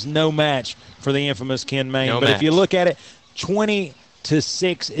that is no match for the infamous Ken Main. If you look at it,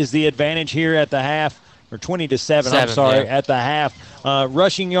 20-6 is the advantage here at the half. Or 20-7, at the half.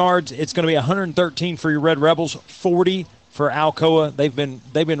 Rushing yards, it's going to be 113 for your Red Rebels, 40 for Alcoa. They've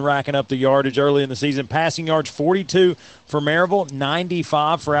been racking up the yardage early in the season. Passing yards, 42 for Maryville,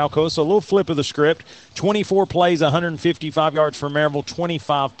 95 for Alcoa. So a little flip of the script. 24 plays, 155 yards for Maryville,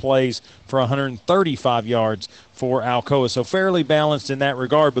 25 plays for 135 yards for Alcoa. So fairly balanced in that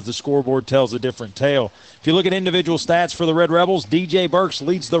regard, but the scoreboard tells a different tale. If you look at individual stats for the Red Rebels, DJ Burks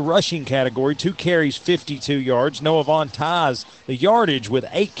leads the rushing category, 2 carries, 52 yards. Noah Vaughn ties the yardage with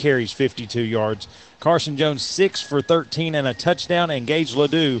 8 carries, 52 yards. Carson Jones, 6 for 13 and a touchdown. And Gage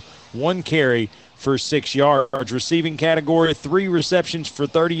Ledoux, 1 carry for 6 yards. Receiving category, 3 receptions for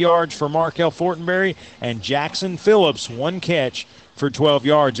 30 yards for Markel Fortenberry. And Jackson Phillips, 1 catch for 12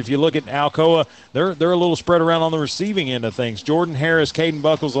 yards. If you look at Alcoa, they're a little spread around on the receiving end of things. Jordan Harris, Caden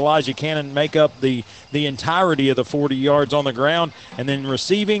Buckles, Elijah Cannon make up the entirety of the 40 yards on the ground. And then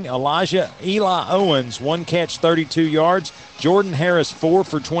receiving, Eli Owens, 1 catch, 32 yards. Jordan Harris, 4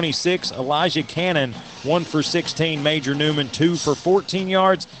 for 26. Elijah Cannon, 1 for 16. Major Newman, 2 for 14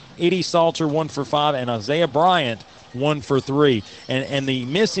 yards. Eddie Salter, 1 for 5. And Isaiah Bryant, 1 for 3. And the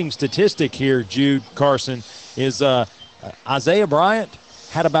missing statistic here, Jude, Carson, is Isaiah Bryant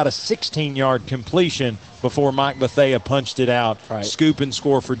had about a 16-yard completion before Mike Bethea punched it out. Right. Scoop and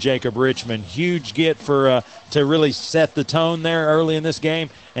score for Jacob Richmond. Huge get for to really set the tone there early in this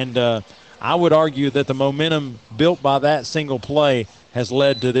game. And I would argue that the momentum built by that single play has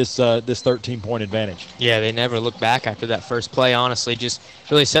led to this 13-point advantage. Yeah, they never looked back after that first play, honestly, just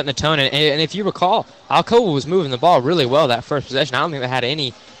really setting the tone. And if you recall, Alcoa was moving the ball really well that first possession. I don't think they had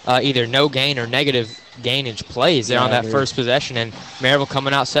any either no gain or negative gainage plays there on that first possession, and Maryville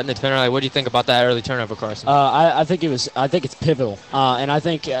coming out setting the tone early. What do you think about that early turnover, Carson? I think it's pivotal, and I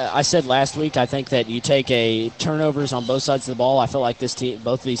think I said last week, I think that you take turnovers on both sides of the ball. I feel like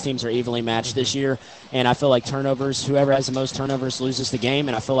both of these teams are evenly matched this year, and I feel like turnovers, whoever has the most turnovers loses the game,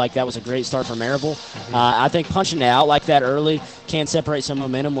 and I feel like that was a great start for Maryville. I think punching it out like that early can separate some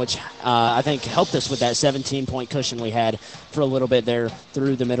momentum, which I think helped us with that 17-point cushion we had for a little bit there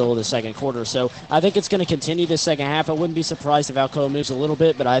through the middle of the second quarter. So I think it's going to continue this second half. I wouldn't be surprised if Alcoa moves a little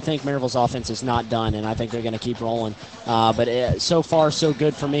bit, but I think Maryville's offense is not done, and I think they're going to keep rolling. But so far, so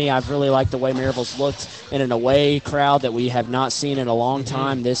good for me. I've really liked the way Maryville's looked in an away crowd that we have not seen in a long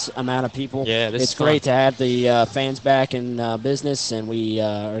time, this amount of people. Yeah, it's great to have the fans back in business, and we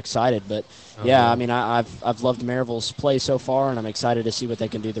are excited. But, yeah, I mean, I've loved Maryville's play so far, and I'm excited to see what they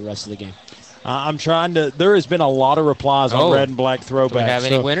can do the rest of the game. I'm trying to. There has been a lot of replies on red and black throwback. Do we have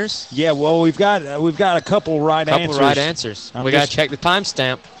any winners? Yeah, well, we've got a couple right answers. We got to check the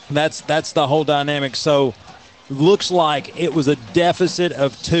timestamp. That's the whole dynamic. So, looks like it was a deficit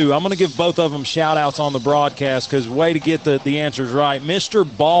of 2. I'm going to give both of them shout-outs on the broadcast because way to get the answers right. Mr.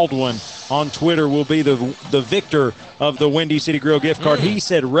 Baldwin on Twitter will be the victor of the Windy City Grill gift card. He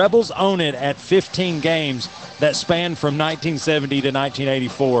said Rebels own it at 15 games that span from 1970 to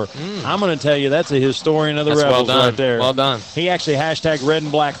 1984. I'm going to tell you, that's a historian of the Rebels right there. Well done. He actually hashtag red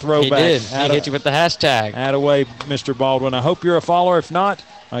and black throwback. He did. He hit you with the hashtag. Attaway, Mr. Baldwin. I hope you're a follower. If not,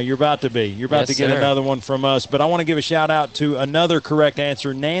 you're about to be. You're about to get another one from us. But I want to give a shout-out to another correct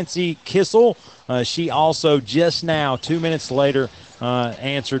answer, Nancy Kissel. She also just now, 2 minutes later,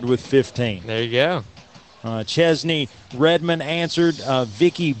 answered with 15. There you go. Chesney Redmond answered.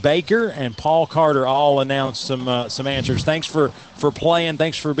 Vicky Baker and Paul Carter all announced some answers. Thanks for playing.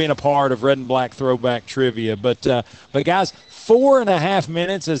 Thanks for being a part of Red and Black Throwback Trivia. But guys, 4.5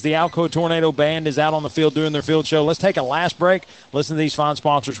 minutes as the Alcoa Tornado Band is out on the field doing their field show. Let's take a last break. Listen to these fine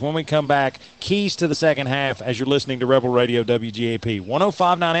sponsors. When we come back, keys to the second half as you're listening to Rebel Radio WGAP 105.9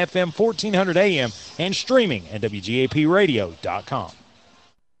 FM, 1400 AM, and streaming at WGAPradio.com.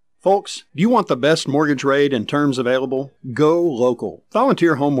 Folks, do you want the best mortgage rate and terms available? Go local.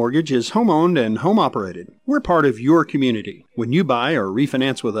 Volunteer Home Mortgage is home-owned and home-operated. We're part of your community. When you buy or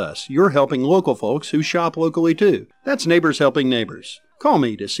refinance with us, you're helping local folks who shop locally too. That's neighbors helping neighbors. Call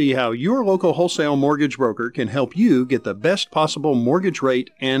me to see how your local wholesale mortgage broker can help you get the best possible mortgage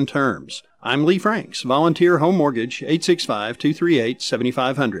rate and terms. I'm Lee Franks, Volunteer Home Mortgage,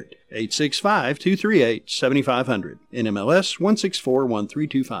 865-238-7500. 865-238-7500. NMLS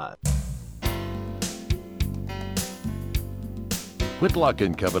 1641325. Whitlock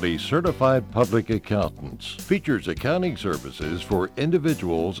 & Company Certified Public Accountants features accounting services for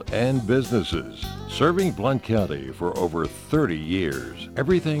individuals and businesses. Serving Blount County for over 30 years.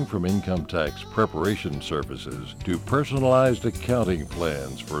 Everything from income tax preparation services to personalized accounting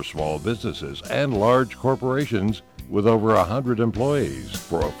plans for small businesses and large corporations with over 100 employees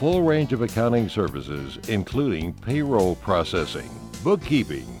for a full range of accounting services, including payroll processing,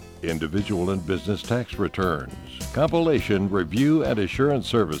 bookkeeping, individual and business tax returns, compilation, review, and assurance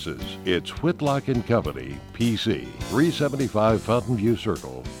services. It's Whitlock & Company, PC, 375 Fountain View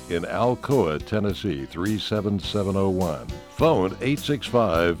Circle in Alcoa, Tennessee, 37701. Phone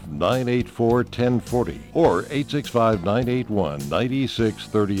 865-984-1040 or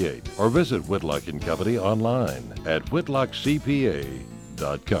 865-981-9638 or visit Whitlock & Company online at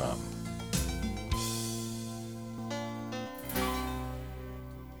whitlockcpa.com.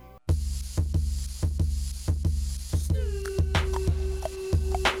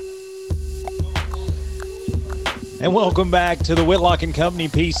 And welcome back to the Whitlock & Company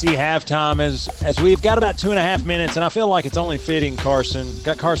PC halftime as we've got about 2.5 minutes, and I feel like it's only fitting, Carson.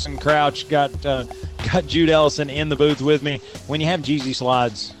 Got Carson Crouch, got Jude Ellison in the booth with me. When you have Yeezy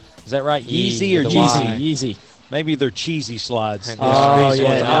slides, is that right? Yeezy or Yeezy? Yeezy. Maybe they're cheesy slides. Oh,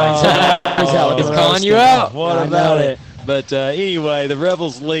 yeah. He's calling you out. What about it? But anyway, the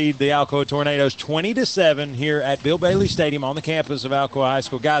Rebels lead the Alcoa Tornadoes 20-7 here at Bill Bailey Stadium on the campus of Alcoa High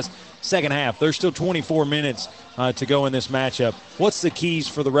School. Guys, second half, there's still 24 minutes to go in this matchup. What's the keys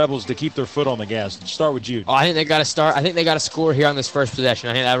for the Rebels to keep their foot on the gas? Start with Jude. Oh, I think they got to start. I think they got to score here on this first possession.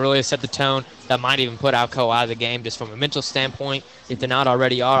 I think that really set the tone. That might even put Alcoa out of the game just from a mental standpoint, if they're not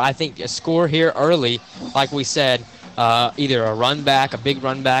already are. I think a score here early, like we said, either a run back, a big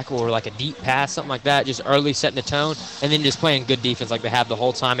run back, or like a deep pass, something like that, just early setting the tone, and then just playing good defense like they have the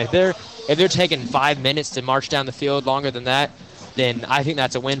whole time. If they're taking 5 minutes to march down the field longer than that, then I think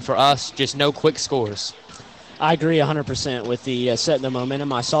that's a win for us. Just no quick scores. I agree 100% with the setting the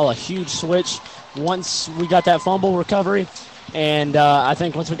momentum. I saw a huge switch once we got that fumble recovery. And I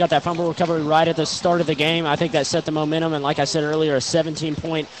think once we got that fumble recovery right at the start of the game, I think that set the momentum. And like I said earlier, a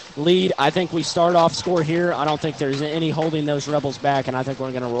 17-point lead. I think we start off score here. I don't think there's any holding those Rebels back, and I think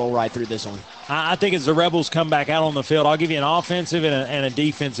we're going to roll right through this one. I think as the Rebels come back out on the field, I'll give you an offensive and a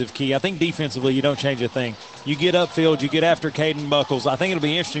defensive key. I think defensively you don't change a thing. You get upfield, you get after Caden Buckles. I think it'll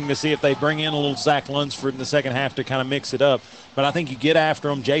be interesting to see if they bring in a little Zach Lunsford in the second half to kind of mix it up. But I think you get after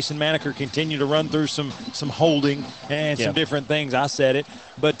them. Jason Maneker continue to run through some holding and some different things. I said it.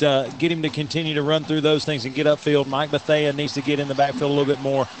 But get him to continue to run through those things and get upfield. Mike Bethea needs to get in the backfield a little bit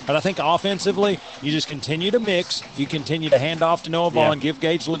more. But I think offensively, you just continue to mix. You continue to hand off to Noah Vaughn, give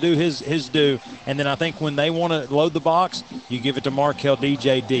Gage Ledoux his due. And then I think when they want to load the box, you give it to Markel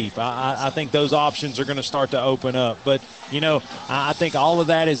DJ deep. I think those options are going to start to open up. But, I think all of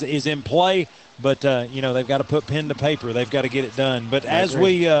that is in play. But, they've got to put pen to paper. They've got to get it done. But as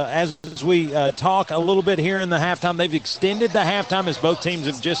we talk a little bit here in the halftime, they've extended the halftime as both teams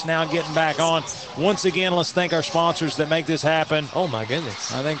have just now getting back on. Once again, let's thank our sponsors that make this happen. Oh, my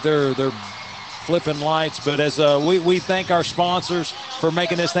goodness. I think they're flipping lights. But as we thank our sponsors for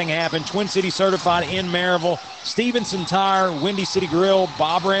making this thing happen. Twin City Certified in Maryville, Stevenson Tire, Windy City Grill,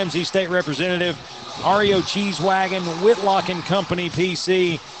 Bob Ramsey, State Representative, REO Cheese Wagon, Whitlock & Company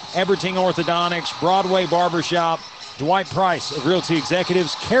PC, Eberting Orthodontics, Broadway Barbershop, Dwight Price of Realty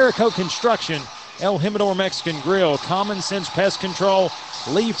Executives, Carico Construction, El Jimador Mexican Grill, Common Sense Pest Control,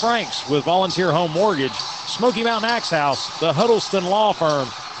 Lee Franks with Volunteer Home Mortgage, Smoky Mountain Axe House, the Huddleston Law Firm,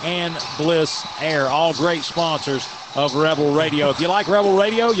 and Bliss Air, all great sponsors of Rebel Radio. If you like Rebel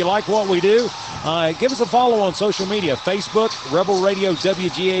Radio, you like what we do, give us a follow on social media, Facebook, Rebel Radio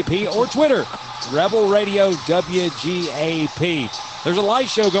WGAP, or Twitter, Rebel Radio WGAP. There's a light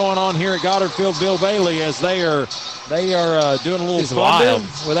show going on here at Goddard Field Bill Bailey as they are doing a little fun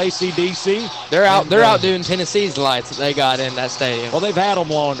with AC/DC. They're outdoing Tennessee's lights that they got in that stadium. Well, they've had them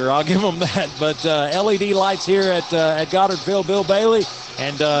longer. I'll give them that. But LED lights here at Goddard Field Bill Bailey,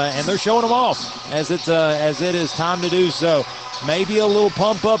 and they're showing them off as it is time to do so. Maybe a little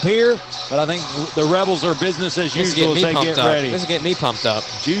pump up here, but I think the Rebels are business as usual as they get ready. This is getting me pumped up.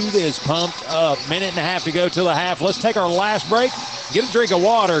 Jude is pumped up. Minute and a half to go till the half. Let's take our last break. Get a drink of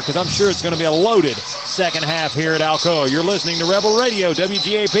water because I'm sure it's going to be a loaded second half here at Alcoa. You're listening to Rebel Radio,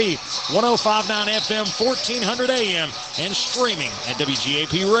 WGAP, 105.9 FM, 1400 AM, and streaming at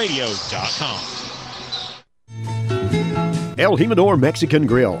WGAPradio.com. El Jimador Mexican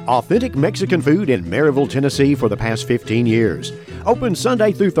Grill, authentic Mexican food in Maryville, Tennessee for the past 15 years. Open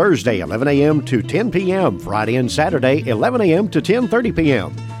Sunday through Thursday, 11 a.m. to 10 p.m., Friday and Saturday, 11 a.m. to 10:30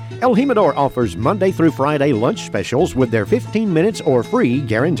 p.m. El Jimador offers Monday through Friday lunch specials with their 15 minutes or free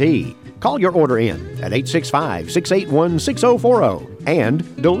guarantee. Call your order in at 865-681-6040,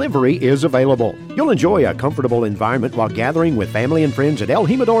 and delivery is available. You'll enjoy a comfortable environment while gathering with family and friends at El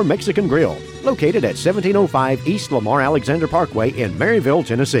Jimador Mexican Grill, located at 1705 East Lamar Alexander Parkway in Maryville,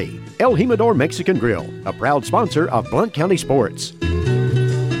 Tennessee. El Jimador Mexican Grill, a proud sponsor of Blount County Sports.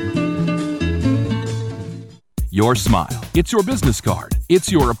 Your smile. It's your business card. It's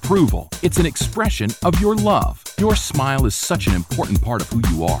your approval. It's an expression of your love. Your smile is such an important part of who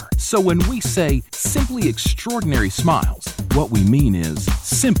you are. So when we say simply extraordinary smiles, what we mean is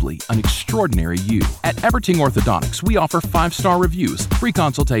simply an extraordinary you. At Everting Orthodontics, we offer 5-star reviews, free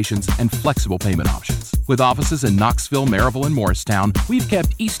consultations, and flexible payment options. With offices in Knoxville, Maryville, and Morristown, we've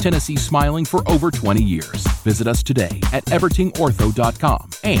kept East Tennessee smiling for over 20 years. Visit us today at evertingortho.com.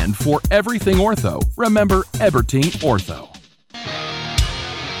 And for everything ortho, remember Everting Ortho.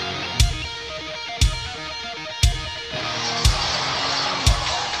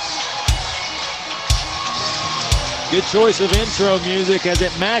 Good choice of intro music as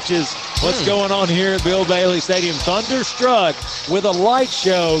it matches what's going on here at Bill Bailey Stadium. Thunderstruck with a light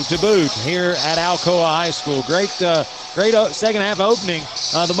show to boot here at Alcoa High School. Great second half opening.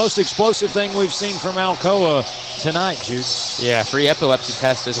 The most explosive thing we've seen from Alcoa tonight, Jude. Yeah, free epilepsy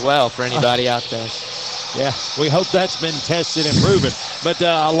test as well for anybody out there. Yeah, we hope that's been tested and proven. But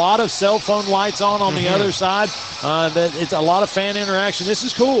a lot of cell phone lights on the other side. It's a lot of fan interaction. This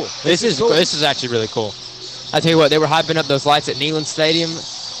is cool. This is actually really cool. I tell you what, they were hyping up those lights at Neyland Stadium.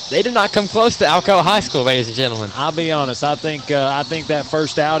 They did not come close to Alcoa High School, ladies and gentlemen. I'll be honest. I think that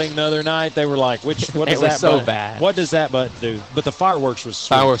first outing the other night, they were like, what does it was that so button, bad. What does that button do? But the fireworks was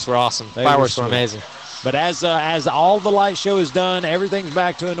sweet. Fireworks were awesome. Fireworks were amazing. But as all the light show is done, everything's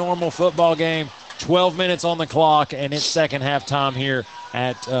back to a normal football game. 12 minutes on the clock, and it's second half time here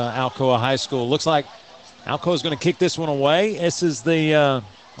at Alcoa High School. Looks like Alcoa's going to kick this one away. This is the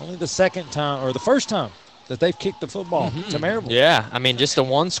only the second time, or the first time, that they've kicked the football to Maryville. Yeah, I mean, just a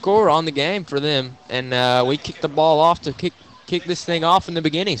one score on the game for them, and we kicked the ball off to kick this thing off in the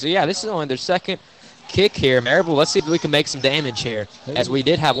beginning. So, yeah, this is only their second kick here. Maryville, let's see if we can make some damage here, as we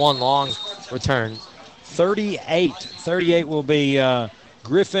did have one long return. 38 will be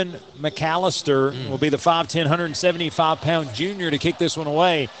Griffin McAllister will be the 5'10", 175-pound junior to kick this one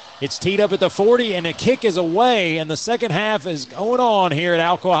away. It's teed up at the 40, and the kick is away, and the second half is going on here at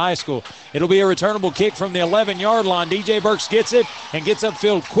Alcoa High School. It'll be a returnable kick from the 11-yard line. DJ Burks gets it and gets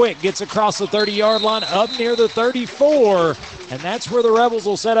upfield quick, gets across the 30-yard line up near the 34, and that's where the Rebels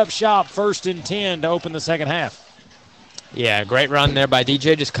will set up shop, 1st and 10 to open the second half. Yeah, great run there by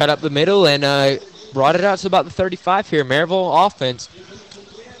DJ. Just cut up the middle and brought it out to about the 35 here. Maryville offense.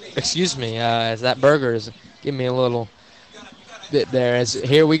 Excuse me, as that burger is giving me a little bit there. As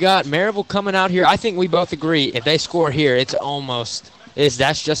here we got Maryville coming out here. I think we both agree if they score here,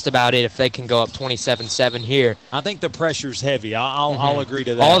 that's just about it if they can go up 27-7 here. I think the pressure's heavy. I'll agree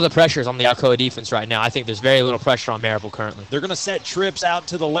to that. All the pressure's on the Alcoa defense right now. I think there's very little pressure on Maryville currently. They're going to set trips out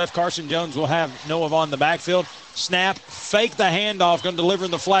to the left. Carson Jones will have Noah Vaughn in the backfield. Snap, fake the handoff, going to deliver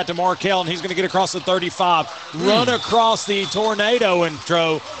in the flat to Markel, and he's going to get across the 35, run across the tornado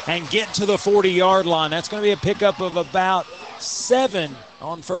intro, and get to the 40-yard line. That's going to be a pickup of about 7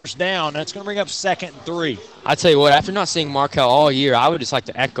 on first down. That's going to bring up 2nd and 3. I tell you what, after not seeing Markel all year, I would just like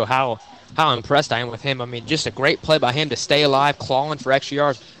to echo how impressed I am with him. I mean, just a great play by him to stay alive, clawing for extra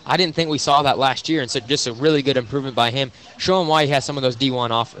yards. I didn't think we saw that last year, and so just a really good improvement by him. Show him why he has some of those D1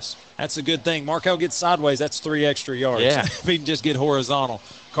 offers. That's a good thing. Markel gets sideways. That's 3 extra yards. Yeah. If he can just get horizontal.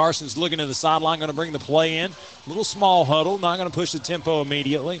 Carson's looking to the sideline, going to bring the play in. Little small huddle, not going to push the tempo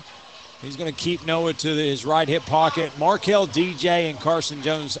immediately. He's going to keep Noah to his right hip pocket. Markel, DJ, and Carson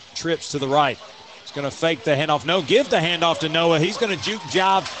Jones trips to the right. He's going to fake the handoff. No, give the handoff to Noah. He's going to juke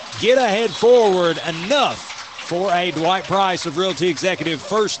job, get ahead forward enough for a Dwight Price of Realty Executive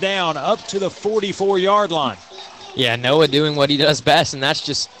first down up to the 44-yard line. Yeah, Noah doing what he does best, and that's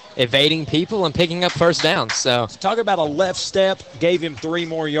just evading people and picking up first downs. So talk about a left step, gave him 3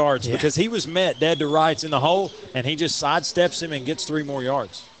 more yards because he was met dead to rights in the hole, and he just sidesteps him and gets 3 more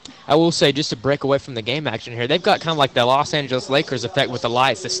yards. I will say, just to break away from the game action here, they've got kind of like the Los Angeles Lakers effect with the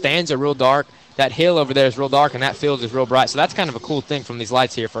lights. The stands are real dark. That hill over there is real dark, and that field is real bright. So that's kind of a cool thing from these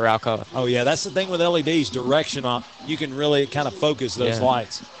lights here for Alcoa. Oh, yeah, that's the thing with LEDs, direction on. You can really kind of focus those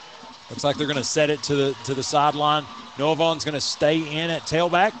lights. Looks like they're going to set it to the sideline. Noah Vaughn's going to stay in at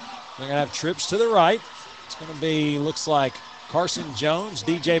tailback. They're going to have trips to the right. It's going to be, looks like, Carson Jones,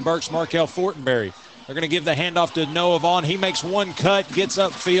 DJ Burks, Markel Fortenberry. They're going to give the handoff to Noah Vaughn. He makes one cut, gets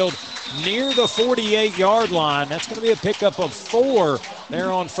upfield near the 48-yard line. That's going to be a pickup of 4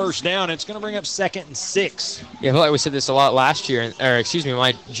 there on first down. It's going to bring up 2nd and 6. Yeah, I feel like we said this a lot last year,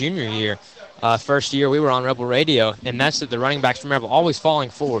 my junior year. First year we were on Rebel Radio, and that's that the running backs from Rebel always falling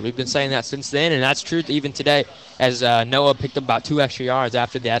forward. We've been saying that since then, and that's true even today as Noah picked up about 2 extra yards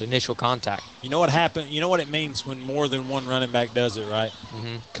after that initial contact. You know what happened? You know what it means when more than one running back does it, right?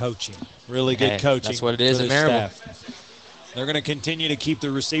 Coaching. Really good coaching. That's what it is in Maryville. They're going to continue to keep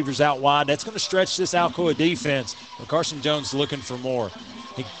the receivers out wide. That's going to stretch this Alcoa defense. But Carson Jones looking for more.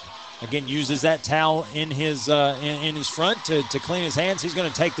 Again, uses that towel in his front to clean his hands. He's going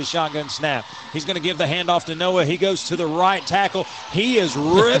to take the shotgun snap. He's going to give the handoff to Noah. He goes to the right tackle. He is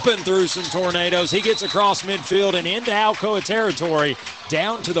ripping through some tornadoes. He gets across midfield and into Alcoa territory,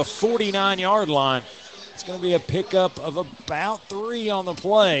 down to the 49-yard line. It's going to be a pickup of about 3 on the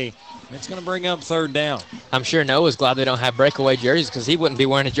play. It's going to bring up 3rd down. I'm sure Noah's glad they don't have breakaway jerseys because he wouldn't be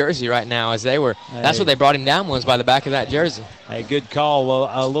wearing a jersey right now as they were. Hey. That's what they brought him down was by the back of that jersey. Hey, good call.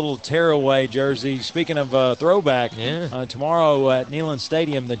 A little tearaway jersey. Speaking of throwback, tomorrow at Neyland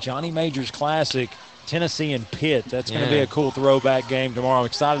Stadium, the Johnny Majors Classic, Tennessee and Pitt. That's going to be a cool throwback game tomorrow. I'm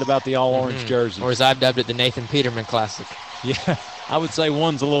excited about the all-orange jersey. Or as I've dubbed it, the Nathan Peterman Classic. Yeah, I would say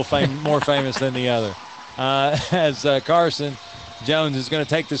one's a little more famous than the other. As Carson Jones is going to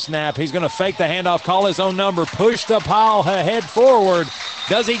take the snap. He's going to fake the handoff, call his own number, push the pile, head forward.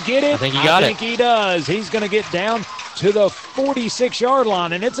 Does he get it? I think he got it. I think he does. He's going to get down to the 46-yard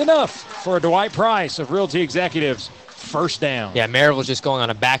line, and it's enough for Dwight Price of Realty Executives. 1st down. Yeah, Maryville's just going on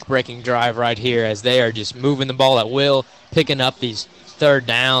a back-breaking drive right here as they are just moving the ball at will, picking up these 3rd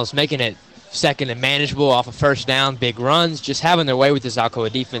downs, making it 2nd and manageable off of 1st down, big runs, just having their way with this Alcoa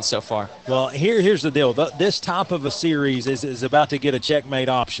defense so far. Well, here's the deal. This top of a series is about to get a checkmate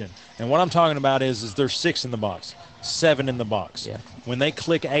option. And what I'm talking about is there's 6 in the box, 7 in the box. Yeah. When they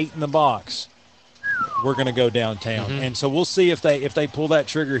click 8 in the box, we're going to go downtown. And so we'll see if they pull that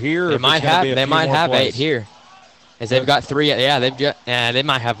trigger here. They might have 8 plays. here. As they've got 3, they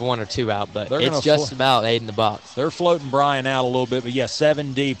might have 1 or 2 out, but it's just about 8 in the box. They're floating Brian out a little bit, but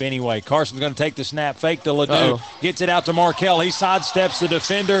 7 deep anyway. Carson's going to take the snap, fake to Ledoux, gets it out to Markell. He sidesteps the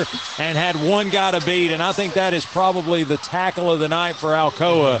defender and had one guy to beat, and I think that is probably the tackle of the night for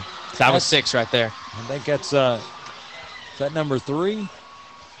Alcoa. That was 6 right there. I think that's is that number 3?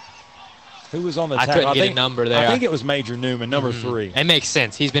 Who was on the tackle? I couldn't get a number there. I think it was Major Newman, number 3. It makes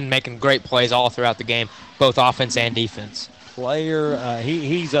sense. He's been making great plays all throughout the game, both offense and defense. Player,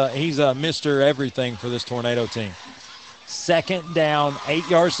 he's a Mr. Everything for this Tornado team. 2nd down, 8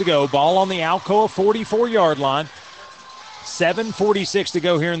 yards to go. Ball on the Alcoa 44-yard line. 7:46 to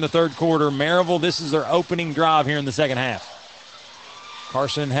go here in the 3rd quarter. Maryville, this is their opening drive here in the 2nd half.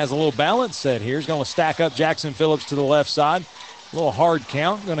 Carson has a little balance set here. He's going to stack up Jackson Phillips to the left side. A little hard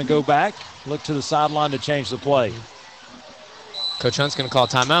count. Going to go back, look to the sideline to change the play. Coach Hunt's going to call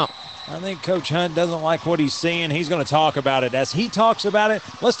timeout. I think Coach Hunt doesn't like what he's seeing. He's going to talk about it. As he talks about it,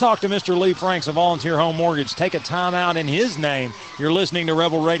 let's talk to Mr. Lee Franks of Volunteer Home Mortgage. Take a timeout in his name. You're listening to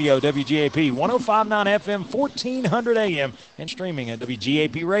Rebel Radio, WGAP, 105.9 FM, 1400 AM, and streaming at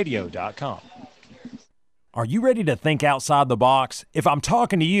WGAPradio.com. Are you ready to think outside the box? If I'm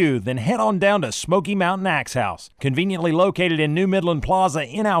talking to you, then head on down to Smoky Mountain Axe House. Conveniently located in New Midland Plaza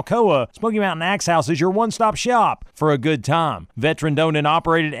in Alcoa, Smoky Mountain Axe House is your one-stop shop for a good time. Veteran-owned and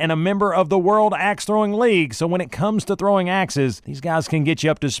operated and a member of the World Axe Throwing League, so when it comes to throwing axes, these guys can get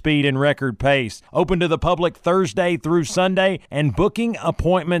you up to speed in record pace. Open to the public Thursday through Sunday and booking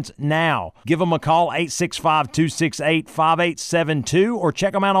appointments now. Give them a call, 865-268-5872, or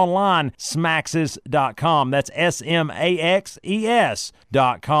check them out online, smaxes.com. That's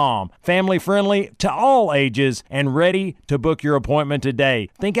SMAXES.com. Family friendly to all ages and ready to book your appointment today.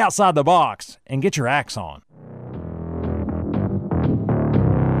 Think outside the box and get your axe on.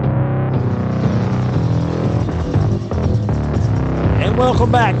 And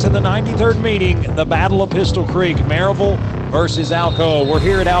welcome back to the 93rd meeting, the Battle of Pistol Creek, Maryville versus Alcoa. We're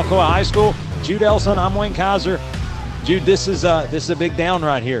here at Alcoa High School. Jude Elson, I'm Wayne Kaiser. Jude, this is a big down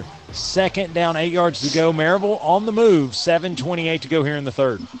right here. 2nd down, 8 yards to go. Maryville on the move, 7:28 to go here in the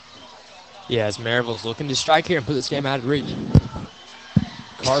 3rd. Yeah, as Maryville's looking to strike here and put this game out of reach.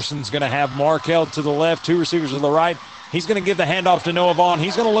 Carson's going to have Markell to the left, 2 receivers to the right. He's going to give the handoff to Noah Vaughn.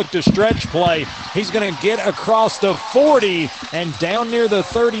 He's going to look to stretch play. He's going to get across the 40 and down near the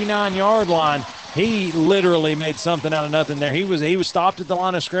 39-yard line. He literally made something out of nothing there. He was stopped at the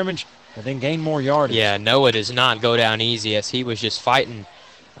line of scrimmage, but then gained more yardage. Yeah, Noah does not go down easy as he was just fighting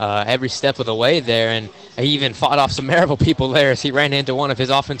every step of the way there, and he even fought off some Maryville people there as he ran into one of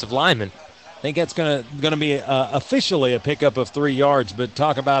his offensive linemen. I think that's going to be officially a pickup of 3 yards, but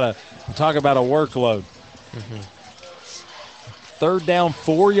talk about a workload. 3rd down,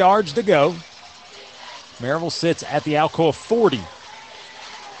 4 yards to go. Maryville sits at the Alcoa 40.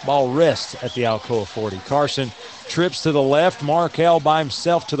 Ball rests at the Alcoa 40. Carson trips to the left. Markell by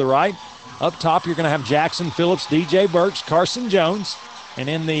himself to the right. Up top, you're going to have Jackson Phillips, DJ Burks, Carson Jones. And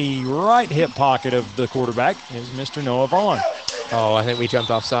in the right hip pocket of the quarterback is Mr. Noah Vaughn. Oh, I think we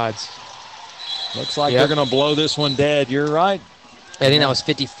jumped off sides. Looks like they're going to blow this one dead. You're right. I think that was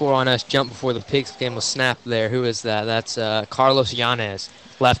 54 on us, jump before the pigskin was snapped there. Who is that? That's Carlos Yanez,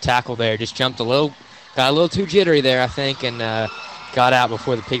 left tackle there. Just jumped got a little too jittery there, I think, and got out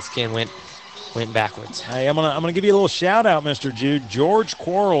before the pigskin went backwards. Hey, I'm gonna give you a little shout out, Mr. Jude. George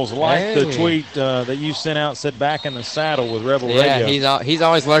Quarles liked the tweet that you sent out, said back in the saddle with Rebel Radio. Yeah, he's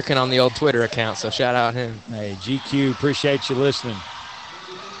always lurking on the old Twitter account, so shout out him. Hey, GQ, appreciate you listening.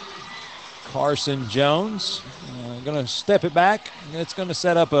 Carson Jones going to step it back. It's going to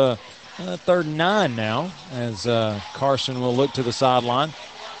set up a 3rd and 9 now as Carson will look to the sideline.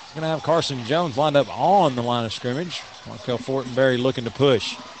 He's going to have Carson Jones lined up on the line of scrimmage. Markel Fortenberry looking to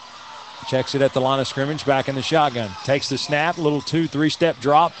push. Checks it at the line of scrimmage, back in the shotgun. Takes the snap, little 2-3-step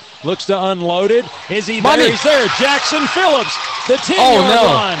drop. Looks to unload it. Is he there? He's there. Jackson Phillips, the 10-yard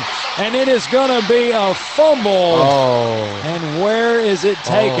line. And it is going to be a fumble. And where is it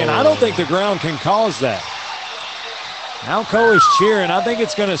taken? I don't think the ground can cause that. Alcoa is cheering. I think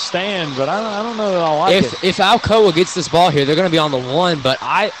it's going to stand, but I don't know that I like it. If Alcoa gets this ball here, they're going to be on the 1, but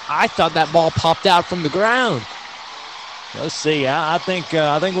I thought that ball popped out from the ground. Let's see. I think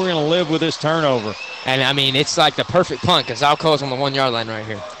we're going to live with this turnover. And, I mean, it's like the perfect punt because Alcoa's on the 1-yard line right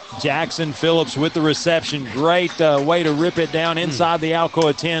here. Jackson Phillips with the reception. Great way to rip it down inside the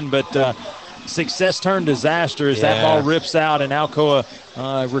Alcoa 10, but success turned disaster as that ball rips out and Alcoa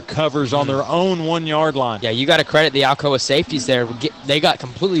recovers on their own 1-yard line. Yeah, you got to credit the Alcoa safeties there. They got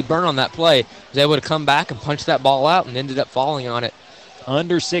completely burned on that play. They would have come back and punched that ball out and ended up falling on it.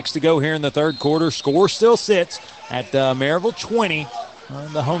 Under 6 to go here in the 3rd quarter. Score still sits at Maryville 20.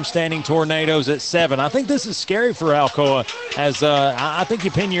 The homestanding Tornadoes at 7. I think this is scary for Alcoa as I think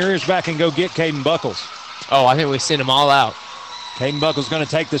you pin your ears back and go get Caden Buckles. Oh, I think we send them all out. Caden Buckles going to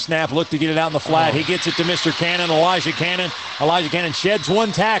take the snap, look to get it out in the flat. He gets it to Mr. Cannon, Elijah Cannon. Elijah Cannon sheds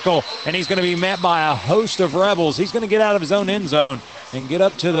 1 tackle, and he's going to be met by a host of Rebels. He's going to get out of his own end zone and get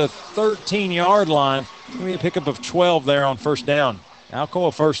up to the 13-yard line. Maybe a pickup of 12 there on 1st down.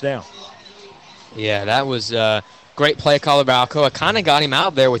 Alcoa 1st down. Yeah, that was great play caller by Alcoa. Kind of got him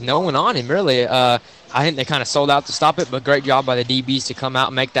out there with no one on him, really. I think they kind of sold out to stop it, but great job by the DBs to come out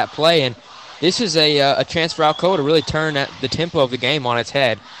and make that play. And this is a chance for Alcoa to really turn the tempo of the game on its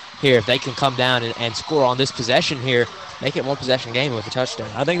head here. If they can come down and score on this possession here, make it 1-possession game with a touchdown.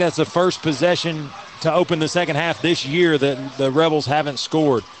 I think that's the first possession to open the second half this year that the Rebels haven't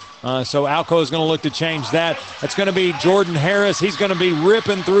scored. So Alcoa is going to look to change that. It's going to be Jordan Harris. He's going to be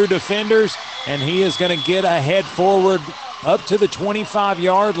ripping through defenders, and he is going to get a head forward up to the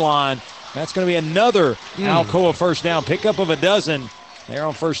 25-yard line. That's going to be another Alcoa 1st down. Pickup of a dozen. They're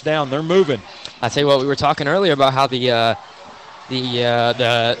on 1st down. They're moving. I tell you what, we were talking earlier about how the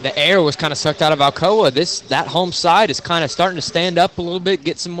air was kind of sucked out of Alcoa. That home side is kind of starting to stand up a little bit,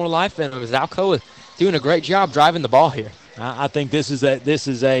 get some more life in them. Alcoa doing a great job driving the ball here. I think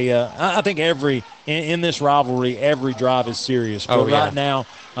I think in this rivalry, every drive is serious. But right now,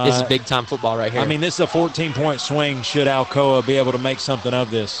 this is big time football right here. I mean, this is a 14-point swing should Alcoa be able to make something of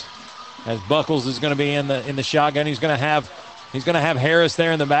this. As Buckles is going to be in the shotgun, he's going to have Harris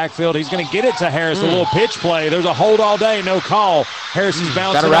there in the backfield. He's going to get it to Harris, a little pitch play. There's a hold all day, no call. Harris is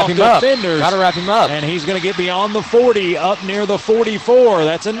bouncing off defenders. Got to wrap him up. And he's going to get beyond the 40, up near the 44.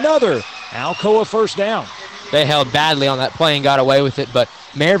 That's another Alcoa 1st down. They held badly on that play and got away with it, but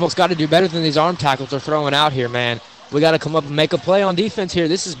Maryville's got to do better than these arm tackles they're throwing out here, man. We got to come up and make a play on defense here.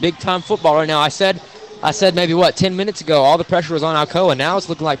 This is big-time football right now. I said maybe, 10 minutes ago, all the pressure was on Alcoa. Now it's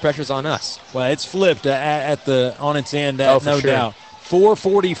looking like pressure's on us. Well, it's flipped on its end, no doubt.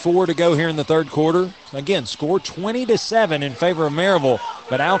 4:44 to go here in the 3rd quarter. Again, score 20-7 in favor of Maryville,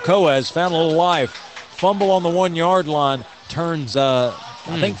 but Alcoa has found a little life. Fumble on the 1-yard line turns, I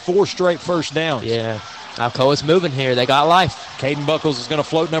think, 4 straight 1st downs. Yeah. Alcoa's moving here. They got life. Caden Buckles is going to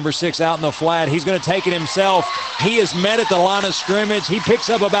float number 6 out in the flat. He's going to take it himself. He is met at the line of scrimmage. He picks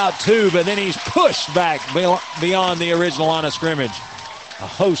up about 2, but then he's pushed back beyond the original line of scrimmage. A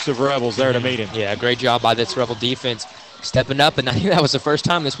host of Rebels there to meet him. Yeah, great job by this Rebel defense stepping up, and I think that was the first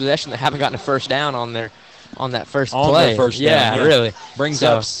time this possession they haven't gotten a 1st down on that first play. Their 1st down. Yeah, really. Brings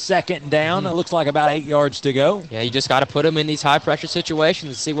up 2nd down. It looks like about 8 yards to go. Yeah, you just got to put them in these high-pressure situations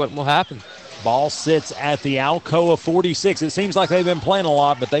and see what will happen. Ball sits at the Alcoa 46. It seems like they've been playing a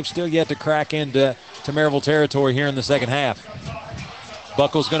lot, but they've still yet to crack into Maryville territory here in the second half.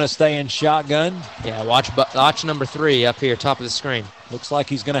 Buckles going to stay in shotgun. Yeah, watch number 3 up here, top of the screen. Looks like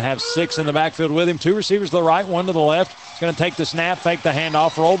he's going to have 6 in the backfield with him. 2 receivers to the right, 1 to the left. He's going to take the snap, fake the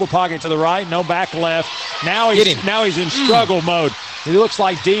handoff, roll the pocket to the right, no back left. Now he's in struggle mode. He looks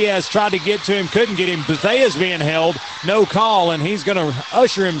like Diaz tried to get to him, couldn't get him. Bethea's being held, no call, and he's going to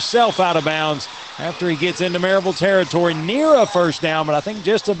usher himself out of bounds after he gets into Maryville territory, near a first down, but I think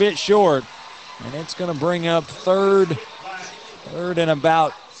just a bit short. And it's going to bring up third and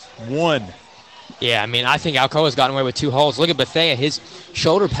about 1. Yeah, I mean, I think Alcoa's gotten away with 2 holes. Look at Bethea. His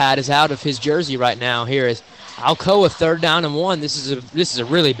shoulder pad is out of his jersey right now. Here is Alcoa, 3rd down and 1. This is a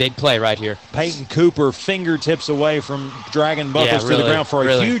really big play right here. Peyton Cooper fingertips away from dragging Buckles to the ground for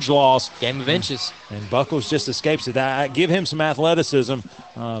a huge loss. Game of inches. And Buckles just escapes it. I give him some athleticism,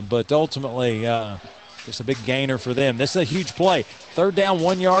 but ultimately just a big gainer for them. This is a huge play. 3rd down,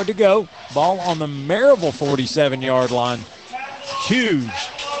 1 yard to go. Ball on the Maryville 47-yard line. Huge.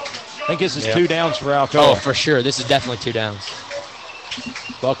 I think this is 2 downs for Alcoa. Oh, for sure. This is definitely 2 downs.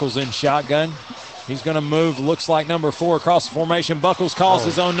 Buckles in shotgun. He's going to move, looks like number 4 across the formation. Buckles calls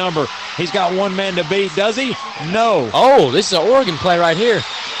his own number. He's got 1 man to beat. Does he? No. Oh, this is an Oregon play right here.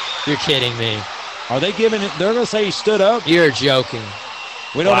 You're kidding me. Are they giving it? They're going to say he stood up? You're joking.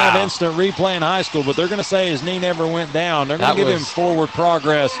 We don't have instant replay in high school, but they're going to say his knee never went down. They're going to give him forward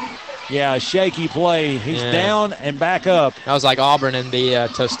progress. Yeah, a shaky play. He's down and back up. That was like Auburn in the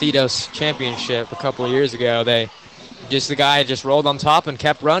Tostitos championship a couple of years ago. The guy just rolled on top and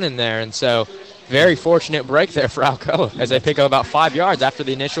kept running there. And so very fortunate break there for Alcoa as they pick up about 5 yards after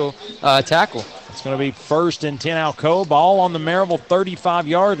the initial tackle. It's going to be 1st and 10 Alcoa. Ball on the Maryville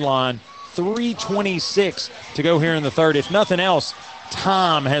 35-yard line. 3:26 to go here in the 3rd. If nothing else,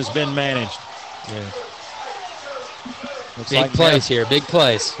 time has been managed. Yeah. Big plays here, big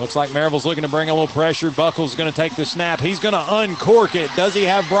plays. Looks like Maryville's looking to bring a little pressure. Buckles going to take the snap. He's going to uncork it. Does he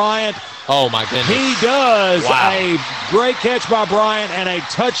have Bryant? Oh, my goodness. He does. Wow. A great catch by Bryant and a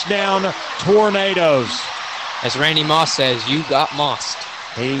touchdown, Tornadoes. As Randy Moss says, you got mossed.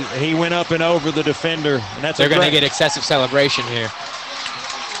 He went up and over the defender. And that's They're going to get excessive celebration here.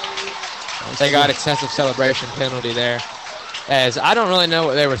 They got excessive celebration penalty there. As I don't really know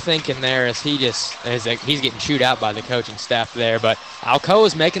what they were thinking there as he's getting chewed out by the coaching staff there. But Alcoa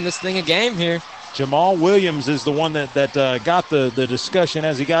is making this thing a game here. Jamal Williams is the one that got the discussion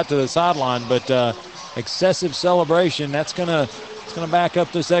as he got to the sideline. But excessive celebration, that's gonna back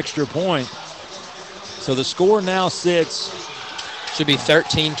up this extra point. So the score now sits. Should be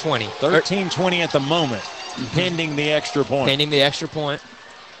 13-20. 13-20 at the moment, pending the extra point. Pending the extra point.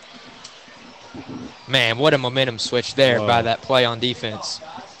 Man, what a momentum switch there by that play on defense.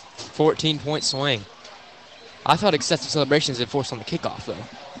 14-point swing. I thought excessive celebrations enforced on the kickoff, though.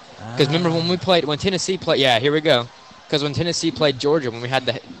 Because remember when Tennessee played, here we go. Because when Tennessee played Georgia, when we had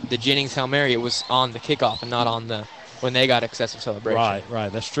the Jennings Hail Mary, it was on the kickoff and not on when they got excessive celebration.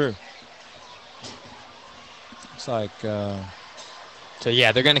 Right, that's true. It's like. So,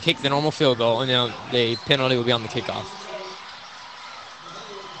 yeah, they're going to kick the normal field goal, and the penalty will be on the kickoff.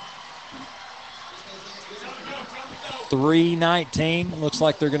 .319. Looks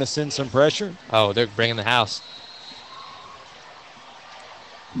like they're going to send some pressure. Oh, they're bringing the house.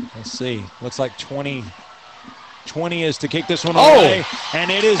 Let's see. Looks like 20 is to kick this one away.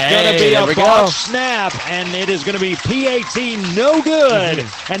 And it is going to be a botched snap. And it is going to be PAT no good.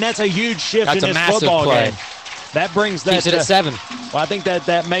 And that's a huge shift in this football game. That brings that. Keeps it at 7. Well, I think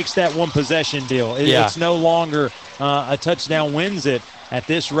that makes that one possession deal. It's no longer a touchdown wins it. At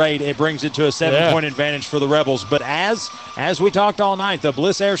this rate, it brings it to a 7-point advantage for the Rebels. But as we talked all night, the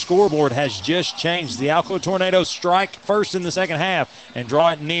Bliss Air scoreboard has just changed. The Alcoa Tornadoes strike first in the second half and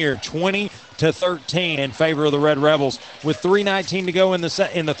draw it near 20-13 in favor of the Red Rebels. With 3:19 to go in the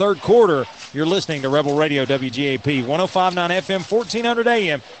 3rd quarter, you're listening to Rebel Radio WGAP 105.9 FM, 1400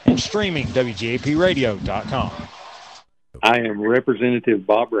 AM, and streaming WGAPradio.com. I am Representative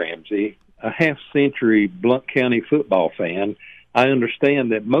Bob Ramsey, a half-century Blount County football fan. I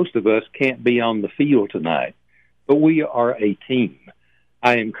understand that most of us can't be on the field tonight, but we are a team.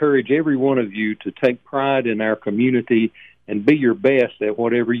 I encourage every one of you to take pride in our community and be your best at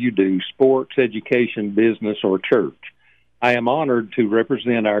whatever you do, sports, education, business, or church. I am honored to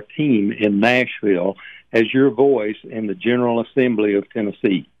represent our team in Nashville as your voice in the General Assembly of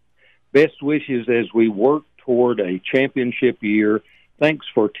Tennessee. Best wishes as we work toward a championship year. Thanks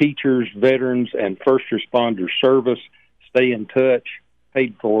for teachers, veterans, and first responders service. Stay in touch.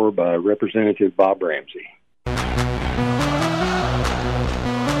 Paid for by Representative Bob Ramsey.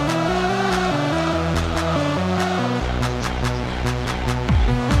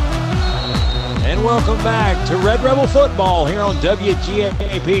 And welcome back to Red Rebel Football here on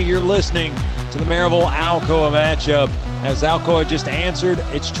WGAP. You're listening to the Maryville-Alcoa matchup. As Alcoa just answered,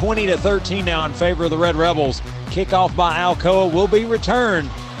 it's 20-13 now in favor of the Red Rebels. Kickoff by Alcoa will be returned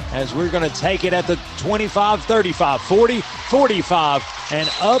as we're going to take it at the 25-35, 40-45, and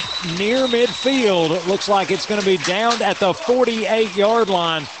up near midfield. It looks like it's going to be down at the 48-yard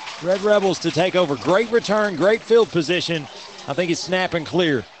line. Red Rebels to take over. Great return, great field position. I think it's snap and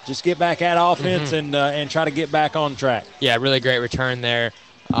clear. Just get back at offense and try to get back on track. Yeah, really great return there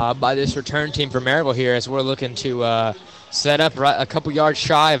by this return team for Maryville here as we're looking to set up right a couple yards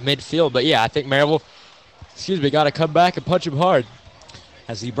shy of midfield. But, yeah, I think Maryville, got to come back and punch him hard.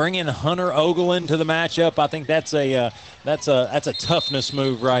 As he bring in Hunter Ogle into the matchup, I think that's a toughness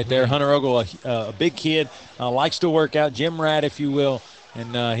move right there. Hunter Ogle, a big kid, likes to work out, gym rat, if you will,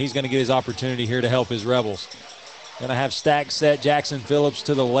 and he's going to get his opportunity here to help his Rebels. Going to have stack set Jackson Phillips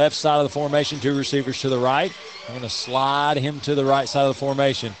to the left side of the formation, 2 receivers to the right. I'm going to slide him to the right side of the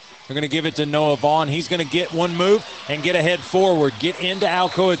formation. We're going to give it to Noah Vaughn. He's going to get one move and get ahead forward, get into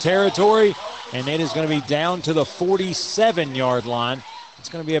Alcoa territory, and it is going to be down to the 47-yard line. It's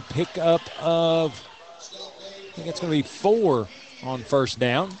going to be a pickup of, I think it's going to be 4 on first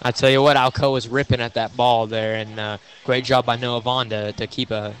down. I tell you what, Alcoa was ripping at that ball there, and great job by Noah Vaughn to keep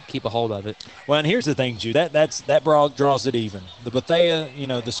a hold of it. Well, and here's the thing, Jude, that draws it even. The Bethea,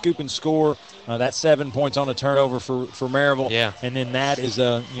 the scoop and score, that's 7 points on a turnover for Maryville. Yeah. And then that is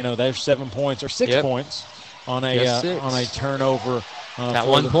there's 7 points or 6 points on a turnover. That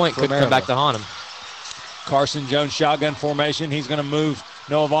 1 point could come back to haunt him. Carson Jones shotgun formation. He's going to move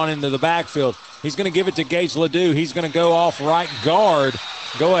Noah Vaughn into the backfield. He's going to give it to Gage Ledoux. He's going to go off right guard,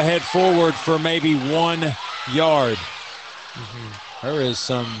 go ahead forward for maybe 1 yard. There is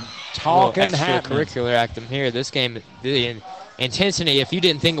some talking happening. Extracurricular acting here. This game, the intensity, if you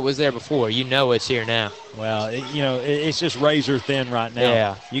didn't think it was there before, you know it's here now. Well, it's just razor thin right now.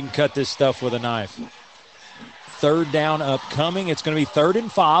 Yeah. You can cut this stuff with a knife. Third down upcoming. It's going to be 3rd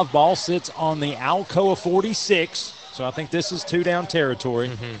and 5. Ball sits on the Alcoa 46. So I think this is 2 down territory.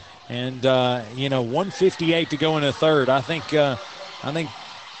 And 1:58 to go in the third. I think the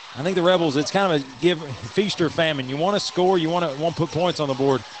Rebels, it's kind of a feast or famine. You want to score, you want to put points on the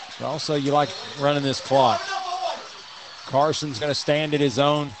board, but also you like running this clock. Carson's going to stand at his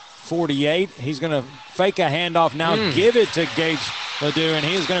own 48. He's going to fake a handoff now, give it to Gage Ledoux, and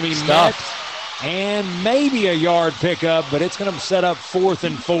he's going to be met and maybe a yard pickup, but it's going to set up 4th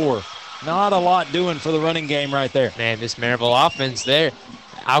and 4. Not a lot doing for the running game right there. Man, this Maryville offense there.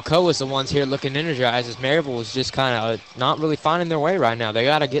 Alcoa is the ones here looking energized as Maryville is just kind of not really finding their way right now. They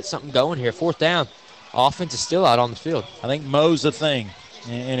got to get something going here. 4th down. Offense is still out on the field. I think Mo's a thing,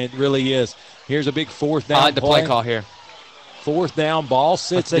 and it really is. Here's a big 4th down I like the play call here. 4th down, ball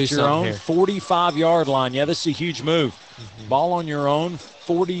sits at your own 45-yard line. Yeah, this is a huge move. Ball on your own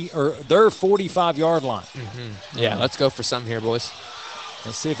their 45-yard line. Yeah, let's go for something here, boys.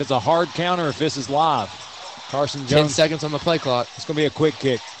 Let's see if it's a hard counter or if this is live. Carson Jones. 10 seconds on the play clock. It's going to be a quick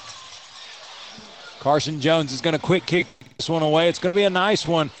kick. Carson Jones is going to quick kick this one away. It's going to be a nice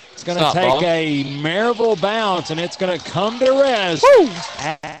one. It's going to take a Maryville bounce, and it's going to come to rest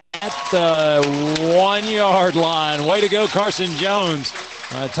at the 1-yard line. Way to go, Carson Jones.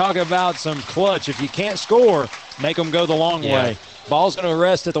 Talk about some clutch. If you can't score, make them go the long way. Ball's going to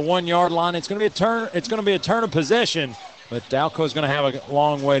rest at the 1-yard line. It's going to be a turn. It's going to be a turn of possession, but Alcoa's going to have a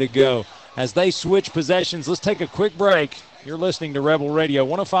long way to go. As they switch possessions, let's take a quick break. You're listening to Rebel Radio,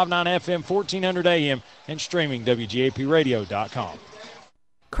 105.9 FM, 1400 AM, and streaming WGAPradio.com.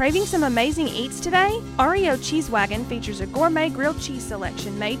 Craving some amazing eats today? REO Cheese Wagon features a gourmet grilled cheese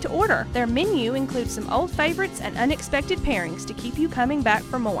selection made to order. Their menu includes some old favorites and unexpected pairings to keep you coming back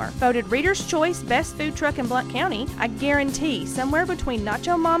for more. Voted Reader's Choice Best Food Truck in Blount County, I guarantee somewhere between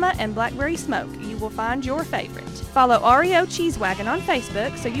Nacho Mama and Blackberry Smoke, you will find your favorite. Follow REO Cheese Wagon on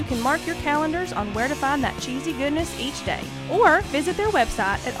Facebook so you can mark your calendars on where to find that cheesy goodness each day. Or visit their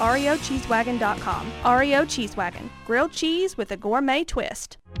website at reocheesewagon.com. REO Cheese Wagon, grilled cheese with a gourmet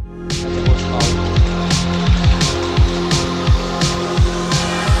twist.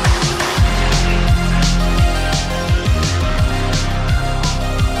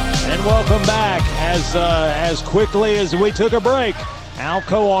 And welcome back. As quickly as we took a break,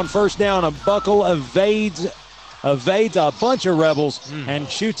 Alcoa on first down, a buckle evades a bunch of Rebels and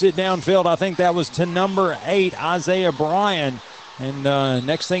shoots it downfield. I think that was to number 8, Isaiah Bryan. And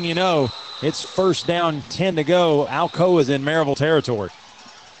next thing you know, it's first down, 10 to go. Alcoa is in Maryville territory.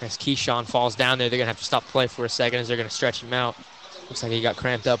 As Keyshawn falls down there, they're going to have to stop play for a second as they're going to stretch him out. Looks like he got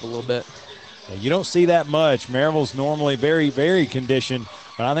cramped up a little bit. You don't see that much. Maryville's normally very, very conditioned,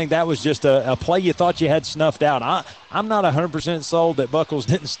 but I think that was just a play you thought you had snuffed out. I'm not 100% sold that Buckles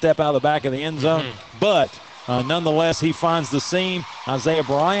didn't step out of the back of the end zone, but nonetheless, he finds the seam. Isaiah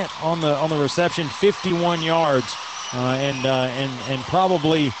Bryant on the reception, 51 yards, and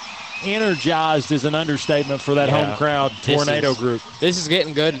probably energized is an understatement for that home crowd tornado group. This is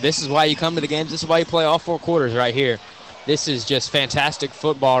getting good. This is why you come to the games. This is why you play all 4 quarters right here. this is just fantastic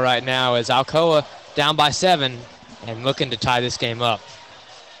football right now as Alcoa down by 7 and looking to tie this game up.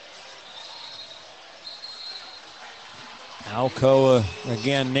 Alcoa,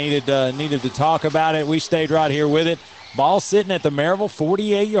 again, needed to talk about it. We stayed right here with it. Ball sitting at the Maryville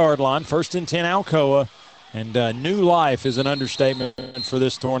 48-yard line, 1st and 10 Alcoa. And new life is an understatement for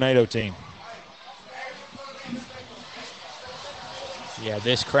this Tornado team. Yeah,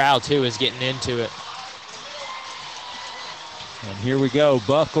 this crowd, too, is getting into it. And here we go.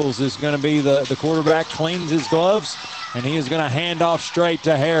 Buckles is going to be the quarterback, cleans his gloves, and he is going to hand off straight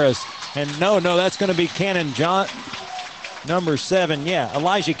to Harris. And no, that's going to be Cannon John, number 7. Yeah,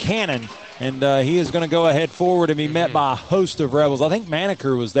 Elijah Cannon. And he is going to go ahead forward and be met by a host of Rebels. I think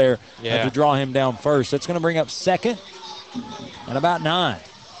Maneker was there to draw him down first. That's going to bring up 2nd and about 9.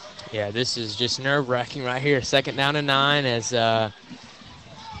 Yeah, this is just nerve-wracking right here. 2nd down and 9 as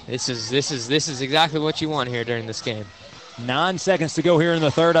this is exactly what you want here during this game. 9 seconds to go here in the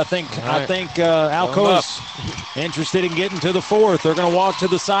 3rd. I think Alcoa's interested in getting to the 4th. They're going to walk to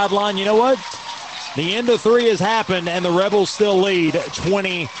the sideline. You know what? The end of 3 has happened, and the Rebels still lead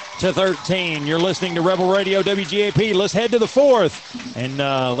 20-13. You're listening to Rebel Radio WGAP. Let's head to the 4th, and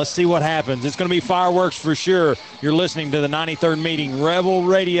let's see what happens. It's going to be fireworks for sure. You're listening to the 93rd meeting, Rebel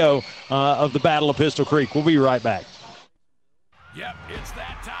Radio of the Battle of Pistol Creek. We'll be right back. Yep, it's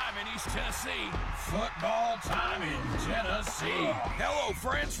that time in East Tennessee. Football time in Tennessee. Hello,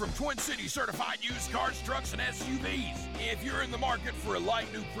 friends from Twin Cities Certified Used Cars, Trucks, and SUVs. If you're in the market for a light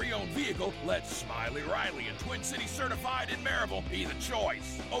new pre-owned vehicle, let Smiley Riley and Twin Cities Certified in Maryville be the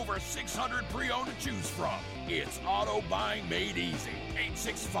choice. Over 600 pre-owned to choose from. It's auto buying made easy.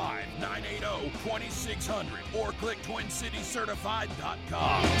 865-980-2600 or click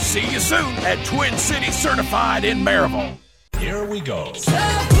TwinCitiesCertified.com. See you soon at Twin Cities Certified in Maryville. Here we go. So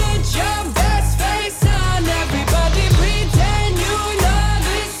put your best face on, everybody pretend you know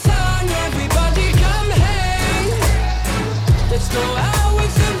this song. Everybody come hang. Let's go out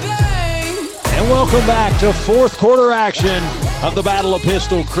with a bang. And welcome back to 4th quarter action of the Battle of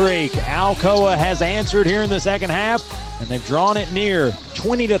Pistol Creek. Alcoa has answered here in the 2nd half, and they've drawn it near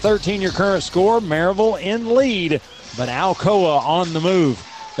 20-13 your current score. Maryville in lead, but Alcoa on the move.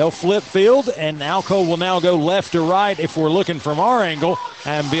 They'll flip field, and Alcoa will now go left to right if we're looking from our angle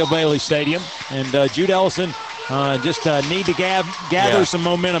at Bill Bailey Stadium. And Jude Ellison just need to gather some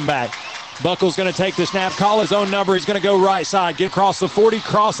momentum back. Buckles going to take the snap, call his own number. He's going to go right side, get across the 40,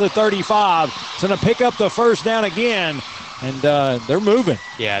 cross the 35. He's going to pick up the 1st down again, and they're moving.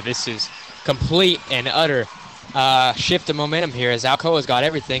 Yeah, this is complete and utter shift of momentum here as Alcoa's got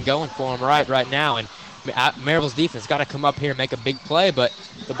everything going for him right now. And Maryville's defense got to come up here and make a big play, but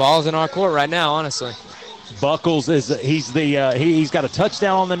the ball's in our court right now, honestly. Buckles he's got a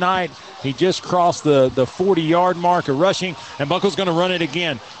touchdown on the night. He just crossed the 40-yard mark of rushing, and Buckles going to run it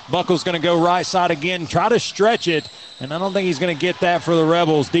again. Buckles going to go right side again, try to stretch it, and I don't think he's going to get that for the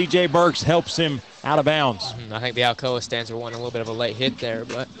Rebels. DJ Burks helps him out of bounds. I think the Alcoa stands were wanting a little bit of a late hit there,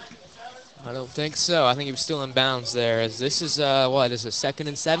 but I don't think so. I think he was still in bounds there. As this is this is 2nd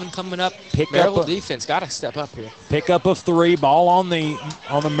and 7 coming up. Maryville defense got to step up here. Pickup of 3, ball on the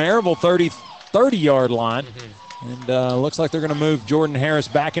Maryville 30-yard line. And looks like they're going to move Jordan Harris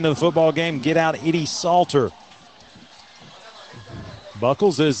back into the football game, get out Eddie Salter.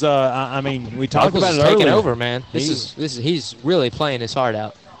 Buckles is, we talked Buckles about it earlier. Taking over, man. He's really playing his heart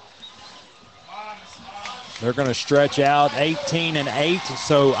out. They're going to stretch out 18 and 8.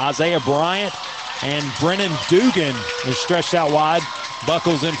 So Isaiah Bryant and Brennan Dugan is stretched out wide.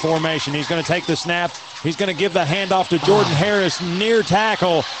 Buckles in formation. He's going to take the snap. He's going to give the handoff to Jordan Harris near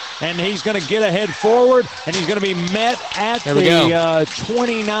tackle, and he's going to get ahead forward, and he's going to be met at the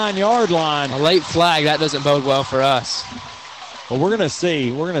 29-yard line. A late flag. That doesn't bode well for us. Well, we're going to see.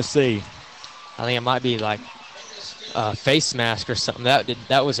 I think it might be like a face mask or something.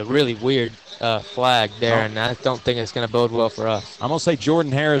 That was a really weird flag there, and I don't think it's going to bode well for us. I'm going to say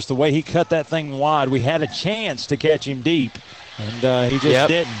Jordan Harris, the way he cut that thing wide, we had a chance to catch him deep, and he just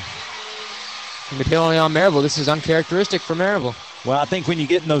didn't. The penalty on Maryville. This is uncharacteristic for Maryville. Well, I think when you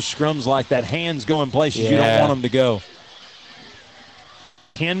get in those scrums like that, hands go in places you don't want them to go.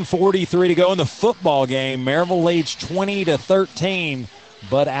 10:43 to go in the football game. Maryville leads 20-13,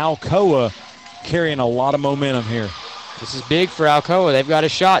 but Alcoa carrying a lot of momentum here. This is big for Alcoa. They've got a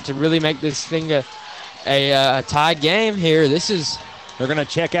shot to really make this thing a tied game here. They're going to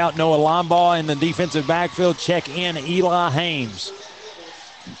check out Noah Limbaugh in the defensive backfield, check in Eli Hames.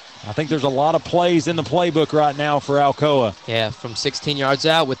 I think there's a lot of plays in the playbook right now for Alcoa. Yeah, from 16 yards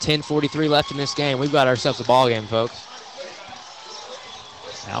out with 10:43 left in this game. We've got ourselves a ball game, folks.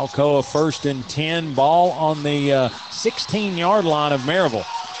 Alcoa 1st and 10. Ball on the 16-yard line of Maryville.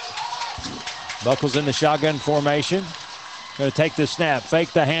 Buckles in the shotgun formation. Going to take the snap,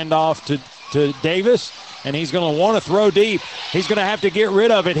 fake the handoff to Davis, and he's going to want to throw deep. He's going to have to get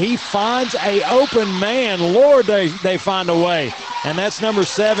rid of it. He finds a open man. Lord, they find a way. And that's number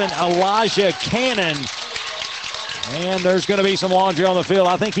 7, Elijah Cannon. And there's going to be some laundry on the field.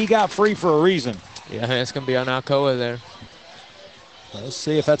 I think he got free for a reason. Yeah, it's going to be on Alcoa there. Let's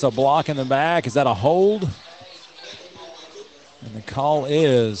see if that's a block in the back. Is that a hold? And the call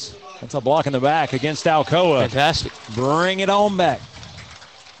is, that's a block in the back against Alcoa. Fantastic. Bring it on back.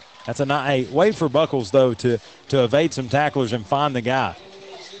 That's a hey, wait for Buckles, though, to evade some tacklers and find the guy.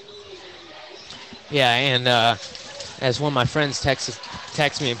 Yeah, and as one of my friends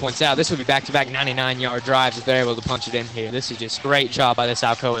texts me and points out, this would be back-to-back 99-yard drives if they're able to punch it in here. This is just great job by this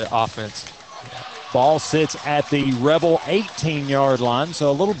Alcoa offense. Ball sits at the Rebel 18-yard line,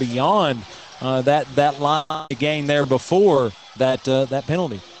 so a little beyond that line gain there before that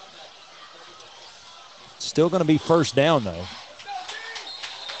penalty. Still going to be first down, though.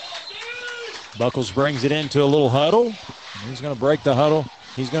 Buckles brings it into a little huddle. He's going to break the huddle.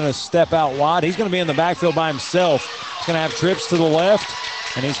 He's going to step out wide. He's going to be in the backfield by himself. He's going to have trips to the left,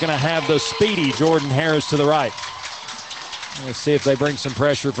 and he's going to have the speedy Jordan Harris to the right. Let's see if they bring some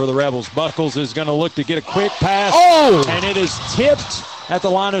pressure for the Rebels. Buckles is going to look to get a quick pass. Oh! And it is tipped at the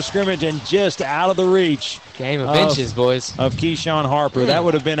line of scrimmage and just out of the reach. Game of inches, boys. Of Keyshawn Harper. That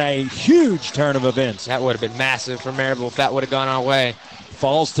would have been a huge turn of events. That would have been massive for Maryville if that would have gone our way.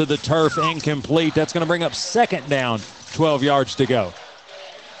 Falls to the turf, incomplete. That's going to bring up second down, 12 yards to go.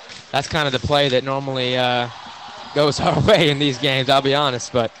 That's kind of the play that normally goes our way in these games, I'll be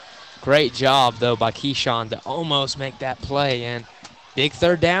honest. But great job, though, by Keyshawn to almost make that play. And big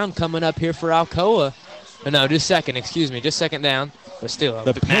third down coming up here for Alcoa. No, just second down. But still,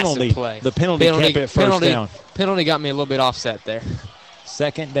 a massive play. The penalty kept it first down. Penalty got me a little bit offset there.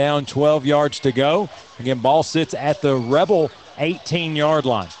 Second down, 12 yards to go. Again, ball sits at the Rebel 18-yard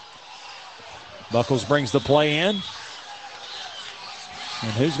line. Buckles brings the play in.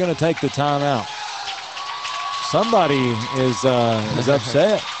 And who's going to take the timeout? Somebody is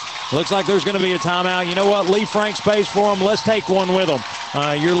upset. Looks like there's going to be a timeout. You know what? Lee Franks pays for them. Let's take one with them.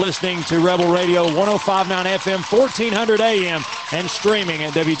 You're listening to Rebel Radio 105.9 FM, 1400 AM, and streaming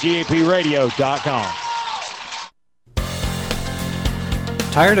at WGAPradio.com.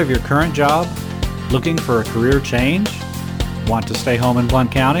 Tired of your current job? Looking for a career change? Want to stay home in Blount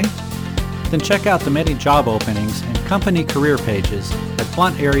County? Then check out the many job openings and company career pages at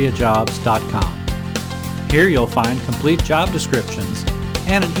BlountAreaJobs.com. Here you'll find complete job descriptions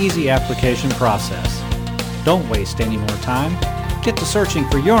and an easy application process. Don't waste any more time. Get to searching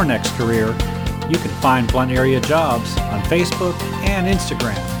for your next career. You can find Blount Area Jobs on Facebook and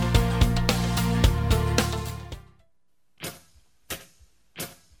Instagram.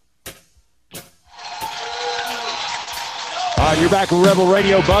 You're back with Rebel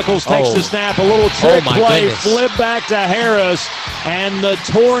Radio. Buckles takes the snap, a little trick play, flip back to Harris, and the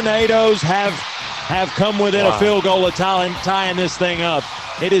Tornadoes have come within a field goal of tying this thing up.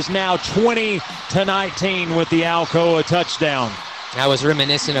 It is now 20-19 with the Alcoa touchdown. That was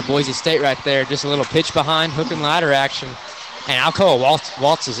reminiscent of Boise State right there. Just a little pitch behind, hook and ladder action. And Alcoa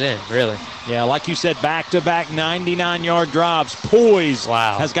waltzes in, really. Yeah, like you said, back-to-back 99-yard drives. Poise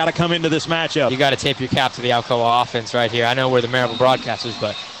has got to come into this matchup. You got to tip your cap to the Alcoa offense right here. I know we're the Maryville broadcasters,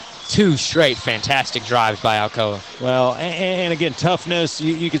 but two straight fantastic drives by Alcoa. Well, and again, toughness,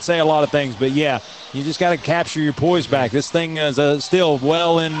 you could say a lot of things, but yeah, you just got to capture your poise back. This thing is still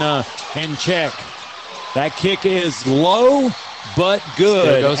well in check. That kick is low, but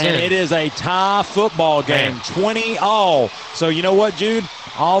good, and it is a tie football game, 20-all. So you know what, Jude?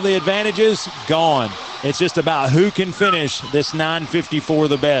 All the advantages gone. It's just about who can finish this 9:54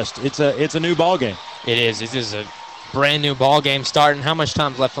 the best. It's a new ball game. It is. It is a brand new ball game starting. How much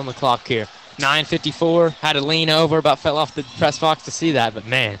time's left on the clock here? 9:54. Had to lean over, about fell off the press box to see that. But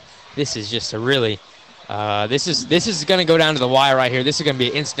man, this is just a really. This is going to go down to the wire right here. This is going to be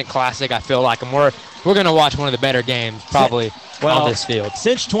an instant classic, I feel like. And we're going to watch one of the better games probably on this field.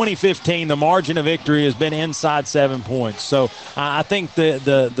 Since 2015, the margin of victory has been inside 7 points. So I think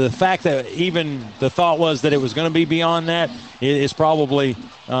the fact that even the thought was that it was going to be beyond that is probably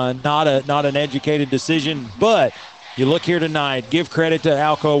not an educated decision. But you look here tonight, give credit to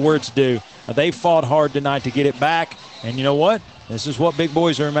Alcoa where it's due. They fought hard tonight to get it back. And you know what? This is what big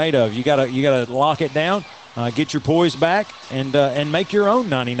boys are made of. You gotta lock it down, get your poise back, and make your own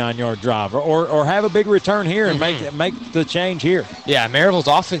 99-yard drive, or have a big return here and make the change here. Yeah, Maryville's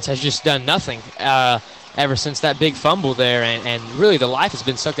offense has just done nothing. ever since that big fumble there, and really the life has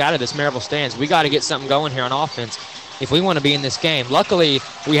been sucked out of this Maryville stands. We got to get something going here on offense if we want to be in this game. Luckily,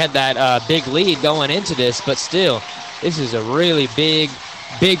 we had that big lead going into this, but still, this is a really big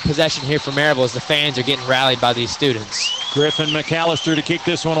possession here for Maryville as the fans are getting rallied by these students. Griffin McAllister to kick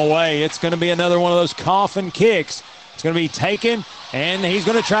this one away. It's going to be another one of those coffin kicks. It's going to be taken, and he's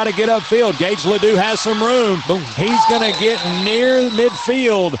going to try to get upfield. Gage Ledoux has some room. Boom. He's going to get near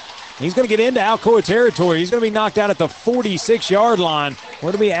midfield. He's going to get into Alcoa territory. He's going to be knocked out at the 46-yard line.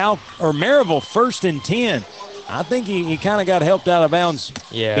 Where to be Maryville 1st and 10. I think he kind of got helped out of bounds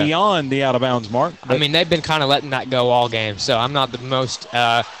beyond the out-of-bounds mark. I mean, they've been kind of letting that go all game, so I'm not the most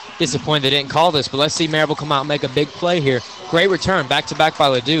disappointed they didn't call this, but let's see Maryville come out and make a big play here. Great return, back-to-back by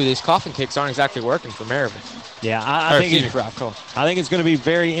Ledoux. These coffin kicks aren't exactly working for Maryville. Yeah, I think it's going to be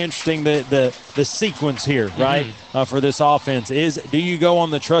very interesting, the sequence here, right, for this offense. Do you go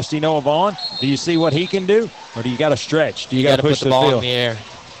on the trusty Noah Vaughn? Do you see what he can do? Or do you got to stretch? Do you got to push put the ball field? in the air?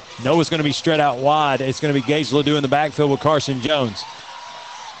 Noah's going to be spread out wide. It's going to be Gage Ledoux in the backfield with Carson Jones.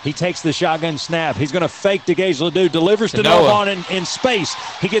 He takes the shotgun snap. He's going to fake to Gage Ledoux, delivers to Noah Vaughn in space.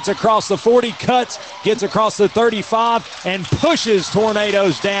 He gets across the 40, cuts, gets across the 35, and pushes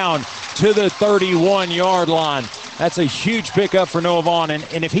Tornadoes down to the 31-yard line. That's a huge pickup for Noah Vaughn,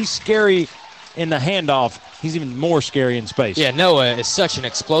 and if he's scary in the handoff, he's even more scary in space. Yeah, Noah is such an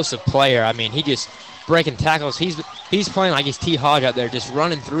explosive player. I mean, he just breaking tackles. He's playing like he's T. Hodge out there, just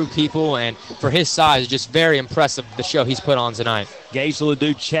running through people, and for his size, just very impressive, the show he's put on tonight. Gage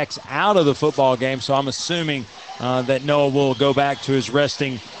Ledoux checks out of the football game, so I'm assuming that Noah will go back to his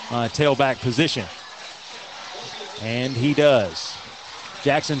resting tailback position. And he does.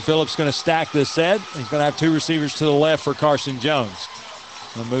 Jackson Phillips going to stack this set. He's going to have 2 receivers to the left for Carson Jones.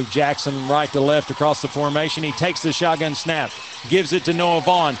 He'll move Jackson right to left across the formation. He takes the shotgun snap, gives it to Noah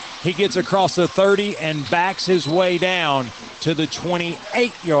Vaughn. He gets across the 30 and backs his way down to the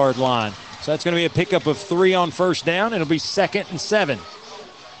 28-yard line. So that's going to be a pickup of 3 on first down. It'll be 2nd and 7.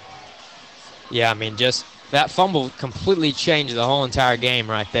 Yeah, I mean, just that fumble completely changed the whole entire game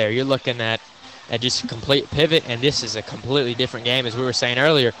right there. You're looking at just a complete pivot, and this is a completely different game, as we were saying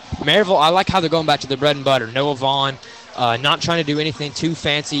earlier. Maryville, I like how they're going back to the bread and butter. Noah Vaughn, not trying to do anything too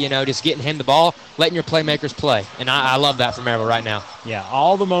fancy, just getting him the ball, letting your playmakers play. And I love that for Maryville right now. Yeah,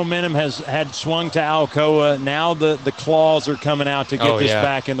 all the momentum had swung to Alcoa. Now the claws are coming out to get this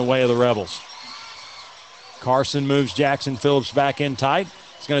back in the way of the Rebels. Carson moves Jackson Phillips back in tight.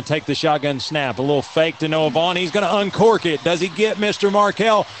 He's going to take the shotgun snap. A little fake to Noah Vaughn. He's going to uncork it. Does he get Mr.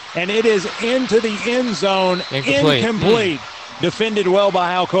 Markell? And it is into the end zone. Incomplete. Defended well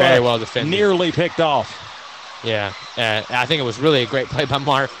by Alcoa. Very well defended. Nearly picked off. Yeah, I think it was really a great play by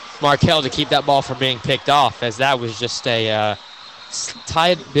Markell to keep that ball from being picked off, as that was just a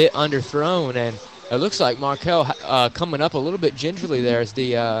tight bit underthrown. And it looks like Markell coming up a little bit gingerly there as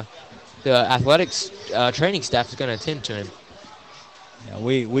the athletics training staff is going to attend to him. Yeah,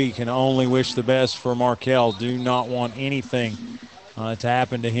 we can only wish the best for Markell. Do not want anything to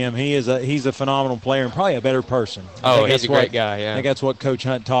happen to him. He's a phenomenal player and probably a better person. He's a great guy, yeah. I think that's what Coach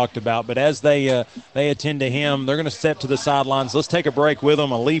Hunt talked about. But as they attend to him, they're going to step to the sidelines. Let's take a break with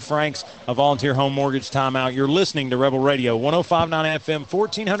them. A Lee Franks, a Volunteer Home Mortgage timeout. You're listening to Rebel Radio, 105.9 FM,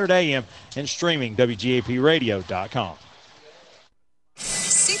 1400 AM, and streaming WGAPradio.com.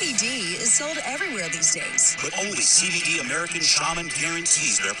 CBD is sold everywhere these days. But only CBD American Shaman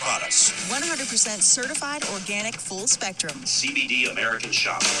guarantees their products. 100% certified organic full spectrum. CBD American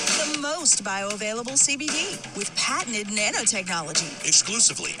Shaman. The most bioavailable CBD with patented nanotechnology.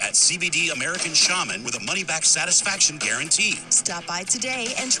 Exclusively at CBD American Shaman with a money-back satisfaction guarantee. Stop by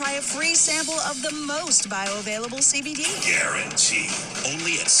today and try a free sample of the most bioavailable CBD. Guarantee.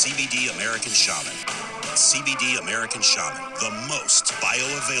 Only at CBD American Shaman. CBD American Shaman, the most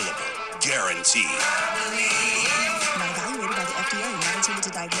bioavailable guarantee. Not evaluated by the FDA, not intended to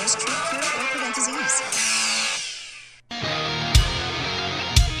diagnose, treat, cure, or prevent disease.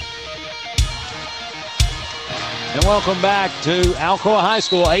 And welcome back to Alcoa High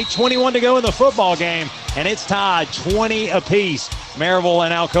School. 8:21 to go in the football game, and it's tied 20 apiece. Maryville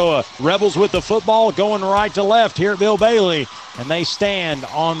and Alcoa. Rebels with the football going right to left here at Bill Bailey, and they stand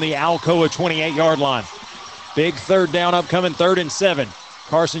on the Alcoa 28-yard line. Big third down upcoming, 3rd and 7.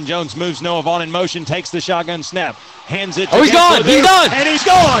 Carson Jones moves Noah Vaughn in motion, takes the shotgun snap, hands it to he's gone! He's gone! And he's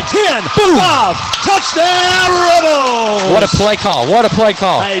gone! 10, boom! 5, touchdown Rebels! What a play call. What a play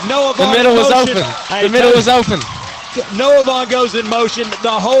call. Hey, Noah Vaughn the middle was motion. open. Hey, the middle was open. Noah Vaughn goes in motion. The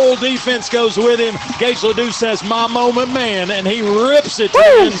whole defense goes with him. Gage Ledoux says, "My moment, man," and he rips it to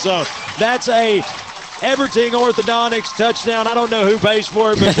the end zone. That's a Everting Orthodontics touchdown. I don't know who pays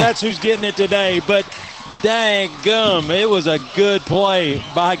for it, but that's who's getting it today. But Dang-gum. It was a good play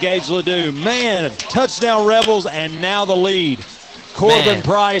by Gage Ledoux. Man, touchdown Rebels, and now the lead. Corbin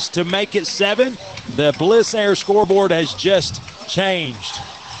Price to make it 7. The Bliss Air scoreboard has just changed.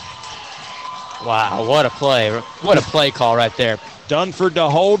 Wow, what a play. What a play call right there. Dunford to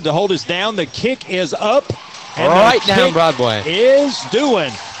hold. The hold is down. The kick is up. And right down Broadway. Is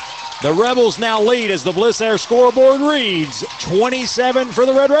doing. The Rebels now lead as the Bliss Air scoreboard reads 27 for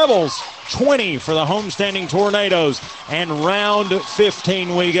the Red Rebels, 20 for the homestanding Tornadoes, and round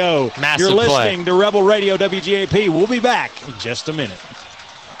 15 we go. Massive You're listening play. to Rebel Radio WGAP. We'll be back in just a minute.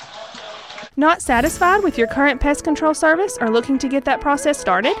 Not satisfied with your current pest control service or looking to get that process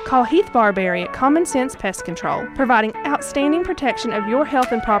started? Call Heath Barberry at Common Sense Pest Control, providing outstanding protection of your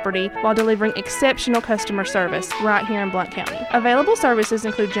health and property while delivering exceptional customer service right here in Blount County. Available services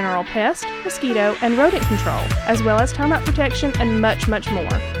include general pest, mosquito, and rodent control, as well as termite protection and much, much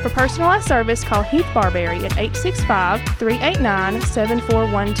more. For personalized service, call Heath Barberry at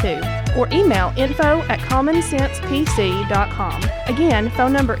 865-389-7412 or email info@commonsensepc.com. Again,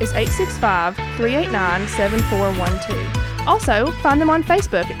 phone number is 865-389-7412. Also, find them on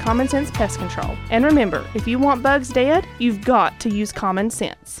Facebook at Common Sense Pest Control. And remember, if you want bugs dead, you've got to use common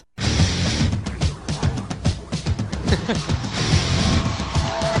sense.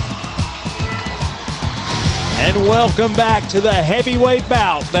 And welcome back to the heavyweight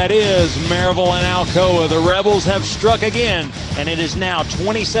bout that is Maryville and Alcoa. The Rebels have struck again, and it is now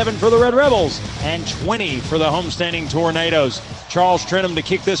 27 for the Red Rebels and 20 for the homestanding Tornadoes. Charles Trentham to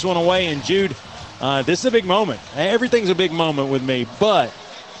kick this one away, and Jude, this is a big moment. Everything's a big moment with me, but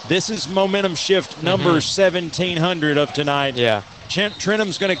this is momentum shift number 1700 of tonight. Yeah.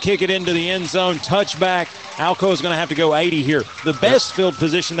 Trentham's going to kick it into the end zone, touchback. Alcoa's going to have to go 80 here. The best field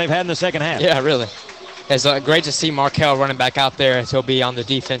position they've had in the second half. Yeah, really. It's great to see Markel running back out there as he'll be on the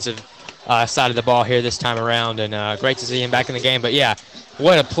defensive side of the ball here this time around, and great to see him back in the game. But, yeah,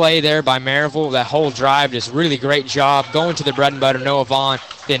 what a play there by Maryville. That whole drive, just really great job. Going to the bread and butter, Noah Vaughn.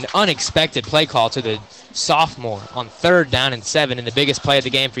 Then unexpected play call to the sophomore on 3rd down and 7, and the biggest play of the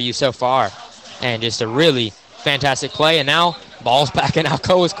game for you so far. And just a really fantastic play. And now ball's back in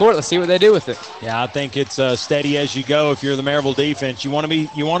Alcoa's court. Let's see what they do with it. Yeah, I think it's steady as you go. If you're the Maryville defense, you want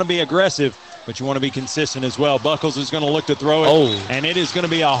to be aggressive, but you want to be consistent as well. Buckles is going to look to throw it, and it is going to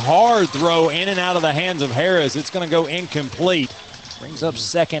be a hard throw in and out of the hands of Harris. It's going to go incomplete. Brings up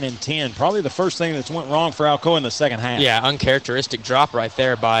 2nd and 10. Probably the first thing that's went wrong for Alcoa in the second half. Yeah, uncharacteristic drop right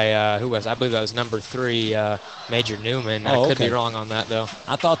there by, who was? I believe that was number 3, Major Newman. I could be wrong on that, though.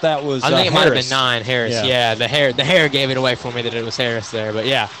 I thought that was I think it Harris. might have been 9, Harris. Yeah, the hair gave it away for me that it was Harris there. But,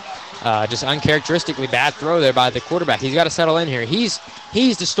 yeah, just uncharacteristically bad throw there by the quarterback. He's got to settle in here. He's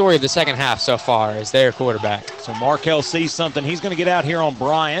the story of the second half so far as their quarterback. So Markel sees something. He's going to get out here on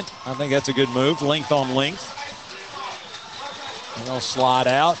Bryant. I think that's a good move, length on length. And they'll slide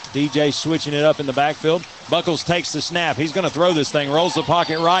out. DJ switching it up in the backfield. Buckles takes the snap. He's going to throw this thing. Rolls the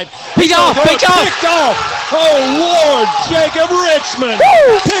pocket right. Picked off! Picked off! Oh, Lord, Jacob Richmond.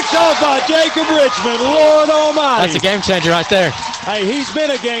 Woo! Picked off by Jacob Richmond. Lord almighty. That's a game changer right there. Hey, he's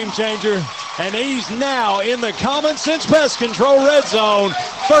been a game changer, and he's now in the Common Sense Pest Control red zone.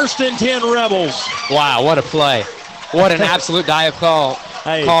 1st and 10 Rebels. Wow, what a play. What an absolute dive call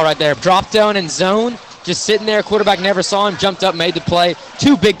right there. Drop down in zone. Just sitting there, quarterback never saw him, jumped up, made the play.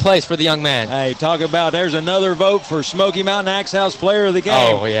 2 big plays for the young man. Hey, talk about there's another vote for Smoky Mountain Axe House Player of the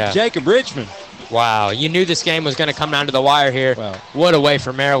Game. Oh, yeah. Jacob Richmond. Wow, you knew this game was going to come down to the wire here. Wow. What a way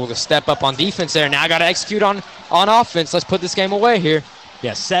for Maryville to step up on defense there. Now I got to execute on offense. Let's put this game away here.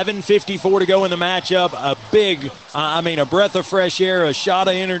 Yeah, 7:54 to go in the matchup. A breath of fresh air, a shot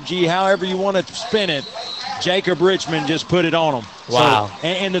of energy, however you want to spin it. Jacob Richmond just put it on them. Wow. So,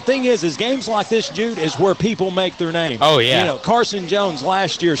 and the thing is games like this, Jude, is where people make their name. Oh, yeah. You know, Carson Jones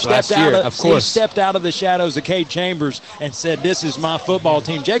last year stepped out of the shadows of Cade Chambers and said, "This is my football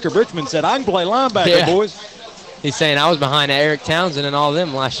team." Jacob Richmond said, "I can play linebacker, boys." He's saying, "I was behind Eric Townsend and all of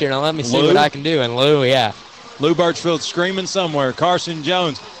them last year. Now let me see what I can do." And Lou, Lou Birchfield screaming somewhere. Carson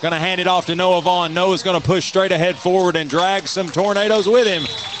Jones going to hand it off to Noah Vaughn. Noah's going to push straight ahead forward and drag some Tornadoes with him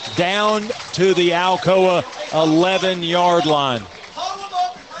down to the Alcoa 11-yard line.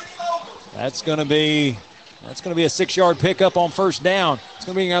 That's going to be a 6-yard pickup on 1st down. It's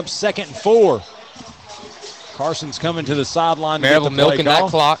going to be up 2nd and 4. Carson's coming to the sideline. Maryville milking that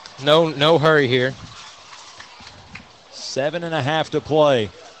clock. No hurry here. 7.5 to play.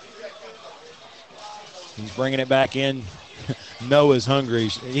 He's bringing it back in. Noah's hungry.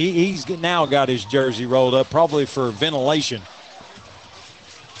 He's now got his jersey rolled up, probably for ventilation.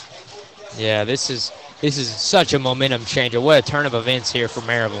 Yeah, this is such a momentum changer. What a turn of events here for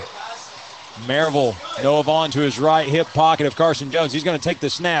Maryville. Maryville, Noah Vaughn to his right hip pocket of Carson Jones. He's going to take the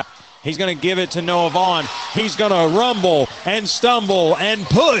snap. He's going to give it to Noah Vaughn. He's going to rumble and stumble and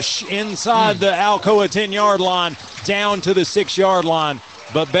push inside the Alcoa 10-yard line down to the 6-yard line.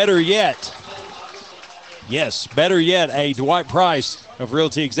 But better yet, a Dwight Price of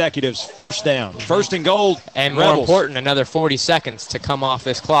Realty Executives first down. First and goal. And Rebels. more important, another 40 seconds to come off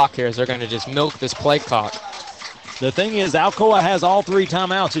this clock here as they're going to just milk this play clock. The thing is, Alcoa has all 3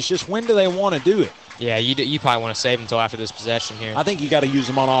 timeouts. It's just when do they want to do it? Yeah, you probably want to save until after this possession here. I think you got to use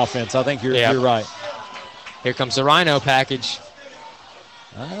them on offense. I think you're right. Here comes the Rhino package.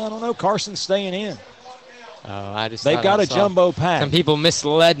 I don't know. Carson's staying in. They've got a jumbo pack. Some people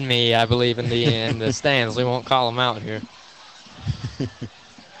misled me, I believe, in the stands. We won't call them out here.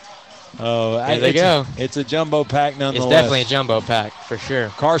 There they go. It's a jumbo pack nonetheless. It's definitely a jumbo pack for sure.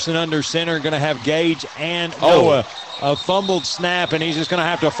 Carson under center, going to have Gage and Noah. A fumbled snap, and he's just going to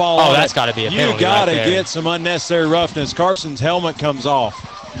have to fall on that's it. got to be a penalty. You got to right there. get some unnecessary roughness. Carson's helmet comes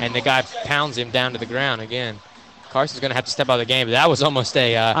off. And the guy pounds him down to the ground again. Carson's going to have to step out of the game. But that was almost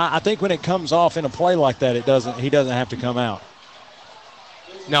a... I think when it comes off in a play like that, he doesn't have to come out.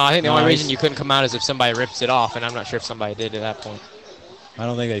 No, I think the only reason you couldn't come out is if somebody rips it off, and I'm not sure if somebody did at that point. I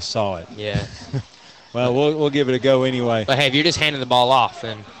don't think they saw it. Yeah. Well, we'll give it a go anyway. But, hey, if you're just handing the ball off,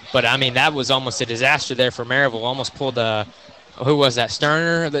 then... But, I mean, that was almost a disaster there for Maryville. Almost pulled who was that?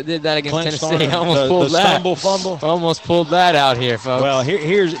 Sterner that did that against Clint Tennessee? Sterner, Almost pulled the that. stumble fumble. Almost pulled that out here, folks. Well,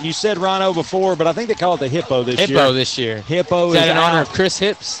 here's you said Rhino before, but I think they call it the Hippo this year. Hippo this year. Hippo is that in honor out. of Chris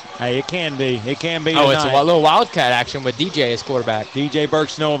Hips? Hey, it can be. It can be. Oh, tonight. it's a little Wildcat action with DJ as quarterback. DJ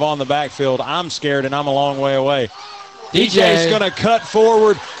Burks Nova on the backfield. I'm scared, and I'm a long way away. DJ's going to cut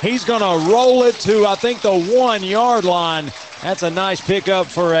forward. He's going to roll it to, I think, the 1-yard line. That's a nice pickup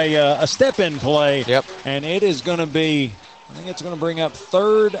for a step-in play. Yep. And it is going to be, I think it's going to bring up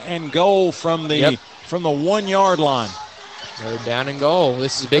 3rd and goal from the 1-yard line. 3rd down and goal.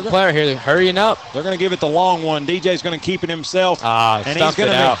 This is a big player here. They're hurrying up. They're going to give it the long one. DJ's going to keep it himself. And he's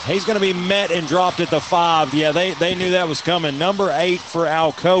going to be met and dropped at the 5. Yeah, they knew that was coming. Number 8 for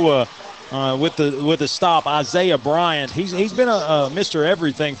Alcoa. With the stop, Isaiah Bryant. He's been a Mr.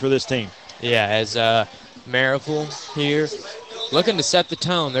 Everything for this team. Yeah, as Maryville here looking to set the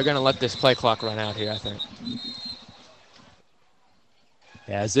tone. They're going to let this play clock run out here, I think.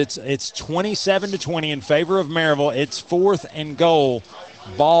 As it's 27-20 in favor of Maryville. It's 4th and goal.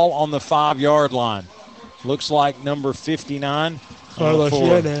 Ball on the 5-yard line. Looks like number 59.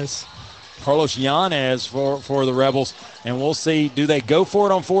 Carlos Yanez for the Rebels. And we'll see, do they go for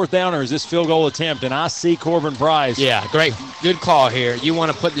it on 4th down, or is this field goal attempt? And I see Corbin Price. Yeah, great. Good call here. You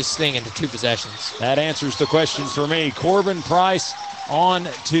want to put this thing into 2 possessions. That answers the question for me. Corbin Price on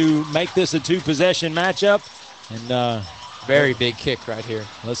to make this a 2-possession matchup. And very big kick right here.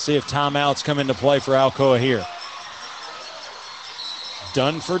 Let's see if timeouts come into play for Alcoa here.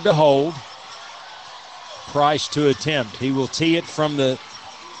 Dunford to hold. Price to attempt. He will tee it from the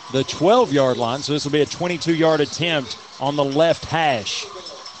 12-yard line, so this will be a 22-yard attempt on the left hash. All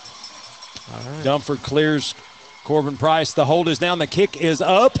right. Dunford clears Corbin Price. The hold is down. The kick is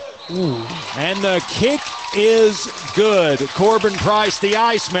up. Ooh. And the kick is good. Corbin Price, the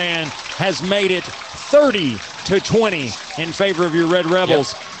Iceman, has made it 30-20 in favor of your Red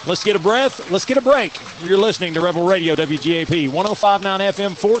Rebels. Yep. Let's get a breath. Let's get a break. You're listening to Rebel Radio, WGAP, 105.9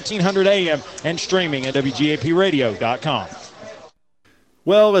 FM, 1400 AM, and streaming at WGAPradio.com.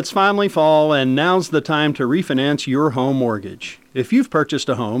 Well, it's finally fall, and now's the time to refinance your home mortgage. If you've purchased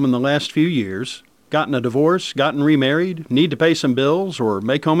a home in the last few years, gotten a divorce, gotten remarried, need to pay some bills or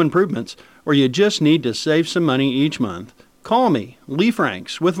make home improvements, or you just need to save some money each month, call me, Lee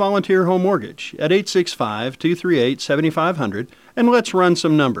Franks, with Volunteer Home Mortgage at 865-238-7500, and let's run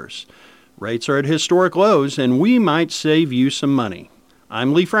some numbers. Rates are at historic lows, and we might save you some money.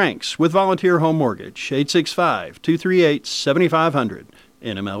 I'm Lee Franks with Volunteer Home Mortgage, 865-238-7500.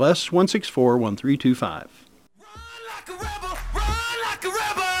 NMLS 1641325.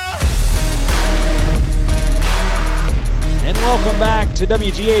 And welcome back to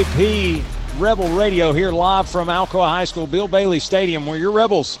WGAP Rebel Radio here live from Alcoa High School, Bill Bailey Stadium, where your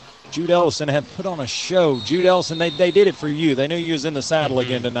Rebels, Jude Ellison, have put on a show. Jude Ellison, they did it for you. They knew you was in the saddle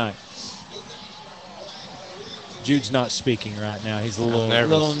again tonight. Jude's not speaking right now. He's a little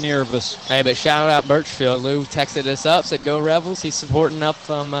nervous. Hey, but shout out Birchfield. Lou texted us up, said go Rebels. He's supporting up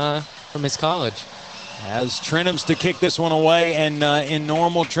from his college. As Trenum's to kick this one away, and in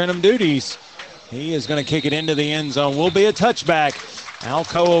normal Trenum duties, he is going to kick it into the end zone. Will be a touchback.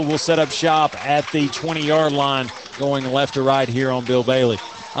 Alcoa will set up shop at the 20-yard line, going left to right here on Bill Bailey.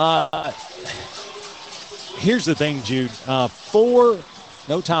 Here's the thing, Jude.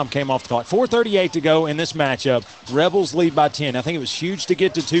 No time came off the clock. 4:38 to go in this matchup. Rebels lead by 10. I think it was huge to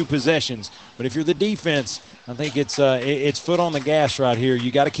get to 2 possessions. But if you're the defense, I think it's foot on the gas right here.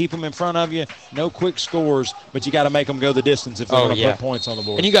 You got to keep them in front of you. No quick scores, but you got to make them go the distance if they're going to put points on the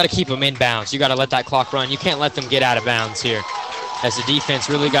board. And you got to keep them in bounds. You got to let that clock run. You can't let them get out of bounds here. As the defense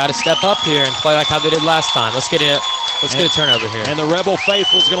really got to step up here and play like how they did last time. Let's get a turnover here. And the Rebel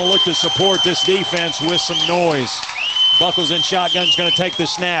faithful is going to look to support this defense with some noise. Buckles in shotgun is going to take the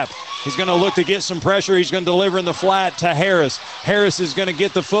snap. He's going to look to get some pressure. He's going to deliver in the flat to Harris. Harris is going to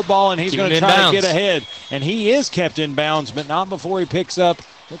get the football, and he's going to try to get ahead. And he is kept in bounds, but not before he picks up,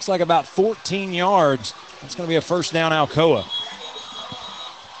 looks like about 14 yards. That's going to be a first down Alcoa.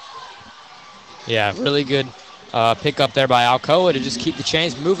 Yeah, really good pick up there by Alcoa to just keep the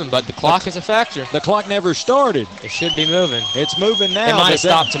chains moving, but the clock is a factor. The clock never started. It should be moving. It's moving now. It might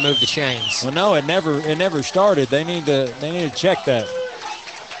stop to move the chains. Well, no, it never started. They need to check that.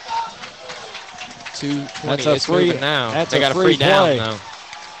 2:20. That's a free now. That's they got a free down play. though.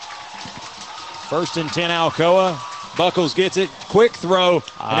 First and 10 Alcoa. Buckles gets it. Quick throw,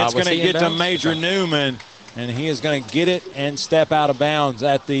 and it's going to get to Major Newman, and he is going to get it and step out of bounds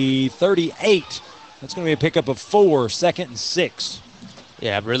at the 38. That's going to be a pickup of 4, 2nd and 6.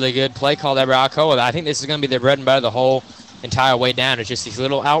 Yeah, really good play call there by Alcoa. I think this is going to be their bread and butter the whole entire way down. It's just these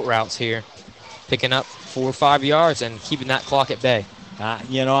little out routes here, picking up 4 or 5 yards and keeping that clock at bay. I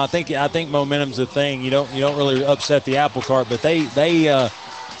think momentum's a thing. You don't really upset the apple cart, but they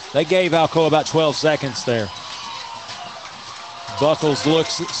gave Alcoa about 12 seconds there. Buckles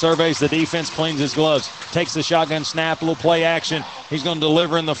looks, surveys the defense, cleans his gloves, takes the shotgun snap, little play action. He's going to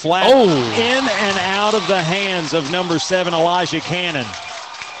deliver in the flat. Oh! In and out of the hands of number 7, Elijah Cannon.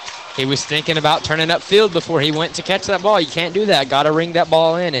 He was thinking about turning upfield before he went to catch that ball. You can't do that. Got to ring that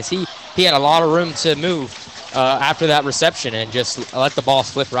ball in. As he had a lot of room to move after that reception and just let the ball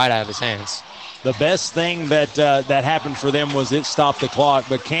slip right out of his hands. The best thing that happened for them was it stopped the clock,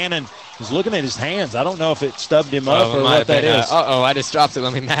 but Cannon was looking at his hands. I don't know if it stubbed him up or what that is. I just dropped it.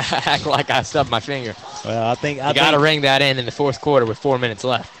 Let me act like I stubbed my finger. Well, I think you got to ring that in the fourth quarter with 4 minutes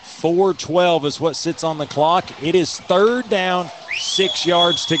left. 4:12 is what sits on the clock. It is 3rd down, 6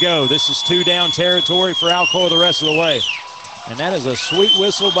 yards to go. This is 2 down territory for Alcoa the rest of the way. And that is a sweet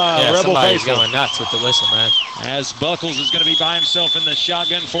whistle by Rebel somebody's faithful. Going nuts with the whistle, man. As Buckles is going to be by himself in the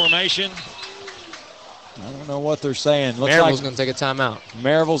shotgun formation. I don't know what they're saying. Maryville's going to take a timeout.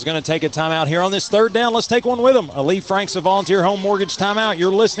 Maryville's going to take a timeout here on this 3rd down. Let's take one with them. Lee Franks, a Volunteer Home Mortgage timeout.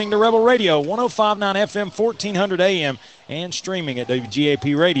 You're listening to Rebel Radio, 105.9 FM, 1400 AM, and streaming at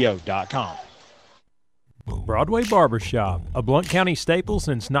WGAPradio.com. Broadway Barbershop, a Blount County staple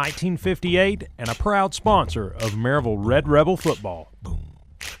since 1958 and a proud sponsor of Maryville Red Rebel football.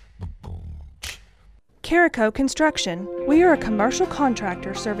 Carico Construction. We are a commercial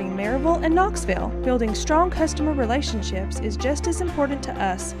contractor serving Maryville and Knoxville. Building strong customer relationships is just as important to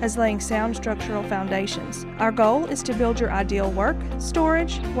us as laying sound structural foundations. Our goal is to build your ideal work,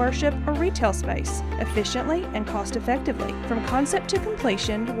 storage, worship, or retail space efficiently and cost effectively. From concept to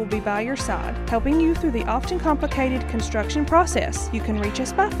completion, we'll be by your side, helping you through the often complicated construction process. You can reach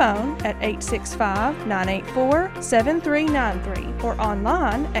us by phone at 865-984-7393 or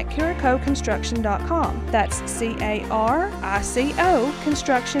online at caricoconstruction.com. That's CARICO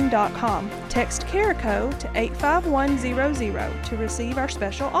construction.com. Text Carico to 85100 to receive our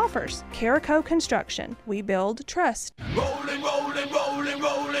special offers. Carico Construction. We build trust. Rolling, rolling, rolling,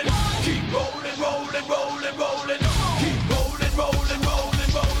 rolling. Keep rolling, rolling, rolling, rolling. Keep rolling, rolling,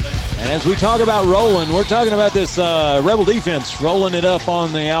 rolling, rolling. And as we talk about rolling, we're talking about this Rebel defense rolling it up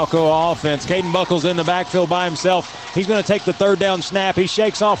on the Alcoa offense. Caden Buckles in the backfield by himself. He's going to take the 3rd down snap. He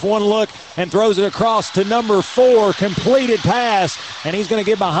shakes off one look and throws it across to number 4. Completed pass. And he's going to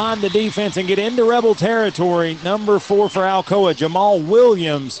get behind the defense and get into Rebel territory. Number 4 for Alcoa, Jamal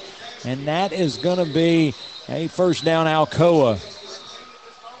Williams. And that is going to be a first down Alcoa.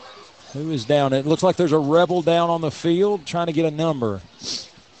 Who is down? It looks like there's a Rebel down on the field trying to get a number.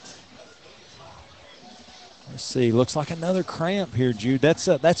 Let's see. Looks like another cramp here, Jude.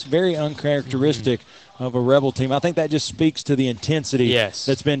 That's very uncharacteristic of a Rebel team. I think that just speaks to the intensity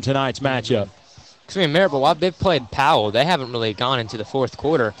that's been tonight's matchup. Because, Maryville, while they've played Powell, they haven't really gone into the fourth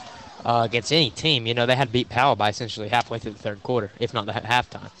quarter against any team. You know, they had to beat Powell by essentially halfway through the 3rd quarter, if not the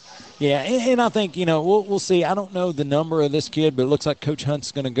halftime. Yeah, and I think, we'll see. I don't know the number of this kid, but it looks like Coach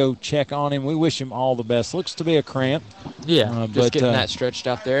Hunt's going to go check on him. We wish him all the best. Looks to be a cramp. Yeah, just getting that stretched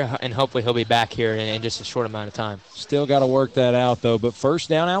out there, and hopefully he'll be back here in just a short amount of time. Still got to work that out, though. But first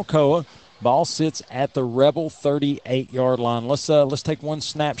down, Alcoa. Ball sits at the Rebel 38-yard line. Let's take one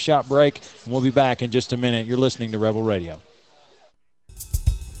snapshot break, and we'll be back in just a minute. You're listening to Rebel Radio.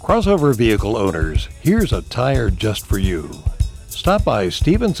 Crossover vehicle owners, here's a tire just for you. Stop by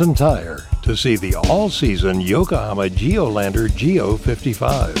Stevenson Tire to see the all-season Yokohama Geolander Geo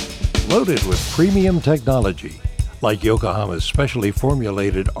 55, loaded with premium technology like Yokohama's specially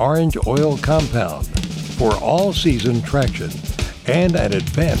formulated orange oil compound for all-season traction and an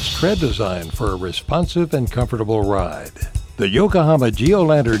advanced tread design for a responsive and comfortable ride. The Yokohama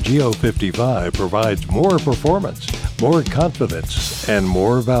Geolander Geo 55 provides more performance, more confidence, and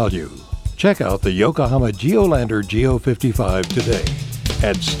more value. Check out the Yokohama Geolander Geo 55 today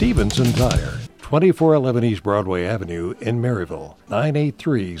at Stevenson Tire, 2411 East Broadway Avenue in Maryville,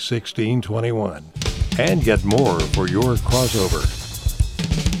 983-1621. And get more for your crossover.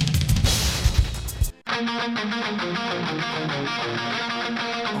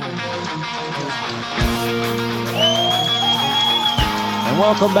 And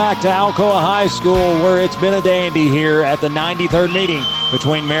welcome back to Alcoa High School, where it's been a dandy here at the 93rd meeting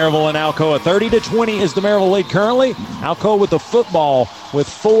between Maryville and Alcoa. 30-20 is the Maryville lead currently. Alcoa with the football with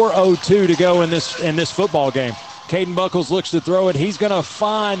 4:02 to go in this football game. Caden Buckles looks to throw it. He's going to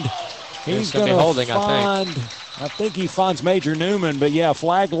find. He's going to holding, find. I think he finds Major Newman, but yeah,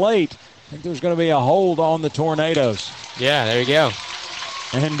 flag late. I think there's going to be a hold on the Tornadoes. Yeah, there you go.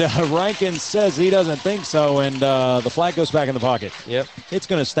 And Rankin says he doesn't think so, and the flag goes back in the pocket. Yep. It's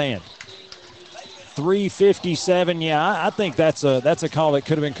going to stand. 3:57. Yeah, I think that's a call that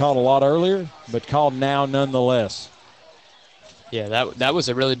could have been called a lot earlier, but called now nonetheless. Yeah, that was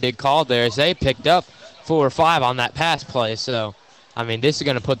a really big call there as they picked up 4 or 5 on that pass play. So, I mean, this is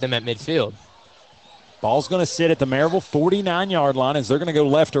going to put them at midfield. Ball's going to sit at the Maryville 49-yard line as they're going to go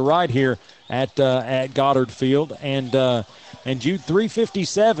left to right here at Goddard Field. And Jude,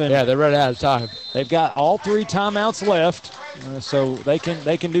 3:57. Yeah, they're right out of time. They've got all 3 timeouts left, so they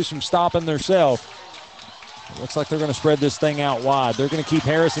can do some stopping themselves. Looks like they're going to spread this thing out wide. They're going to keep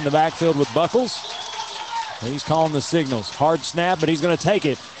Harris in the backfield with Buckles. He's calling the signals. Hard snap, but he's going to take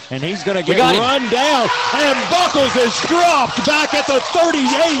it. And he's going to get run down. And Buckles is dropped back at the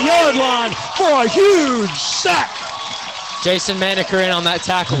 38-yard line for a huge sack. Jason Maneker in on that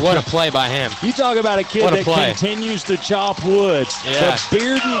tackle. What a play by him. You talk about a kid that continues to chop wood. Yeah. The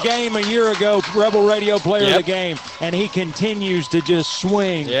Bearden game a year ago, Rebel Radio Player of the Game, and he continues to just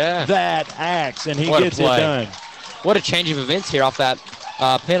swing that axe, and he gets it done. What a change of events here off that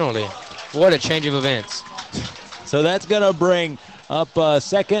penalty. What a change of events. So that's going to bring up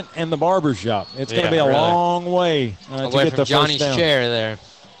second and the barbershop. It's going to be a long way to get the Johnny's first down. chair there.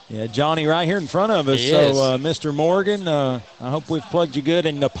 Yeah, Johnny right here in front of us. He so, is. Mr. Morgan, I hope we've plugged you good.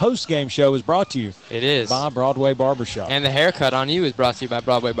 And the post-game show is brought to you by Broadway Barbershop. And the haircut on you is brought to you by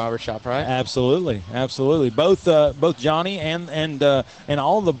Broadway Barbershop, right? Absolutely, absolutely. Both Johnny and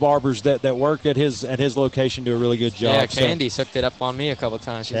all the barbers that work at his location do a really good job. Yeah, Candy's hooked it up on me a couple of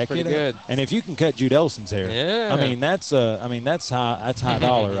times. She's pretty good. And if you can cut Jude Ellison's hair, I mean that's high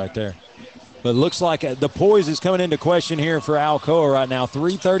dollar right there. But it looks like the poise is coming into question here for Alcoa right now.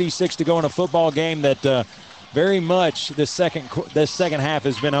 3:36 to go in a football game that very much this second half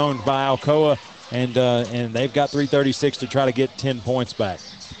has been owned by Alcoa, and they've got 3:36 to try to get 10 points back.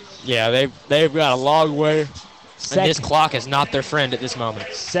 Yeah, they've got a long way. And this clock is not their friend at this moment.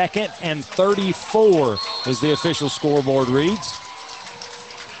 2nd and 34 is the official scoreboard reads.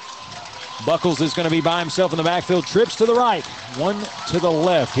 Buckles is going to be by himself in the backfield. Trips to the right, one to the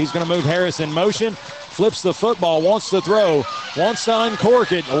left. He's going to move Harris in motion. Flips the football, wants to throw, wants to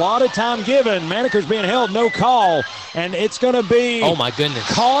uncork it. A lot of time given. Maneker's being held, no call. And it's going to be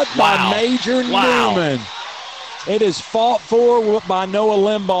caught by Major Newman. It is fought for by Noah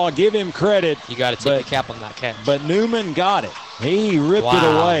Limbaugh. Give him credit. You got to take the cap on that catch. But Newman got it. He ripped it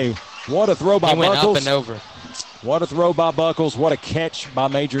away. What a throw by Buckles. He went up and over. What a throw by Buckles. What a catch by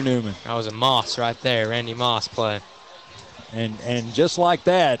Major Newman. That was a Moss right there, Randy Moss play. And just like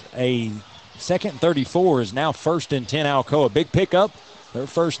that, a 2nd and 34 is now 1st and 10 Alcoa. Big pickup. Their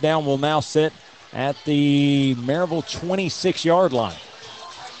first down will now sit at the Maryville 26-yard line.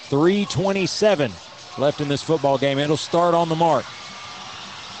 3:27 left in this football game. It'll start on the mark.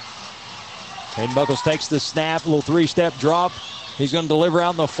 Caden Buckles takes the snap, a little 3-step drop. He's going to deliver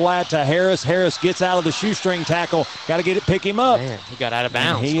out in the flat to Harris. Harris gets out of the shoestring tackle. Got to pick him up. Man, he got out of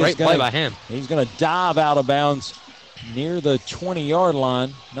bounds. Great play by him. He's going to dive out of bounds near the 20-yard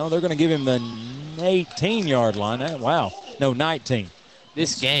line. No, they're going to give him the 18-yard line. Wow. No, 19.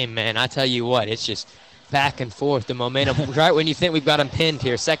 This game, man, I tell you what, it's just back and forth. The momentum, right when you think we've got him pinned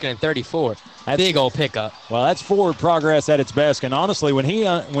here, 2nd and 34. Big old pickup. Well, that's forward progress at its best. And honestly, when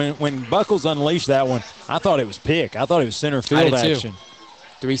when Buckles unleashed that one, I thought it was pick. I thought it was center field action.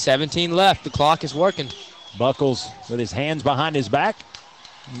 3:17 left. The clock is working. Buckles with his hands behind his back.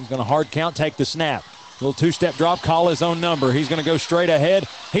 He's going to hard count, take the snap. Little two-step drop, call his own number. He's going to go straight ahead.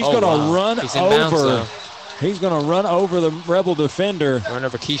 He's going to run over. He's going to run over the Rebel defender. Run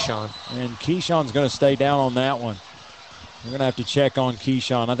over Keyshawn. And Keyshawn's going to stay down on that one. We're going to have to check on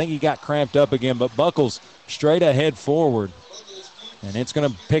Keyshawn. I think he got cramped up again, but Buckles straight ahead forward. And it's going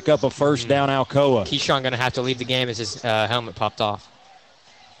to pick up a first down, Alcoa. Keyshawn going to have to leave the game as his helmet popped off.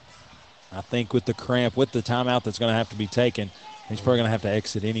 I think with the cramp, with the timeout that's going to have to be taken, he's probably going to have to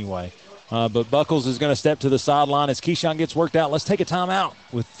exit anyway. But Buckles is going to step to the sideline as Keyshawn gets worked out. Let's take a timeout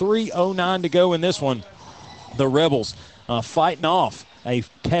with 3:09 to go in this one. The Rebels fighting off a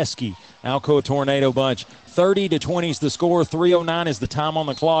pesky Alcoa Tornado bunch. 30-20 is the score. 3:09 is the time on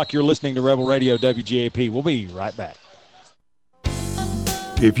the clock. You're listening to Rebel Radio WGAP. We'll be right back.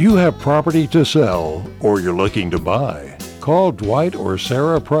 If you have property to sell or you're looking to buy, call Dwight or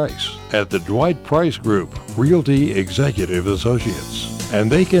Sarah Price at the Dwight Price Group, Realty Executive Associates,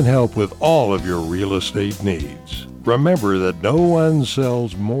 and they can help with all of your real estate needs. Remember that no one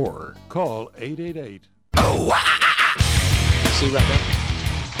sells more. Call 888. See right there.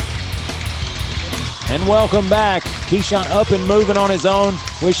 And welcome back. Keyshawn up and moving on his own.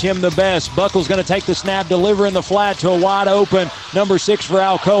 Wish him the best. Buckles going to take the snap, deliver in the flat to a wide open number 6 for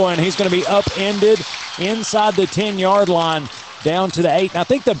Alcoa, and he's going to be upended inside the 10-yard line down to the 8. And I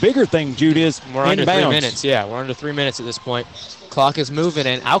think the bigger thing, Jude, is we're under 3 minutes. Yeah, we're under 3 minutes at this point. Clock is moving,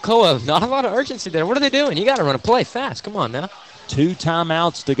 and Alcoa, not a lot of urgency there. What are they doing? You got to run a play fast. Come on now. 2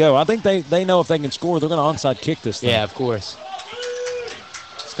 timeouts to go. I think they know if they can score, they're going to onside kick this thing. Yeah, of course.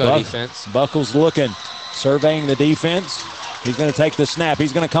 Let's go defense. Buckles looking, surveying the defense. He's going to take the snap.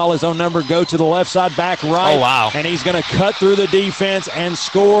 He's going to call his own number, go to the left side, back right. Oh, wow. And he's going to cut through the defense and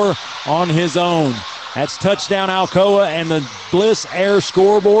score on his own. That's touchdown Alcoa, and the Bliss Air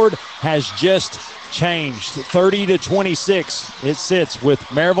scoreboard has just changed. 30-26. It sits with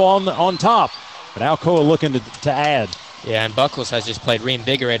Maryville on top, but Alcoa looking to add. Yeah, and Buckles has just played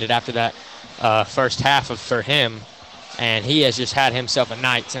reinvigorated after that first half for him. And he has just had himself a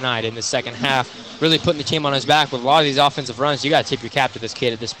night tonight in the second half, really putting the team on his back with a lot of these offensive runs. You got to tip your cap to this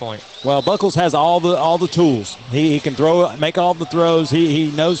kid at this point. Well, Buckles has all the tools. He can throw, make all the throws.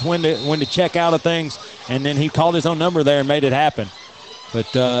 He knows when to check out of things, and then he called his own number there and made it happen. But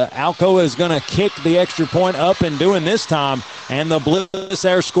Alcoa is going to kick the extra point up and doing this time, and the Bliss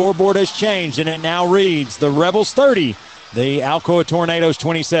Air scoreboard has changed, and it now reads the Rebels 30, the Alcoa Tornadoes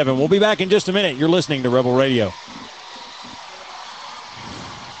 27. We'll be back in just a minute. You're listening to Rebel Radio.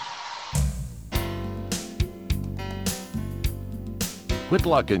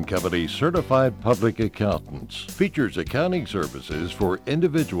 Whitlock & Company Certified Public Accountants features accounting services for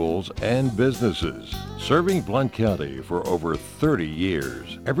individuals and businesses. Serving Blount County for over 30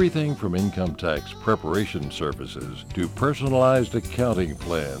 years. Everything from income tax preparation services to personalized accounting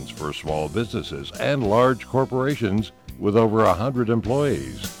plans for small businesses and large corporations with over 100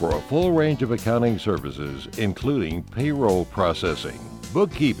 employees for a full range of accounting services, including payroll processing,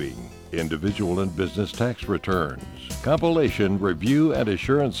 bookkeeping, individual and business tax returns, compilation, review, and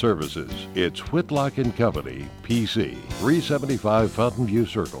assurance services. It's Whitlock & Company, PC, 375 Fountain View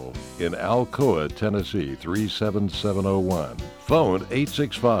Circle in Alcoa, Tennessee, 37701. Phone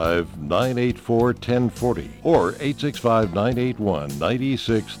 865-984-1040 or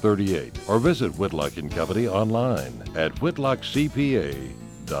 865-981-9638. Or visit Whitlock & Company online at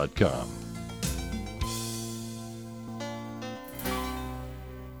whitlockcpa.com.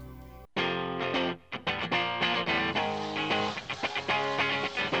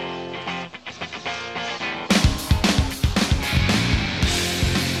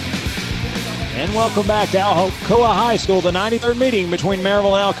 And welcome back to Alcoa High School, the 93rd meeting between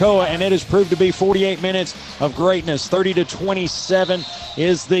Maryville and Alcoa, and it has proved to be 48 minutes of greatness. 30-27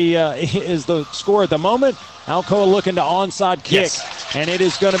 is the score at the moment. Alcoa looking to onside kick, and it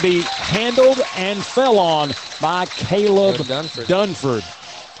is going to be handled and fell on by Caleb Dunford.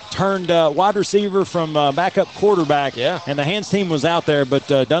 Turned wide receiver from backup quarterback, and the hands team was out there, but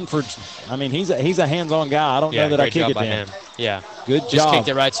Dunford, I mean, he's a hands-on guy. I don't know that I kick it to him. Yeah, good job. Just kicked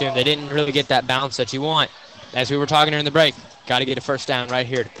it right to him. They didn't really get that bounce that you want. As we were talking during the break, got to get a first down right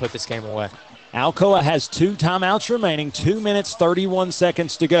here to put this game away. Alcoa has 2 timeouts remaining, 2 minutes, 31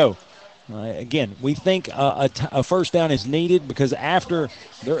 seconds to go. Again, we think a first down is needed because after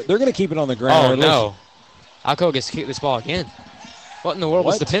they're going to keep it on the ground. Oh, no. Alcoa gets to kick this ball again. What in the world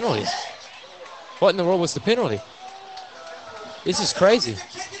was the penalty? What in the world was the penalty? This is crazy.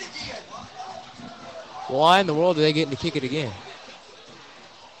 Why in the world do they get to kick it again?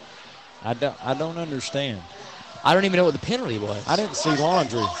 I don't understand. I don't even know what the penalty was. I didn't see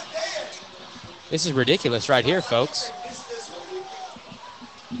laundry. This is ridiculous right here, folks.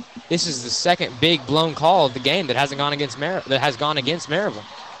 this is the second big blown call of the game that has gone against Maryville.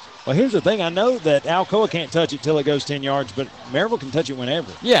 Well, here's the thing. I know that Alcoa can't touch it till it goes 10 yards, but Maryville can touch it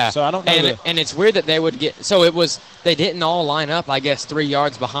whenever. Yeah. So I don't know. And it's weird that they would get – so it was – they didn't all line up, I guess, 3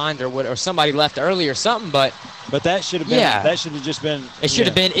 yards behind or somebody left early or something, but that should have been – that should have just been – It should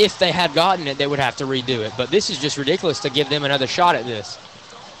have been if they had gotten it, they would have to redo it. But this is just ridiculous to give them another shot at this.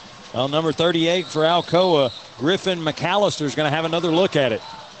 Well, number 38 for Alcoa, Griffin McAllister, is going to have another look at it.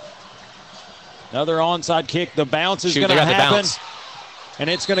 Another onside kick. The bounce is going to happen. And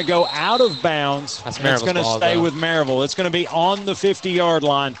it's going to go out of bounds. That's It's going to stay with Maryville. It's going to be on the 50-yard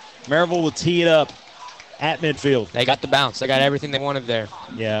line. Maryville will tee it up at midfield. They got the bounce. They got everything they wanted there.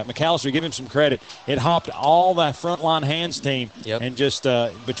 Yeah, McAllister, give him some credit. It hopped all that front-line hands team. And just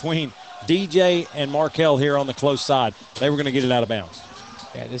between DJ and Markel here on the close side, they were going to get it out of bounds.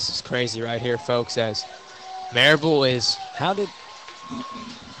 Yeah, this is crazy right here, folks, as Maryville is... How did...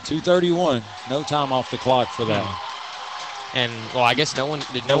 2:31. No time off the clock for that. And, well, I guess no one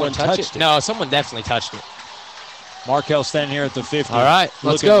touch it? No, someone definitely touched it. Markel standing here at the 50. All right,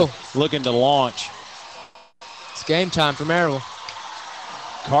 let's go. Looking to launch. It's game time for Maryville.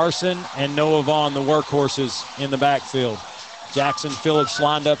 Carson and Noah Vaughn, the workhorses in the backfield. Jackson Phillips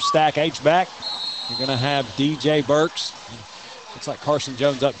lined up, stack H-back. You're going to have DJ Burks. Looks like Carson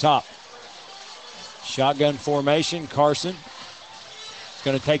Jones up top. Shotgun formation. Carson is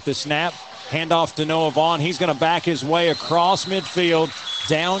going to take the snap. Handoff to Noah Vaughn. He's going to back his way across midfield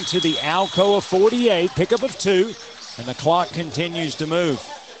down to the Alcoa 48. Pickup of 2, and the clock continues to move.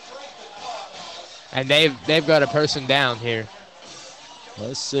 And they've got a person down here.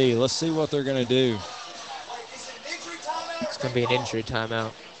 Let's see what they're going to do. It's going to be an injury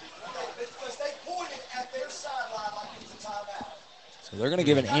timeout. So they're going to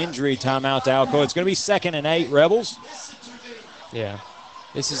give an injury timeout to Alcoa. It's going to be 2nd and 8, Rebels. Yeah.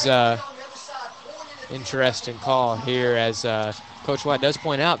 This is interesting call here, as Coach White does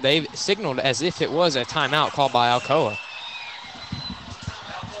point out. They've signaled as if it was a timeout called by Alcoa.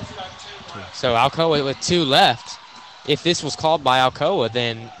 So Alcoa with 2 left. If this was called by Alcoa,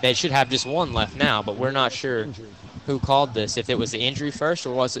 then they should have just 1 left now, but we're not sure who called this, if it was the injury first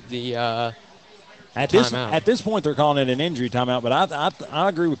or was it the timeout. At this point, they're calling it an injury timeout, but I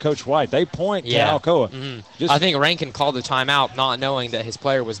agree with Coach White. They point to Alcoa. Mm-hmm. I think Rankin called the timeout not knowing that his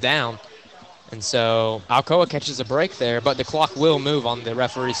player was down. And so Alcoa catches a break there, but the clock will move on the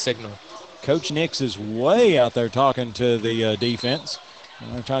referee's signal. Coach Nix is way out there talking to the defense.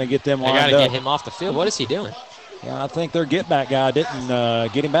 They're trying to get them lined up. They got to get him off the field. What is he doing? Yeah, I think their get-back guy didn't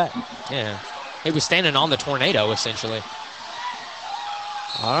get him back. Yeah. He was standing on the tornado, essentially.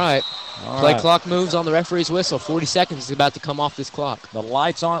 All right. Play clock moves on the referee's whistle. 40 seconds is about to come off this clock. The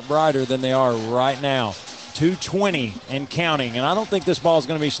lights aren't brighter than they are right now. 2:20 and counting, and I don't think this ball is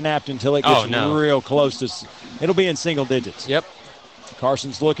going to be snapped until it gets real close to. It'll be in single digits. Yep.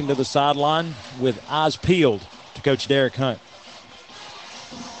 Carson's looking to the sideline with eyes peeled to Coach Derek Hunt.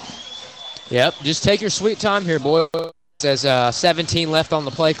 Yep. Just take your sweet time here, boy. There's 17 left on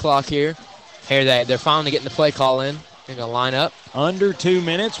the play clock here. Here they're finally getting the play call in. They're going to line up. Under 2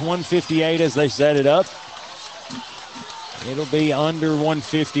 minutes, 1:58 as they set it up. It'll be under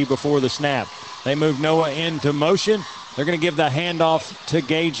 1:50 before the snap. They move Noah into motion. They're going to give the handoff to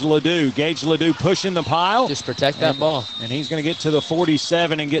Gage Ledoux. Gage Ledoux pushing the pile. Just protect that ball. And he's going to get to the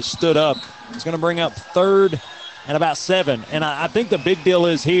 47 and get stood up. It's going to bring up 3rd and about 7. And I think the big deal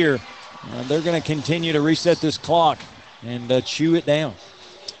is here, they're going to continue to reset this clock and chew it down.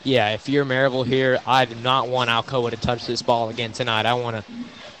 Yeah, if you're Maryville here, I do not want Alcoa to touch this ball again tonight. I want to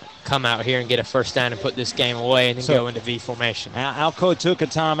come out here and get a first down and put this game away and then go into V formation. Alcoa took a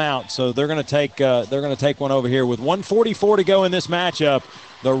timeout, so they're going to take one over here with 1:44 to go in this matchup.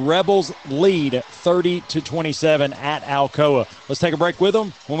 The Rebels lead 30-27 at Alcoa. Let's take a break with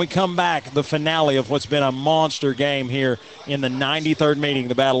them. When we come back, the finale of what's been a monster game here in the 93rd meeting,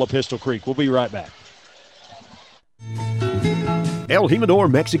 the Battle of Pistol Creek. We'll be right back. El Jimador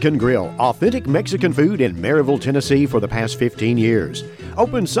Mexican Grill, authentic Mexican food in Maryville, Tennessee for the past 15 years.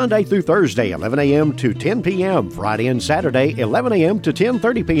 Open Sunday through Thursday, 11 a.m. to 10 p.m., Friday and Saturday, 11 a.m. to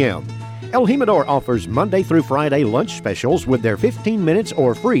 10:30 p.m. El Jimador offers Monday through Friday lunch specials with their 15 minutes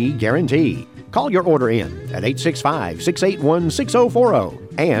or free guarantee. Call your order in at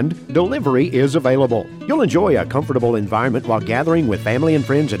 865-681-6040, and delivery is available. You'll enjoy a comfortable environment while gathering with family and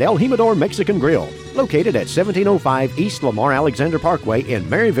friends at El Jimador Mexican Grill, located at 1705 East Lamar Alexander Parkway in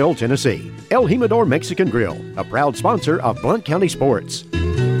Maryville, Tennessee. El Jimador Mexican Grill, a proud sponsor of Blount County Sports.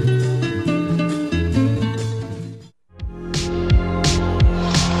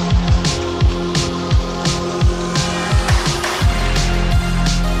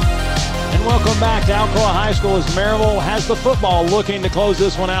 back to Alcoa High School as Maryville has the football, looking to close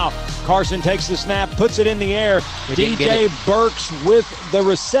this one out. Carson takes the snap, puts it in the air. DJ Burks with the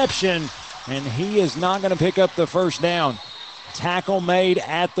reception, and he is not going to pick up the first down. Tackle made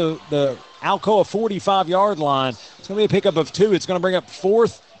at the Alcoa 45-yard line. It's going to be a pickup of 2. It's going to bring up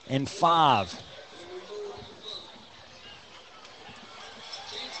 4th and 5.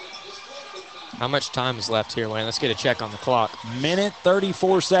 How much time is left here, Wayne? Let's get a check on the clock. Minute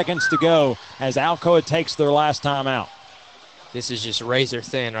 34 seconds to go as Alcoa takes their last time out. This is just razor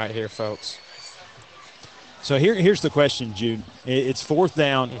thin right here, folks. So here's the question, Jude. It's 4th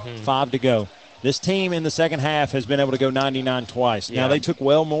down, 5 to go. This team in the second half has been able to go 99 twice. Yeah. Now, they took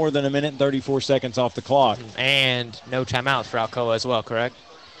well more than a minute and 34 seconds off the clock. And no timeouts for Alcoa as well, correct?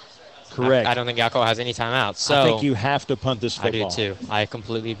 Correct. I don't think Alcoa has any timeouts. So I think you have to punt this football. I do, too. I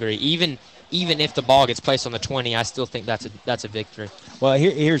completely agree. Even if the ball gets placed on the 20, I still think that's a victory. Well,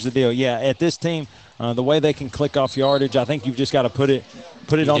 here's the deal. Yeah, at this team, the way they can click off yardage, I think you've just got to put it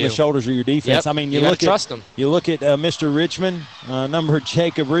on the shoulders of your defense. Yep. I mean, you look at trust them. You look at Mr. Richmond,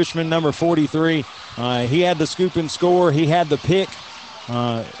 Jacob Richmond, number 43. He had the scoop and score. He had the pick.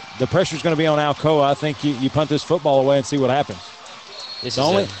 The pressure's going to be on Alcoa. I think you punt this football away and see what happens.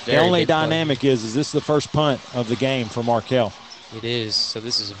 The only dynamic is this the first punt of the game for Markel? It is. So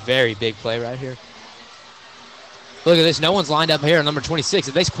this is a very big play right here. Look at this. No one's lined up here on number 26.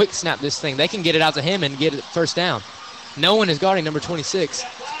 If they quick snap this thing, they can get it out to him and get it first down. No one is guarding number 26.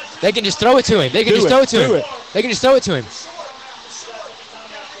 They can just throw it to him. They can just throw it to him. They can just throw it to him.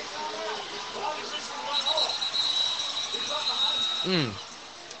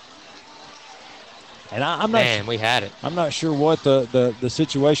 And I'm not. Man, we had it. I'm not sure what the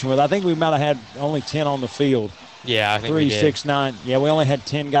situation was. I think we might have had only 10 on the field. Yeah, I think 3, we did. 6, 9. Yeah, we only had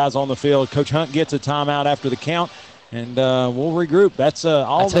 10 guys on the field. Coach Hunt gets a timeout after the count, and we'll regroup. That's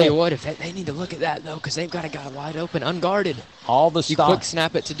all. I'll tell you what, if they need to look at that though, because they've got a guy wide open, unguarded. You quick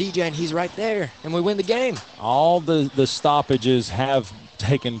snap it to DJ, and he's right there, and we win the game. All the stoppages have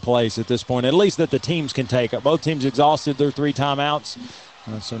taken place at this point, at least that the teams can take. Both teams exhausted their 3 timeouts,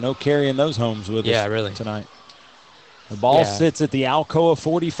 so no carrying those homes with us tonight. The ball sits at the Alcoa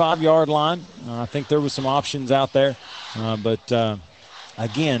 45-yard line. I think there was some options out there, but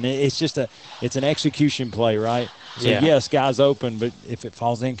again, it's an execution play, right? So yes, guys open, but if it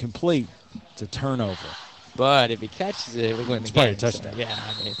falls incomplete, it's a turnover. But if he catches it, we win the game. Probably a touchdown. So, yeah,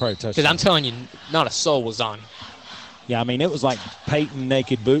 I mean, probably a touchdown. Because I'm telling you, not a soul was on him. Yeah, I mean, it was like Peyton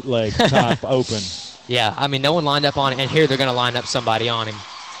naked bootleg type open. Yeah, I mean, no one lined up on it, and here they're going to line up somebody on him.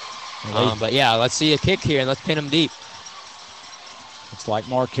 But yeah, let's see a kick here, and let's pin him deep. Looks like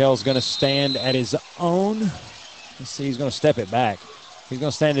Markel's going to stand at his own. Let's see, he's going to step it back. He's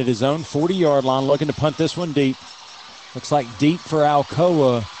going to stand at his own 40-yard line, looking to punt this one deep. Looks like deep for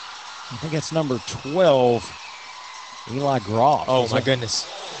Alcoa. I think it's number 12, Eli Groff. Oh, my goodness.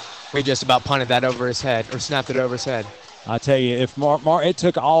 We just about punted that over his head, or snapped it over his head. I tell you, if it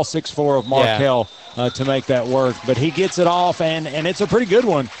took all 6'4" of Markel to make that work. But he gets it off, and it's a pretty good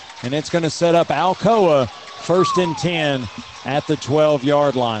one. And it's going to set up Alcoa 1st and 10 at the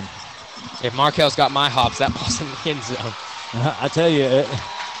 12-yard line. If Markel's got my hops, that ball's in the end zone. I tell you,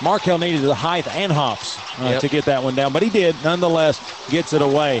 Markel needed the height and hops to get that one down. But he did, nonetheless, gets it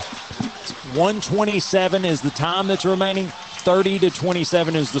away. 1:27 is the time that's remaining.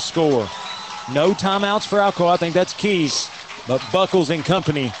 30-27 is the score. No timeouts for Alcoa. I think that's key. But Buckles and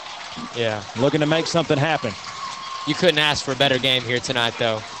company looking to make something happen. You couldn't ask for a better game here tonight,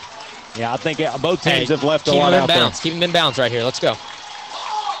 though. Yeah, I think both teams have left a lot out there. Keep them in bounds right here. Let's go.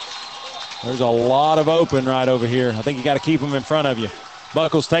 There's a lot of open right over here. I think you got to keep them in front of you.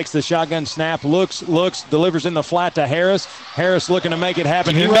 Buckles takes the shotgun snap, looks, delivers in the flat to Harris. Harris looking to make it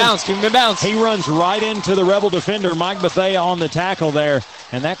happen. Keep him in bounds. He runs right into the Rebel defender, Mike Bethea, on the tackle there,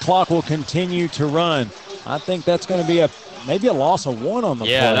 and that clock will continue to run. I think that's going to be maybe a loss of 1 on the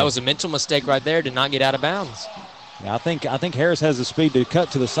play. Yeah, that was a mental mistake right there to not get out of bounds. Yeah, I think Harris has the speed to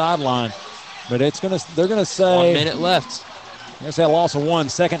cut to the sideline, but they're going to say 1 minute left. They're going to say a loss of 1,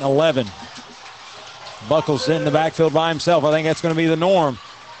 2nd and 11. Buckles in the backfield by himself. I think that's going to be the norm.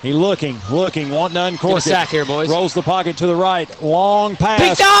 He looking, wanting to uncork it. Sack here, boys. Rolls the pocket to the right. Long pass.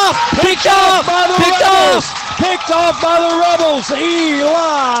 Picked off by the Rebels. Picked off by the Rebels.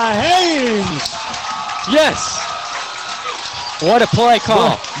 Eli Haynes. Yes. What a play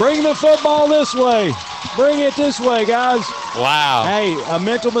call. Bring the football this way. Bring it this way, guys. Wow. Hey, a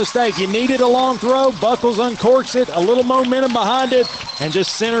mental mistake. You needed a long throw. Buckles uncorks it. A little momentum behind it. And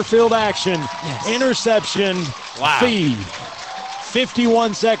just center field action. Yes. Interception. Wow. Feed.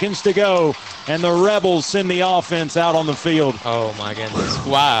 51 seconds to go, and the Rebels send the offense out on the field. Oh, my goodness.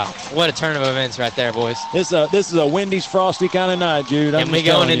 Wow. What a turn of events right there, boys. This is a Wendy's Frosty kind of night, Jude. And we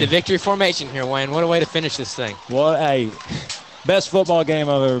going into victory formation here, Wayne. What a way to finish this thing. Well, hey, best football game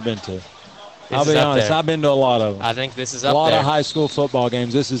I've ever been to. I'll be honest, I've been to a lot of them. I think this is up there. A lot there. of high school football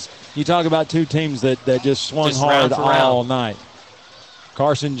games. You talk about two teams that just swung hard all night.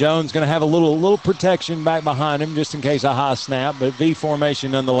 Carson Jones going to have a little protection back behind him just in case a high snap, but V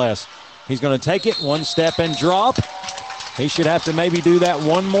formation nonetheless. He's going to take it, one step and drop. He should have to maybe do that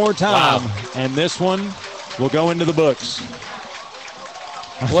one more time, and this one will go into the books.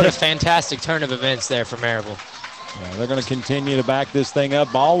 What a fantastic turn of events there for Maryville. Yeah, they're going to continue to back this thing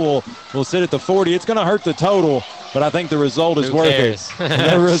up. Ball will sit at the 40. It's going to hurt the total, but I think the result is worth it.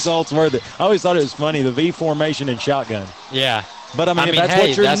 The result's worth it. I always thought it was funny, the V formation and shotgun. Yeah. But, I mean,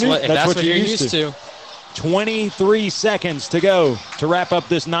 that's what you're used to. 23 seconds to go to wrap up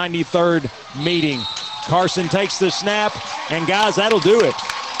this 93rd meeting. Carson takes the snap, and, guys, that'll do it.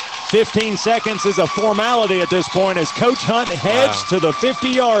 15 seconds is a formality at this point as Coach Hunt heads to the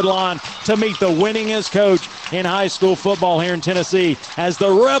 50-yard line to meet the winningest coach in high school football here in Tennessee as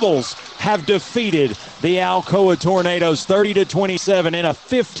the Rebels have defeated the Alcoa Tornadoes 30-27 in a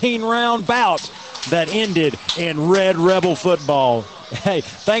 15-round bout that ended in Red Rebel football. Hey,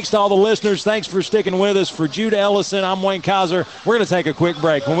 thanks to all the listeners. Thanks for sticking with us. For Jude Ellison, I'm Wayne Kaiser. We're going to take a quick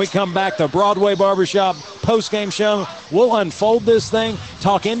break. When we come back, the Broadway Barbershop post-game show, we'll unfold this thing,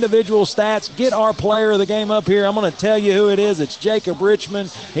 talk individual stats, get our player of the game up here. I'm going to tell you who it is. It's Jacob Richmond.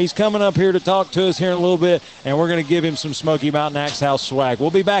 He's coming up here to talk to us here in a little bit, and we're going to give him some Smoky Mountain Axe House swag.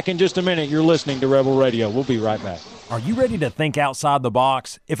 We'll be back in just a minute. You're listening to Rebel Radio. We'll be right back. Are you ready to think outside the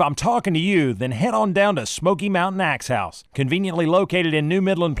box? If I'm talking to you, then head on down to Smoky Mountain Axe House. Conveniently located in New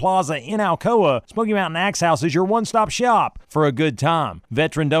Midland Plaza in Alcoa, Smoky Mountain Axe House is your one-stop shop for a good time.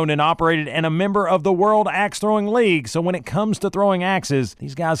 Veteran-owned and operated and a member of the World Axe Throwing League, so when it comes to throwing axes,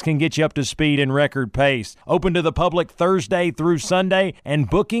 these guys can get you up to speed in record pace. Open to the public Thursday through Sunday and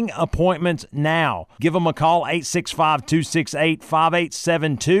booking appointments now. Give them a call,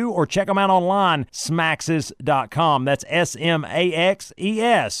 865-268-5872, or check them out online, smaxes.com. That's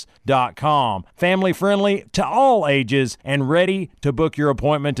SMAXES.com. Family friendly to all ages and ready to book your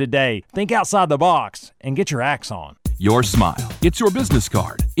appointment today. Think outside the box and get your axe on. Your smile. It's your business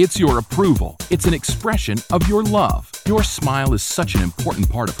card. It's your approval. It's an expression of your love. Your smile is such an important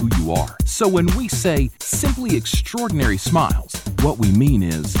part of who you are. So when we say simply extraordinary smiles, what we mean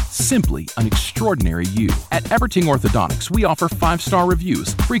is simply an extraordinary you. At Everting Orthodontics, we offer 5-star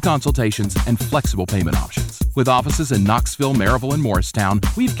reviews, free consultations, and flexible payment options. With offices in Knoxville, Maryville, and Morristown,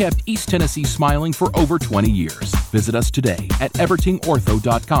 we've kept East Tennessee smiling for over 20 years. Visit us today at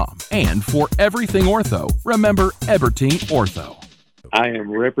evertingortho.com. And for everything ortho, remember Everting Ortho. I am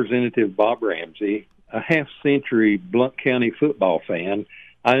Representative Bob Ramsey, a half-century Blount County football fan.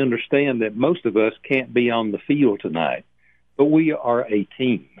 I understand that most of us can't be on the field tonight, but we are a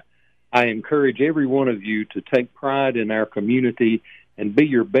team. I encourage every one of you to take pride in our community and be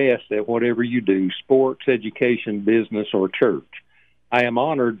your best at whatever you do, sports, education, business, or church. I am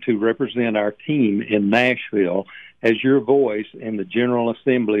honored to represent our team in Nashville as your voice in the General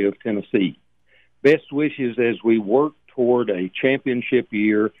Assembly of Tennessee. Best wishes as we work toward a championship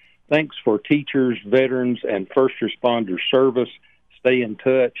year. Thanks for teachers, veterans, and first responders service. Stay in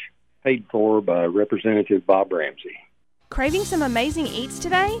touch. Paid for by Representative Bob Ramsey. Craving some amazing eats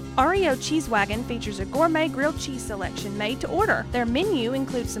today? REO Cheese Wagon features a gourmet grilled cheese selection made to order. Their menu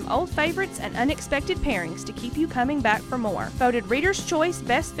includes some old favorites and unexpected pairings to keep you coming back for more. Voted Reader's Choice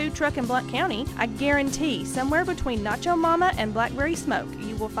Best Food Truck in Blount County, I guarantee somewhere between Nacho Mama and Blackberry Smoke,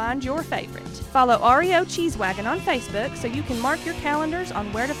 you will find your favorite. Follow REO Cheese Wagon on Facebook so you can mark your calendars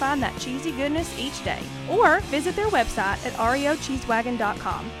on where to find that cheesy goodness each day. Or visit their website at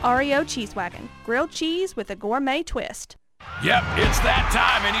reocheesewagon.com. REO Cheese Wagon, grilled cheese with a gourmet twist. Yep, it's that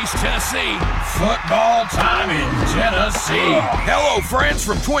time in East Tennessee. Football time in Tennessee. Hello, friends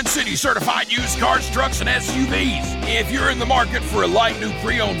from Twin Cities Certified Used Cars, Trucks, and SUVs. If you're in the market for a light new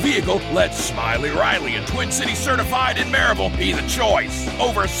pre-owned vehicle, let Smiley Riley and Twin Cities Certified in Maryville be the choice.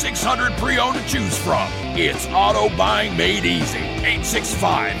 Over 600 pre-owned to choose from. It's auto buying made easy.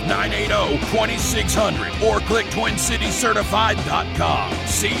 865-980-2600 or click TwinCitiesCertified.com.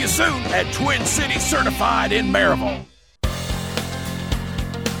 See you soon at Twin Cities Certified in Maryville.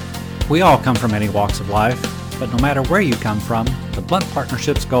 We all come from many walks of life, but no matter where you come from, the Blount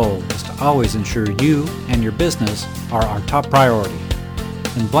Partnership's goal is to always ensure you and your business are our top priority.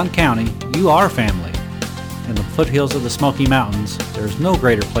 In Blount County, you are family. In the foothills of the Smoky Mountains, there is no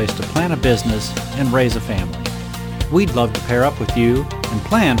greater place to plan a business and raise a family. We'd love to pair up with you and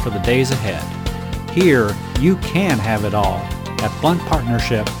plan for the days ahead. Here, you can have it all at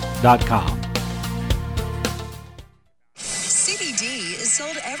bluntpartnership.com. CBD is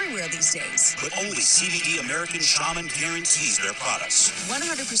sold everywhere these days. But only CBD American Shaman guarantees their products.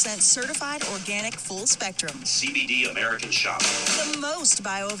 100% certified organic full spectrum. CBD American Shaman. The most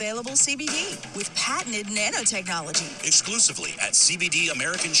bioavailable CBD with patented nanotechnology. Exclusively at CBD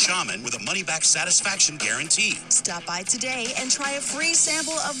American Shaman with a money-back satisfaction guarantee. Stop by today and try a free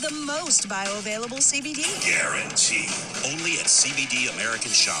sample of the most bioavailable CBD. Guarantee. Only at CBD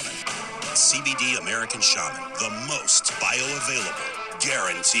American Shaman. CBD American Shaman. The most bioavailable.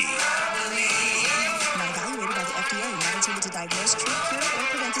 Guarantee. Not evaluated by the FDA. Not intended to diagnose, treat, cure, or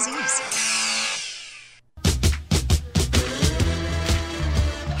prevent disease.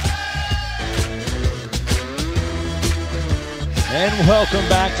 And welcome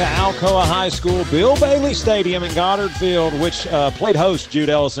back to Alcoa High School, Bill Bailey Stadium in Goddard Field, which played host, Jude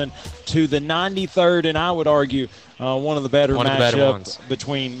Ellison, to the 93rd, and I would argue one of the better matchups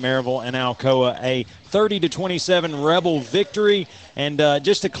between Maryville and Alcoa. A 30-27 Rebel victory. And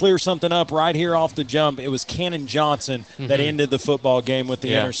just to clear something up right here off the jump, it was Cannon Johnson that ended the football game with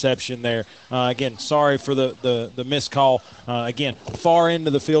the interception there. Again, sorry for the missed call. Again, far into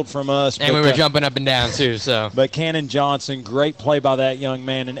the field from us. And we were jumping up and down too. So, but Cannon Johnson, great play by that young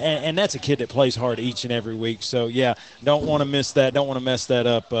man. And that's a kid that plays hard each and every week. So, yeah, don't want to miss that. Don't want to mess that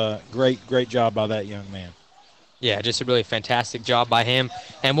up. Great job by that young man. Yeah, just a really fantastic job by him.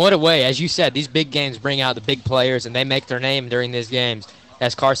 And what a way, as you said, these big games bring out the big players, and they make their name during these games,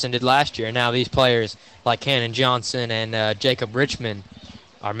 as Carson did last year. Now these players like Cannon Johnson and Jacob Richmond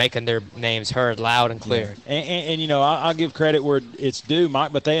are making their names heard loud and clear. Yeah. And you know, I'll give credit where it's due.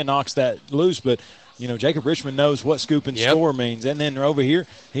 Mike Bethea knocks that loose, but you know, Jacob Richmond knows what scoop and score means. And then over here,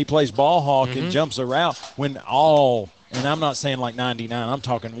 he plays ball hawk and jumps a route when and I'm not saying like 99. I'm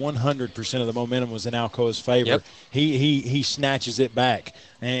talking 100% of the momentum was in Alcoa's favor. He snatches it back.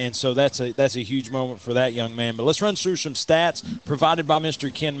 And so that's a huge moment for that young man. But let's run through some stats provided by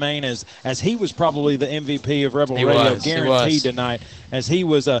Mr. Ken Main as he was probably the MVP of Rebel Radio, guaranteed tonight. As he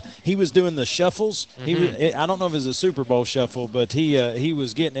was doing the shuffles. I don't know if it was a Super Bowl shuffle, but he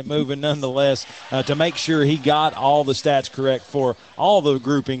was getting it moving nonetheless to make sure he got all the stats correct for all the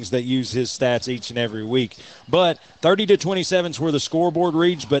groupings that use his stats each and every week. But 30-27 is where the scoreboard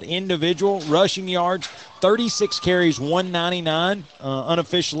reads, but individual rushing yards, 36 carries, 199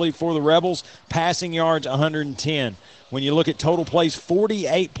 unofficially for the Rebels. Passing yards, 110. When you look at total plays,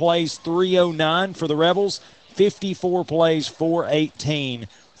 48 plays, 309 for the Rebels. 54 plays, 418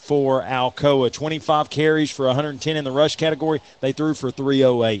 for Alcoa. 25 carries for 110 in the rush category. They threw for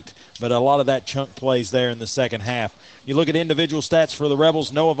 308. But a lot of that chunk plays there in the second half. You look at individual stats for the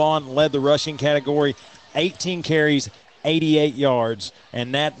Rebels. Noah Vaughn led the rushing category. 18 carries, 88 yards,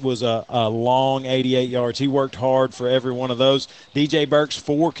 and that was a long 88 yards. He worked hard for every one of those. DJ Burks,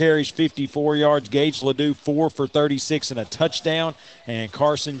 4 carries, 54 yards. Gage Ledoux, 4 for 36 and a touchdown. And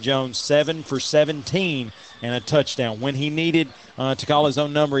Carson Jones, 7 for 17 and a touchdown. When he needed to call his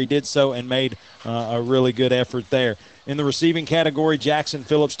own number, he did so and made a really good effort there. In the receiving category, Jackson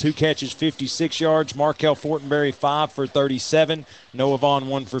Phillips, 2 catches, 56 yards. Markel Fortenberry, 5 for 37. Noah Vaughn,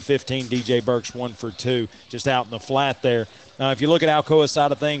 1 for 15. DJ Burks, 1 for 2, just out in the flat there. If you look at Alcoa's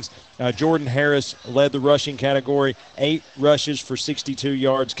side of things, Jordan Harris led the rushing category, 8 rushes for 62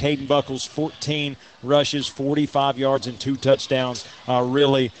 yards. Caden Buckles, 14 rushes, 45 yards, and 2 touchdowns.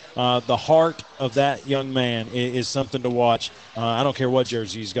 Really, the heart of that young man is something to watch. I don't care what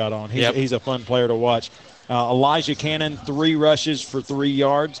jersey he's got on. He's a fun player to watch. Elijah Cannon, 3 rushes for 3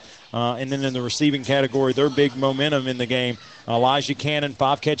 yards. And then in the receiving category, their big momentum in the game, Elijah Cannon,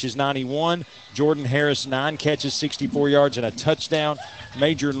 5 catches, 91. Jordan Harris, 9 catches, 64 yards, and a touchdown.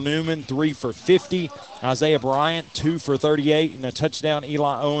 Major Newman, 3 for 50. Isaiah Bryant, 2 for 38 and a touchdown.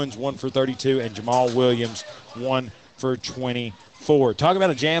 Eli Owens, 1 for 32. And Jamal Williams, 1 for 24. Talk about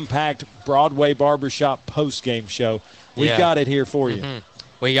a jam-packed Broadway Barbershop post-game show. We've got it here for you.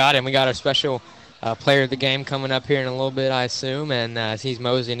 We got it. We got our special player of the game coming up here in a little bit, I assume, and he's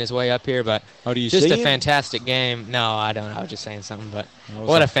moseying his way up here. But do you just see a him? Fantastic game. No, I don't. I was just saying something. But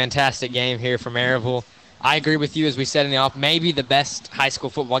what a fantastic game here for Maryville. I agree with you, as we said in the off. Maybe the best high school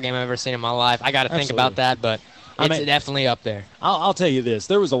football game I've ever seen in my life. I got to think about that, but it's definitely up there. I'll tell you this: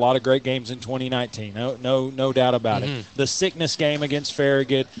 there was a lot of great games in 2019. No doubt about it. The sickness game against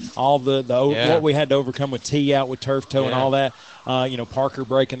Farragut, all the what we had to overcome with tee out with turf toe and all that. Parker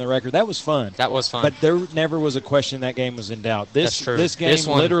breaking the record. That was fun. But there never was a question that game was in doubt. This game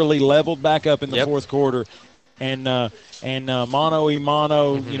literally leveled back up in the fourth quarter. and mano y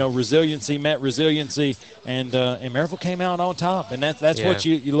mano, resiliency met resiliency, and Maryville came out on top, and that's what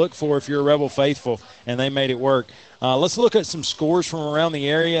you look for if you're a Rebel faithful, and they made it work. Let's look at some scores from around the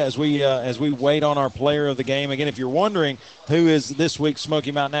area as we wait on our player of the game. Again, if you're wondering who is this week's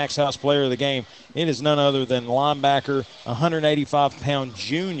Smoky Mountain Axe House player of the game, it is none other than linebacker, 185-pound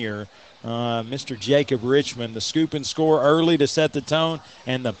junior, Mr. Jacob Richmond. The scoop and score early to set the tone,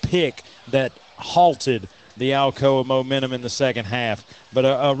 and the pick that halted the Alcoa momentum in the second half. But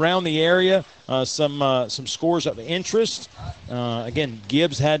around the area, some scores of interest. Again,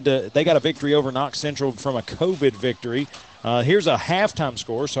 Gibbs they got a victory over Knox Central from a COVID victory. Here's a halftime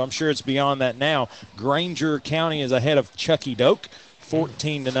score, so I'm sure it's beyond that now. Granger County is ahead of Chucky Doak,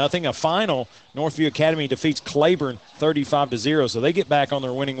 14-0. A final, Northview Academy defeats Claiborne 35-0. So they get back on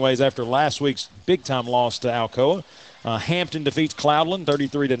their winning ways after last week's big-time loss to Alcoa. Hampton defeats Cloudland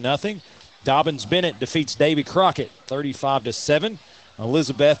 33-0. Dobbins Bennett defeats Davy Crockett 35-7.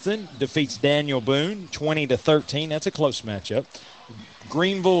 Elizabethton defeats Daniel Boone 20-13. That's a close matchup.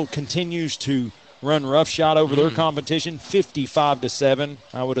 Greenville continues to run roughshod over their competition 55-7.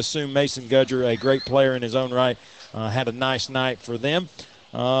 I would assume Mason Gudger, a great player in his own right, had a nice night for them.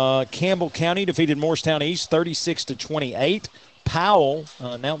 Campbell County defeated Morristown East 36-28. Powell,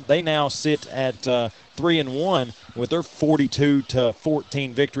 now sit at 3-1 with their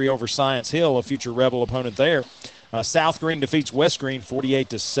 42-14 victory over Science Hill, a future Rebel opponent there. South Green defeats West Green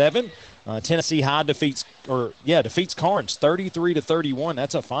 48-7. Tennessee High defeats Carnes 33-31.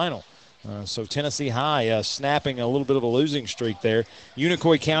 That's a final. So Tennessee High snapping a little bit of a losing streak there.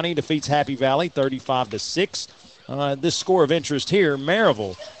 Unicoi County defeats Happy Valley 35-6. This score of interest here,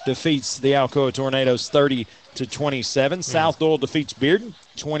 Maryville defeats the Alcoa Tornadoes 30-27. South Doyle defeats Bearden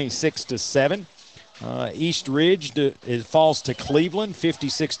 26-7. East Ridge falls to Cleveland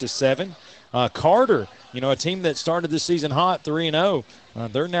 56-7. Carter, a team that started this season hot 3-0,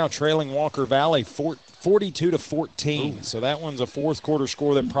 they're now trailing Walker Valley 42-14. So that one's a fourth quarter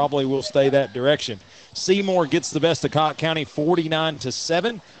score that probably will stay that direction. Seymour gets the best of Cott County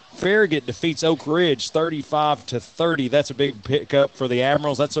 49-7. Farragut defeats Oak Ridge 35-30. That's a big pickup for the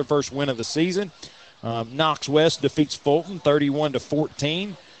Admirals. That's their first win of the season. Knox West defeats Fulton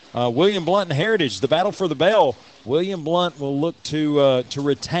 31-14. William Blount and Heritage, the battle for the bell. William Blount will look to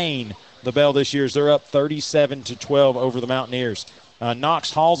retain the bell this year as they're up 37-12 over the Mountaineers.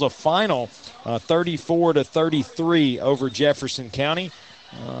 Knox hauls a final 34-33 over Jefferson County.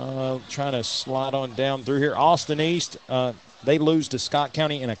 Trying to slide on down through here. Austin East, they lose to Scott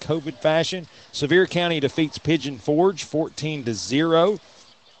County in a COVID fashion. Sevier County defeats Pigeon Forge 14-0.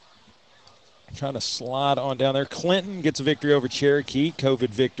 Trying to slide on down there. Clinton gets a victory over Cherokee, COVID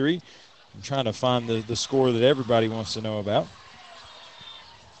victory. I'm trying to find the score that everybody wants to know about.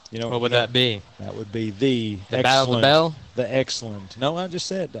 What would that be? That would be the Battle of the Bell? The excellent. No, I just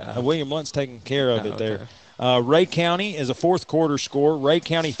said William Blunt's taking care of it there. Ray County is a fourth quarter score. Ray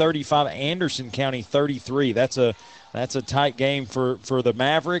County 35, Anderson County 33. That's a tight game for the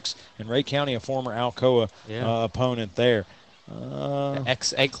Mavericks, and Ray County, a former Alcoa opponent there.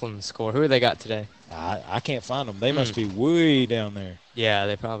 Ex-Akeland score. Who have they got today? I can't find them. They must be way down there. Yeah,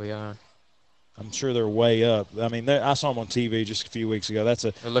 they probably are. I'm sure they're way up. I mean, I saw them on TV just a few weeks ago. They're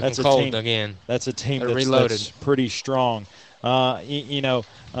looking cold team, again. That's a team that's pretty strong. Talking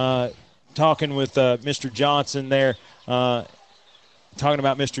with Mr. Johnson there, talking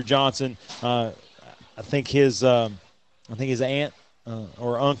about Mr. Johnson, I think his aunt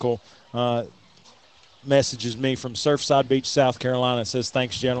or uncle messages me from Surfside Beach, South Carolina. It says,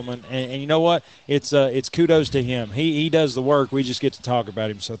 "Thanks, gentlemen." And you know what? It's kudos to him. He does the work. We just get to talk about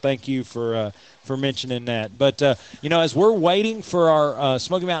him. So thank you for mentioning that. But as we're waiting for our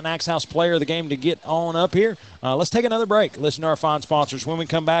Smoky Mountain Axe House player of the game to get on up here, let's take another break. Listen to our fine sponsors. When we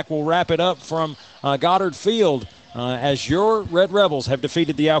come back, we'll wrap it up from Goddard Field. As your Red Rebels have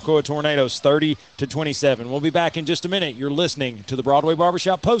defeated the Alcoa Tornadoes 30-27. We'll be back in just a minute. You're listening to the Broadway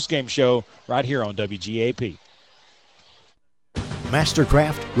Barbershop postgame show right here on WGAP.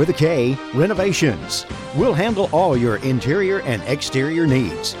 Mastercraft with a K Renovations. We'll handle all your interior and exterior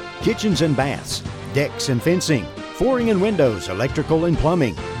needs. Kitchens and baths, decks and fencing, flooring and windows, electrical and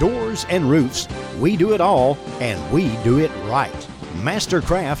plumbing, doors and roofs. We do it all, and we do it right.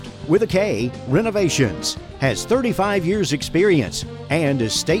 Mastercraft with a K Renovations has 35 years experience and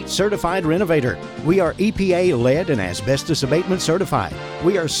is state certified renovator. We are EPA lead and asbestos abatement certified.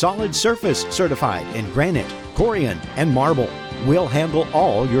 We are solid surface certified in granite, corian, and marble. We'll handle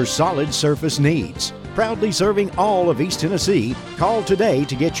all your solid surface needs. Proudly serving all of East Tennessee. Call today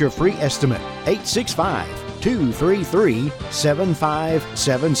to get your free estimate.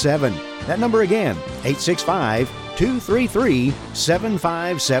 865-233-7577. That number again,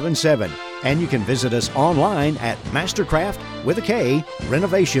 865-233-7577. And you can visit us online at mastercraftwithak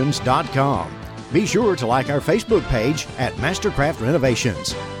renovations.com. Be sure to like our Facebook page at Mastercraft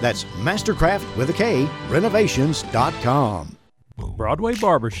Renovations. That's mastercraftwithak renovations.com. Broadway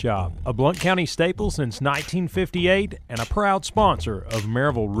Barbershop, a Blount County staple since 1958 and a proud sponsor of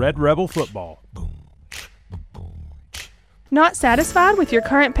Maryville Red Rebel football. Not satisfied with your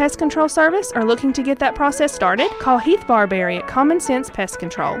current pest control service or looking to get that process started? Call Heath Barberry at Common Sense Pest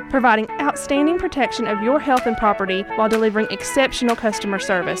Control, providing outstanding protection of your health and property while delivering exceptional customer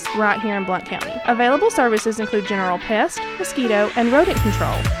service right here in Blount County. Available services include general pest, mosquito, and rodent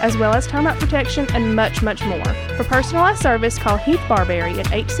control, as well as termite protection and much, much more. For personalized service, call Heath Barberry at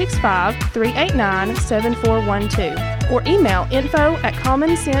 865-389-7412 or email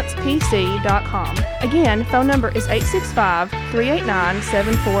info@commonsensepc.com. Again, phone number is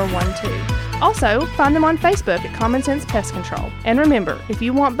 865-389-7412. Also, find them on Facebook at Common Sense Pest Control. And remember, if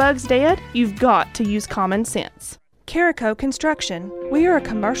you want bugs dead, you've got to use common sense. Carico Construction. We are a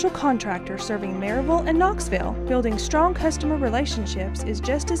commercial contractor serving Maryville and Knoxville. Building strong customer relationships is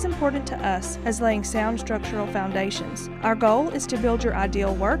just as important to us as laying sound structural foundations. Our goal is to build your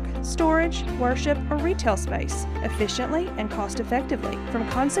ideal work, storage, worship, or retail space efficiently and cost-effectively. From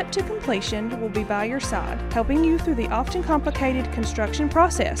concept to completion, we'll be by your side, helping you through the often complicated construction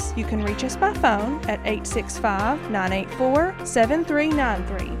process. You can reach us by phone at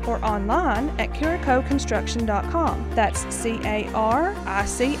 865-984-7393 or online at caricoconstruction.com. That's CARICO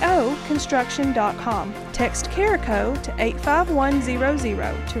construction.com. Text Carico to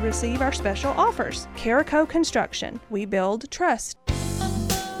 85100 to receive our special offers. Carico Construction. We build trust.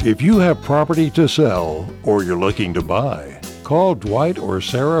 If you have property to sell or you're looking to buy, call Dwight or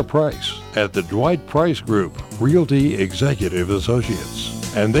Sarah Price at the Dwight Price Group, Realty Executive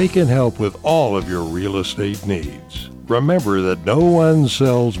Associates, and they can help with all of your real estate needs. Remember that no one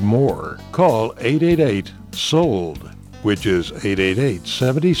sells more. Call 888-SOLD, which is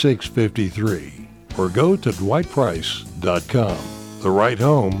 888-7653, or go to dwightprice.com. The right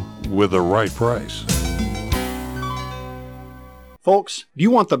home with the right price. Folks, do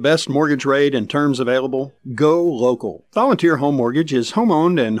you want the best mortgage rate and terms available? Go local. Volunteer Home Mortgage is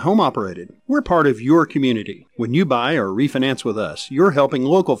home-owned and home-operated. We're part of your community. When you buy or refinance with us, you're helping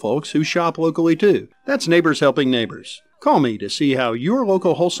local folks who shop locally too. That's neighbors helping neighbors. Call me to see how your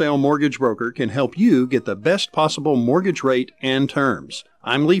local wholesale mortgage broker can help you get the best possible mortgage rate and terms.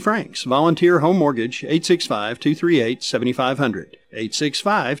 I'm Lee Franks, Volunteer Home Mortgage, 865-238-7500.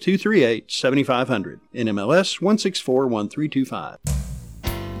 865-238-7500. NMLS 1641325.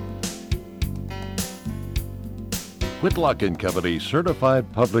 Whitlock & Company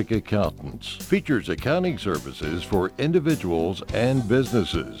Certified Public Accountants features accounting services for individuals and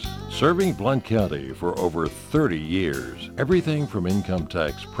businesses. Serving Blount County for over 30 years, everything from income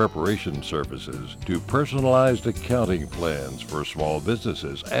tax preparation services to personalized accounting plans for small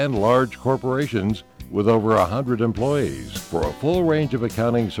businesses and large corporations with over 100 employees for a full range of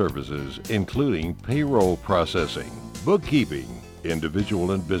accounting services, including payroll processing, bookkeeping,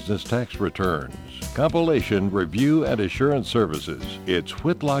 individual and business tax returns, compilation, review, and assurance services. It's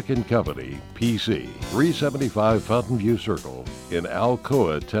Whitlock & Company, PC, 375 Fountain View Circle in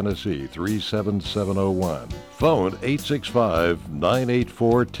Alcoa, Tennessee, 37701. Phone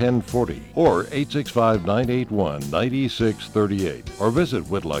 865-984-1040 or 865-981-9638 or visit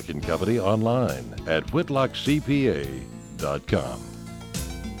Whitlock & Company online at whitlockcpa.com.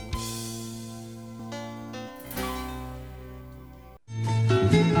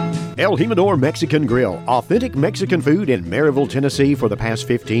 El Jimador Mexican Grill, authentic Mexican food in Maryville, Tennessee for the past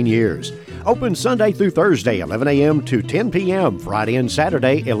 15 years. Open Sunday through Thursday, 11 a.m. to 10 p.m., Friday and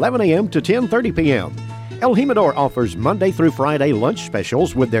Saturday, 11 a.m. to 10:30 p.m. El Jimador offers Monday through Friday lunch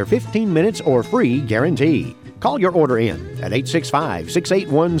specials with their 15 minutes or free guarantee. Call your order in at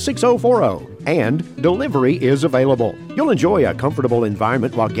 865-681-6040, and delivery is available. You'll enjoy a comfortable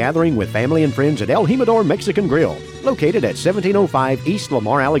environment while gathering with family and friends at El Jimador Mexican Grill, located at 1705 East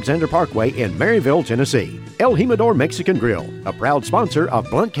Lamar Alexander Parkway in Maryville, Tennessee. El Jimador Mexican Grill, a proud sponsor of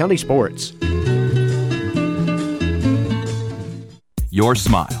Blount County Sports. Your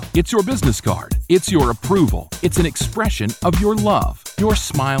smile. It's your business card. It's your approval. It's an expression of your love. Your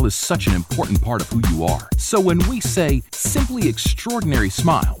smile is such an important part of who you are. So when we say simply extraordinary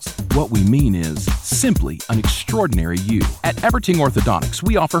smiles, what we mean is simply an extraordinary you. At Everting Orthodontics,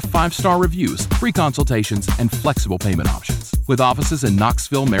 we offer 5-star reviews, free consultations, and flexible payment options. With offices in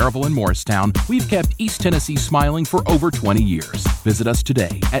Knoxville, Maryville, and Morristown, we've kept East Tennessee smiling for over 20 years. Visit us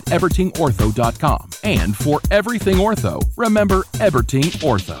today at evertingortho.com. And for everything ortho, remember Everting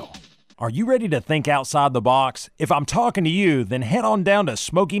Ortho. Are you ready to think outside the box? If I'm talking to you, then head on down to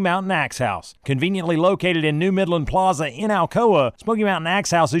Smoky Mountain Axe House. Conveniently located in New Midland Plaza in Alcoa, Smoky Mountain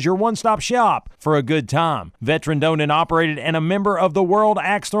Axe House is your one-stop shop for a good time. Veteran-owned and operated and a member of the World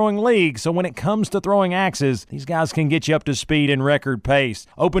Axe Throwing League, so when it comes to throwing axes, these guys can get you up to speed in record pace.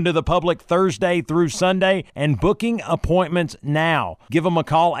 Open to the public Thursday through Sunday and booking appointments now. Give them a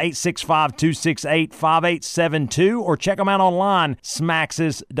call, 865-268-5872, or check them out online,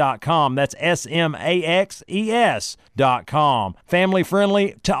 smaxes.com. That's SMAXES.com. Family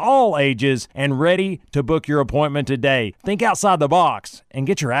friendly to all ages and ready to book your appointment today. Think outside the box and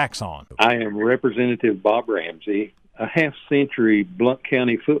get your axe on. I am Representative Bob Ramsey, a half-century Blount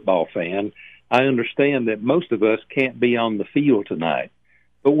County football fan. I understand that most of us can't be on the field tonight,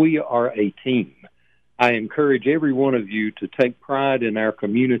 but we are a team. I encourage every one of you to take pride in our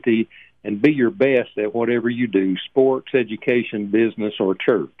community and be your best at whatever you do, sports, education, business, or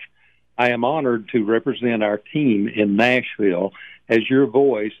church. I am honored to represent our team in Nashville as your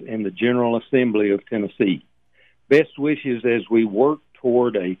voice in the General Assembly of Tennessee. Best wishes as we work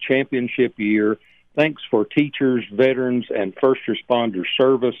toward a championship year. Thanks for teachers, veterans, and first responder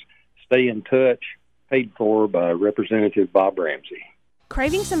service. Stay in touch. Paid for by Representative Bob Ramsey.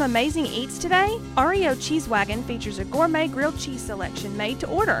 Craving some amazing eats today? REO Cheese Wagon features a gourmet grilled cheese selection made to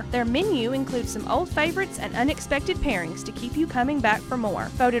order. Their menu includes some old favorites and unexpected pairings to keep you coming back for more.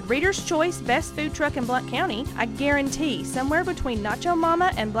 Voted Reader's Choice Best Food Truck in Blount County, I guarantee somewhere between Nacho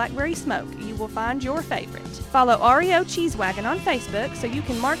Mama and Blackberry Smoke, you will find your favorite. Follow REO Cheese Wagon on Facebook so you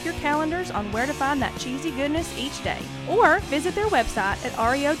can mark your calendars on where to find that cheesy goodness each day. Or visit their website at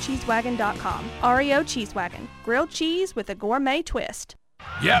reocheesewagon.com. REO Cheese Wagon, grilled cheese with a gourmet twist.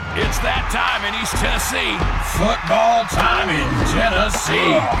 Yep, it's that time in East Tennessee. Football time in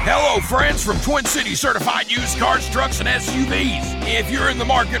Tennessee. Hello, friends from Twin Cities Certified Used Cars, Trucks, and SUVs. If you're in the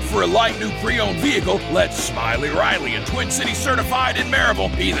market for a light new pre-owned vehicle, let Smiley Riley and Twin Cities Certified in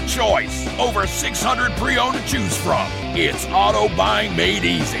Maryville be the choice. Over 600 pre-owned to choose from. It's auto buying made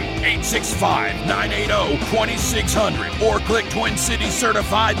easy. 865-980-2600 or click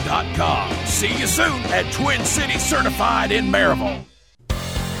TwinCitiesCertified.com. See you soon at Twin Cities Certified in Maryville.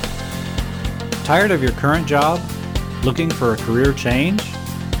 Tired of your current job? Looking for a career change?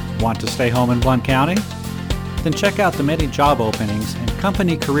 Want to stay home in Blount County? Then check out the many job openings and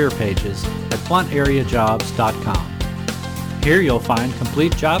company career pages at bluntareajobs.com. Here you'll find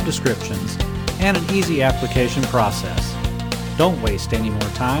complete job descriptions and an easy application process. Don't waste any more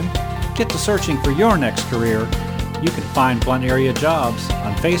time. Get to searching for your next career. You can find Blount Area Jobs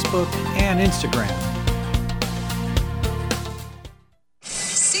on Facebook and Instagram.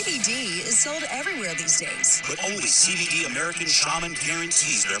 CBD is sold everywhere these days. But only CBD American Shaman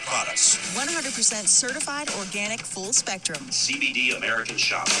guarantees their products. 100% certified organic full spectrum. CBD American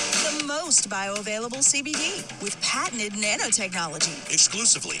Shaman. The most bioavailable CBD with patented nanotechnology.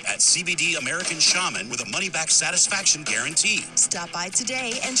 Exclusively at CBD American Shaman with a money-back satisfaction guarantee. Stop by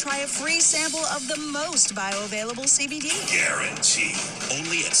today and try a free sample of the most bioavailable CBD. Guarantee.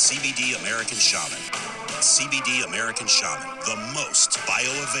 Only at CBD American Shaman. CBD American Shaman. The most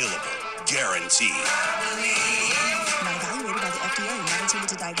bioavailable. Guarantee. Not evaluated by the FDA, not intended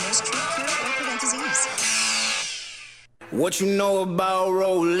to diagnose, treat, cure, or prevent disease. What you know about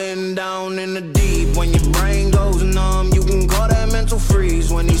rolling down in the deep? When your brain goes numb, you can call that mental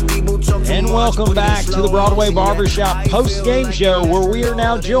freeze. When these people talk too And much, welcome put back it to the slow Broadway motion, Barbershop yeah, post-game show, where we are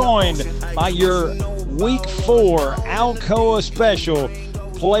now joined by your Week 4 Alcoa Special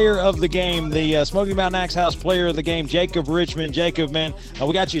Player of the Game, the Smoky Mountain Axe House Player of the Game, Jacob Richmond. Jacob, man,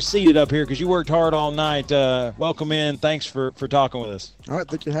 we got you seated up here because you worked hard all night. Welcome in. Thanks for talking with us. All right,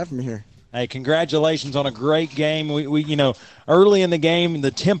 thank you for having me here. Hey, congratulations on a great game. We you know, early in the game, the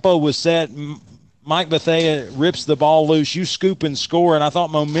tempo was set. Mike Bethea rips the ball loose. You scoop and score, and I thought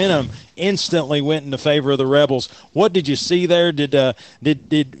momentum instantly went in the favor of the Rebels. What did you see there? Did I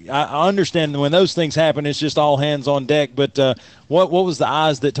understand when those things happen, it's just all hands on deck. But what was the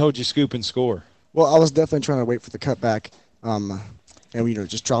eyes that told you scoop and score? Well, I was definitely trying to wait for the cutback, and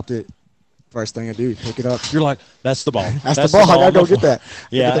just dropped it. First thing I do, pick it up. You're like, that's the ball. That's the ball. I gotta go get that.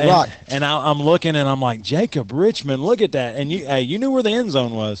 Yeah, get the rock. And I'm looking, and I'm like, Jacob Richmond, look at that. And you knew where the end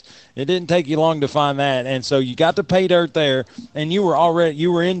zone was. It didn't take you long to find that. And so you got the pay dirt there, and you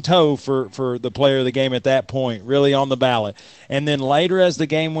were in tow for the player of the game at that point, really on the ballot. And then later, as the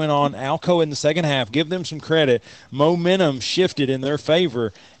game went on, Alcoa in the second half, give them some credit. Momentum shifted in their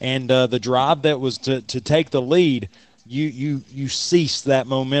favor, and the drive that was to take the lead. You ceased that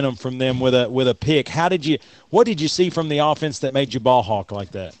momentum from them with a pick. What did you see from the offense that made you ball hawk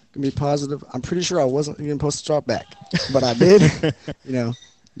like that? Gonna be positive. I'm pretty sure I wasn't even supposed to drop back, but I did.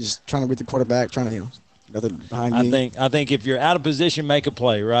 just trying to beat the quarterback, trying to nothing behind me. I think if you're out of position, make a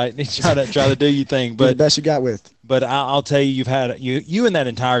play, right? try to do your thing. But the best you got with. But I'll tell you, you've had you and that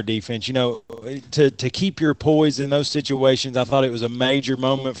entire defense. To keep your poise in those situations. I thought it was a major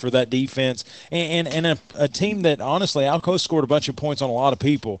moment for that defense and a team that honestly, Alcoa scored a bunch of points on a lot of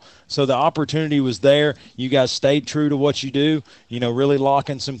people. So the opportunity was there. You guys stayed true to what you do. Really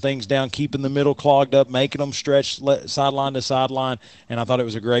locking some things down, keeping the middle clogged up, making them stretch sideline to sideline. And I thought it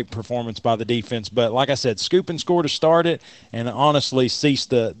was a great performance by the defense. But like I said, scoop and score to start it, and honestly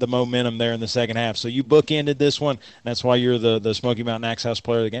ceased the momentum there in the second half. So you bookended this one. That's why you're the Smoky Mountain Axe House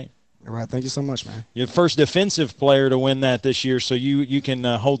player of the game. All right, thank you so much, man. You're the first defensive player to win that this year, so you can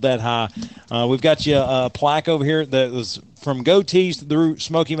hold that high. We've got you a plaque over here that was from Goatees through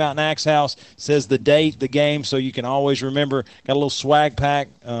Smoky Mountain Axe House. Says the date, the game, so you can always remember. Got a little swag pack,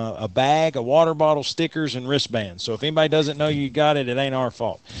 a bag, a water bottle, stickers, and wristbands. So if anybody doesn't know you got it, it ain't our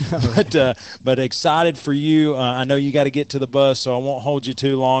fault. But excited for you. I know you got to get to the bus, so I won't hold you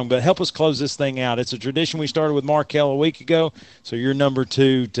too long. But help us close this thing out. It's a tradition we started with Markel a week ago, so you're number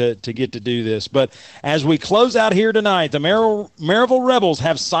 2 to get to do this. But as we close out here tonight, the Maryville Rebels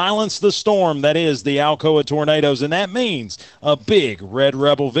have silenced the storm that is the Alcoa Tornadoes, and that means a big Red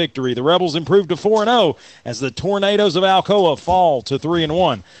Rebel victory. The Rebels improved to 4-0 as the Tornadoes of Alcoa fall to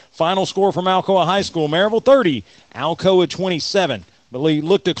 3-1. Final score from Alcoa High School, Maryville 30, Alcoa 27. But we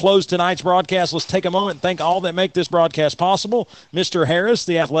look to close tonight's broadcast. Let's take a moment and thank all that make this broadcast possible. Mr. Harris,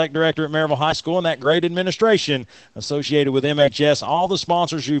 the athletic director at Maryville High School, and that great administration associated with MHS. All the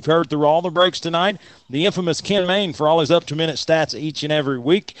sponsors you've heard through all the breaks tonight. The infamous Ken Main for all his up-to-minute stats each and every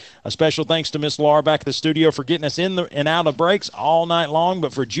week. A special thanks to Miss Laura back at the studio for getting us in and out of breaks all night long.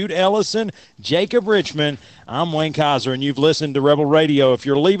 But for Jude Ellison, Jacob Richmond, I'm Wayne Kaiser, and you've listened to Rebel Radio. If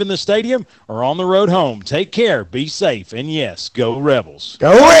you're leaving the stadium or on the road home, take care, be safe, and yes, go Rebels.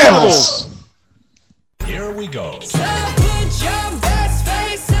 Go Rebels! Here we go.